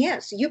 then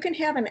yes, you can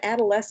have an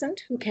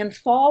adolescent who can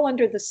fall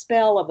under the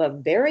spell of a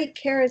very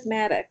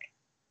charismatic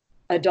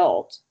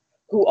adult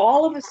who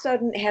all of a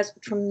sudden has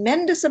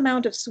tremendous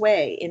amount of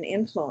sway and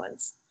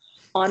influence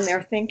on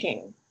their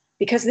thinking.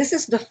 Because this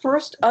is the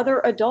first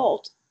other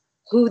adult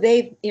who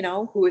they've,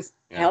 who has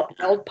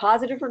held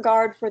positive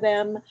regard for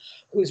them,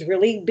 who's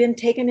really been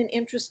taken an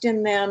interest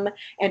in them,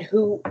 and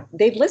who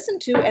they've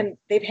listened to and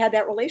they've had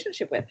that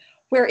relationship with.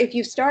 Where if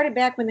you started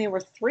back when they were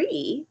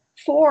 3,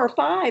 4,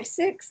 5,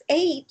 6,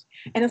 8,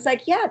 and it's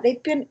like, yeah,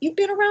 you've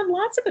been around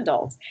lots of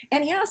adults.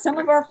 And yeah, some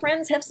of our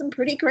friends have some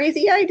pretty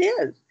crazy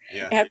ideas.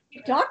 Yeah. And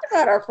we've talked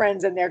about our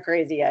friends and their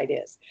crazy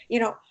ideas.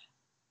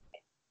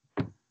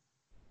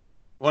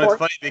 Well, it's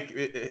funny.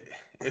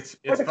 It's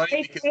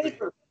funny because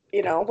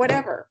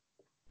whatever.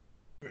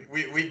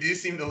 We do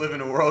seem to live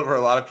in a world where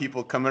a lot of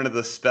people come under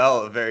the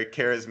spell of very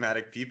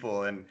charismatic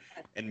people, and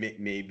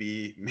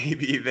maybe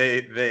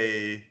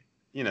they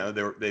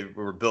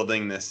were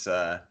building this.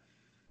 I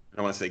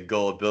don't want to say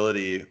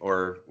gullibility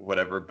or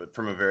whatever, but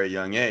from a very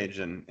young age,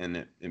 and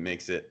it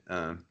makes it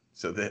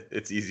so that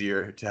it's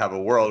easier to have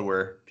a world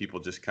where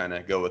people just kind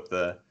of go with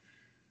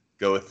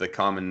the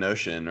common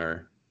notion,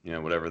 or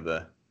whatever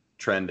the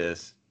trend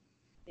is.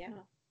 Yeah,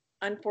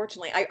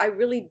 unfortunately,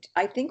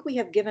 I think we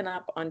have given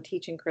up on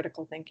teaching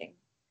critical thinking,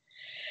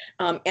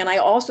 and I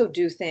also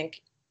do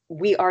think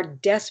we are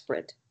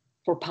desperate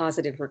for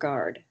positive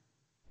regard.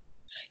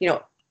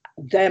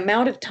 The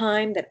amount of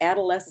time that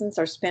adolescents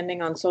are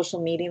spending on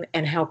social media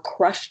and how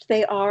crushed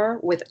they are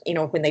with,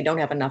 when they don't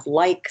have enough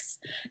likes,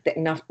 that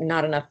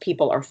not enough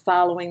people are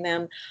following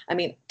them. I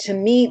mean, to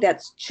me,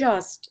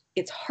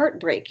 it's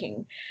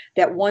heartbreaking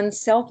that one's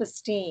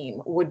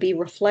self-esteem would be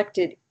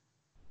reflected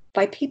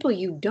by people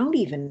you don't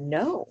even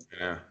know.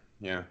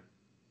 Yeah,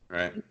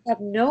 right. You have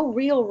no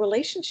real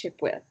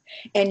relationship with.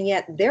 And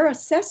yet their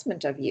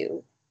assessment of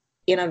you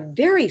in a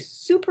very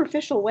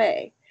superficial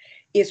way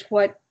is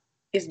what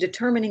is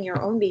determining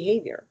your own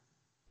behavior.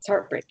 It's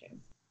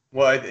heartbreaking.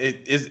 Well,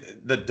 it is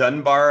the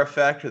Dunbar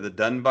effect, or the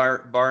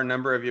Dunbar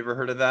number. Have you ever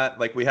heard of that?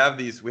 Like we have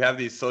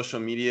these social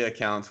media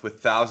accounts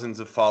with thousands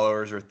of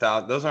followers, or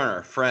those aren't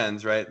our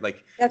friends, right?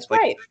 That's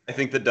right. I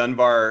think the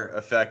Dunbar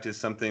effect is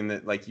something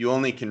that you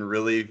only can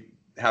really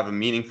have a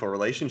meaningful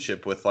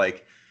relationship with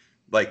like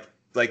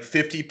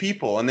 50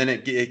 people, and then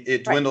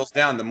it dwindles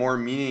down. The more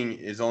meaning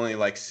is only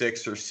like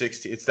 6 or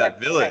 60. It's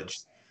that village.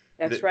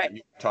 That's right.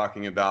 You're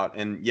talking about,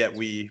 and yet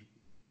we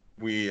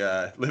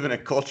live in a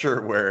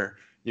culture where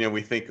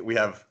we think we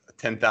have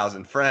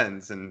 10,000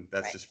 friends, and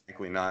that's just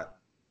frankly not.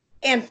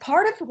 And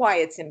part of why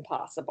it's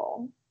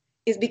impossible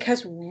is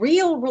because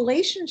real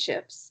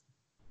relationships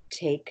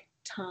take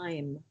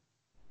time.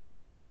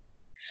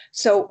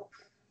 So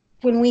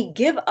when we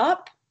give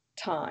up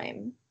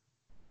time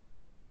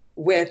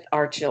with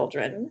our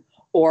children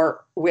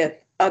or with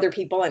other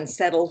people and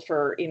settle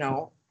for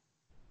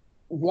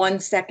 1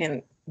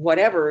 second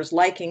whatever's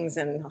likings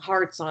and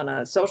hearts on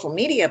a social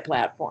media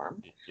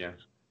platform,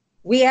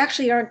 we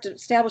actually aren't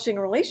establishing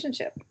a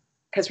relationship,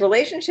 because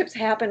relationships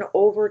happen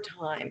over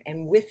time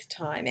and with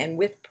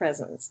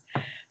presence.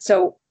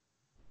 So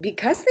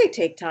because they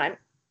take time,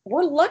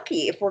 we're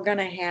lucky if we're going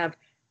to have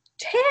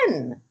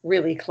 10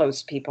 really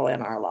close people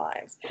in our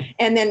lives.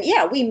 And then,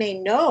 we may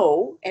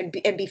know and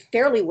be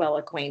fairly well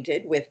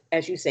acquainted with,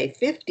 as you say,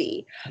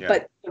 50,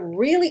 but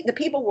really the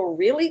people we're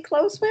really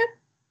close with,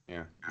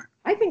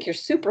 I think you're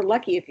super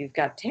lucky if you've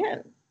got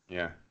 10.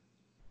 Yeah,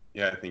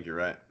 I think you're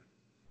right.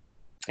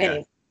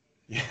 Anyway.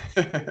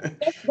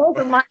 Those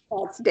are my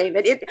thoughts,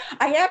 David.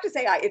 I have to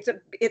say,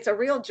 it's a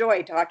real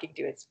joy talking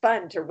to you. It's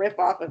fun to riff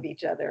off of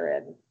each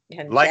other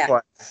and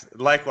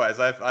likewise.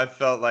 I've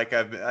felt like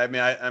I'm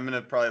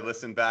gonna probably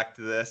listen back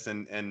to this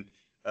and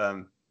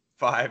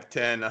 5,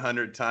 10,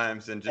 100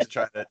 times and just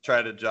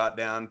try to jot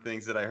down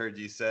things that I heard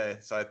you say.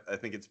 So I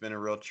think it's been a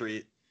real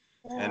treat.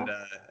 And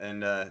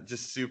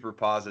just super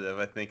positive.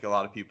 I think a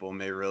lot of people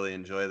may really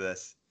enjoy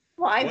this.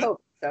 Well, I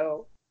hope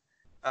so.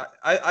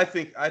 I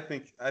think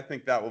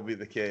that will be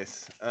the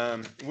case.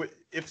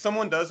 If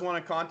someone does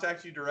want to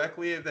contact you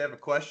directly, if they have a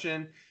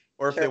question,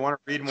 or if they want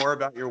to read more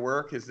about your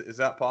work, is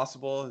that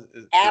possible?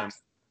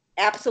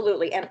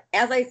 Absolutely. And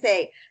as I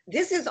say,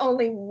 this is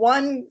only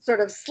one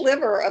sort of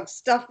sliver of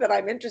stuff that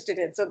I'm interested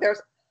in. So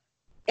there's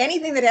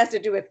anything that has to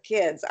do with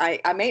kids. I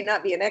may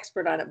not be an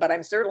expert on it, but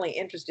I'm certainly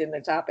interested in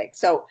the topic.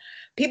 So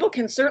people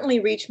can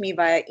certainly reach me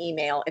via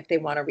email if they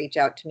want to reach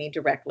out to me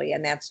directly.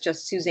 And that's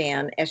just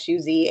Suzanne,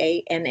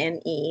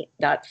 SUZANNE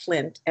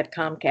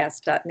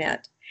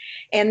 .flint@comcast.net.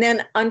 And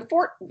then,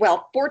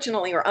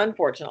 fortunately or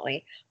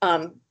unfortunately,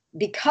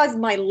 because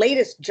my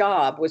latest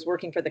job was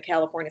working for the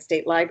California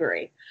State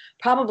Library,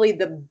 probably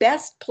the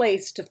best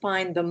place to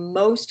find the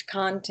most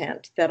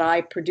content that I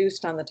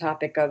produced on the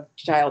topic of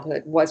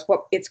childhood was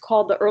what it's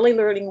called the Early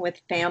Learning with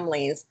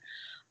Families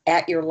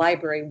at Your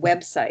Library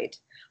website.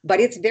 But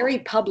it's very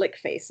public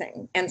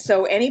facing. And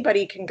so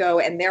anybody can go,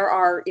 and there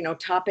are,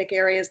 topic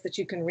areas that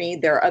you can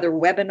read. There are other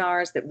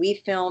webinars that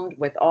we filmed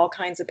with all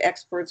kinds of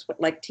experts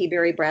like T.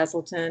 Barry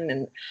Brazelton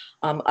and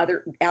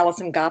other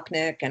Alison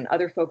Gopnik and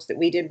other folks that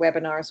we did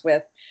webinars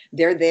with.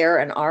 They're there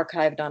and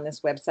archived on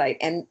this website.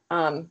 And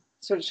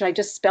so should I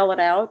just spell it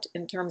out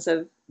in terms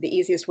of the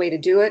easiest way to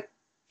do it?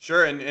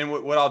 Sure. And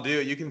what I'll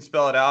do, you can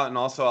spell it out, and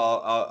also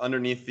I'll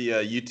underneath the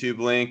YouTube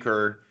link,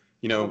 or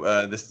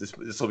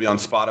this will be on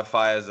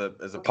Spotify as a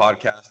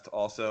podcast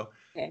also.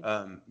 Okay.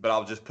 But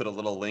I'll just put a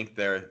little link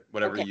there.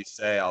 Whatever Okay. you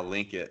say, I'll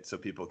link it so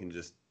people can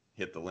just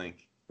hit the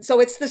link. So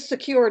it's the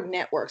secured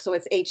network. So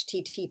it's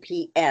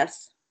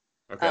HTTPS.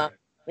 Okay. ://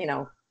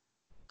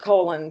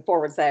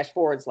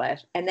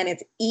 and then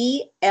it's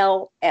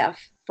ELF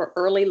for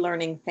Early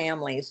Learning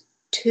Families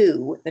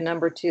 2, the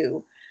number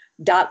 2,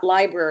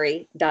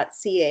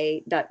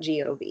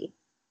 .library.ca.gov.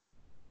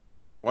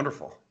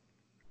 Wonderful.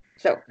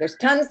 So there's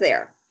tons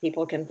there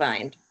people can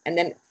find. And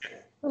then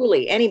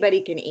truly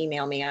anybody can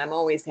email me. I'm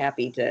always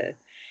happy to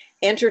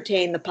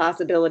entertain the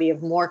possibility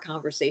of more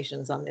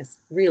conversations on this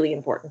really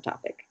important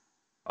topic.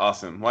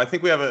 Awesome. Well, I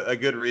think we have a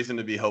good reason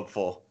to be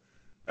hopeful.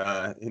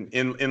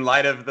 In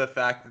light of the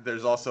fact that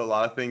there's also a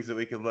lot of things that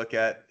we could look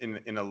at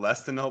in a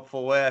less than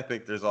hopeful way, I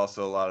think there's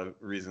also a lot of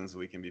reasons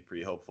we can be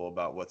pretty hopeful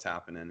about what's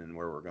happening and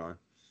where we're going.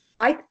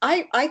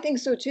 I think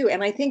so too.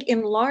 And I think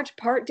in large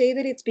part,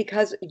 David, it's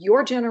because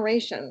your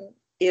generation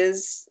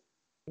is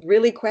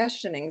really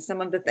questioning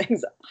some of the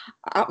things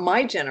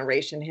my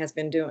generation has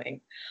been doing.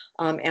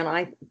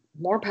 And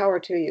more power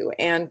to you.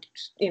 And,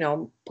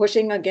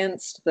 pushing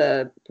against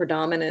the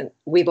predominant,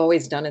 we've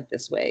always done it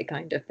this way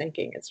kind of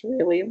thinking. It's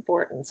really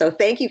important. So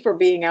thank you for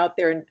being out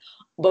there, and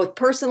both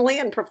personally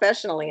and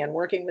professionally, and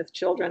working with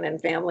children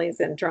and families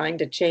and trying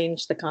to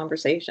change the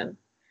conversation.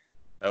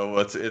 Oh,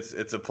 well,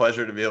 it's a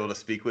pleasure to be able to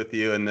speak with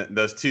you. And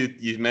those two,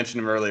 you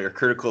mentioned them earlier,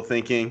 critical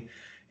thinking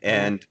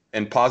and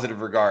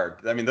positive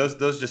regard. I mean,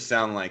 those just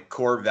sound like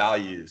core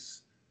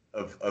values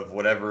of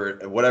whatever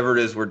it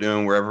is we're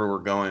doing, wherever we're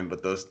going.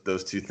 But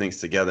those two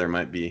things together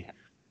might be,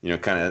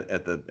 kind of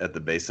at the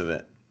base of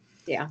it.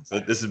 Yeah. So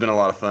this has been a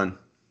lot of fun.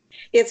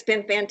 It's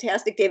been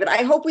fantastic, David.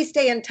 I hope we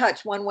stay in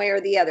touch one way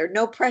or the other.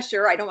 No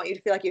pressure. I don't want you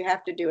to feel like you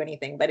have to do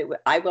anything, but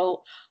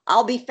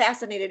I'll be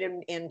fascinated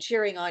in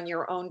cheering on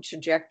your own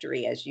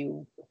trajectory as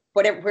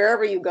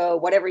wherever you go,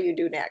 whatever you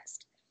do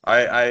next.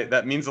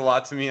 That means a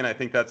lot to me, and I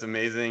think that's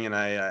amazing, and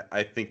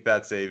I think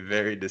that's a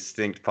very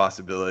distinct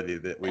possibility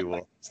that we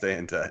will stay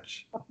in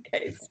touch.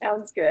 Okay,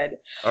 sounds good.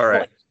 All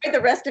right. Well, enjoy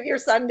the rest of your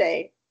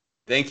Sunday.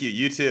 Thank you.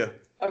 You too.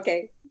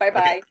 Okay, bye-bye.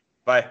 Okay.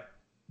 Bye.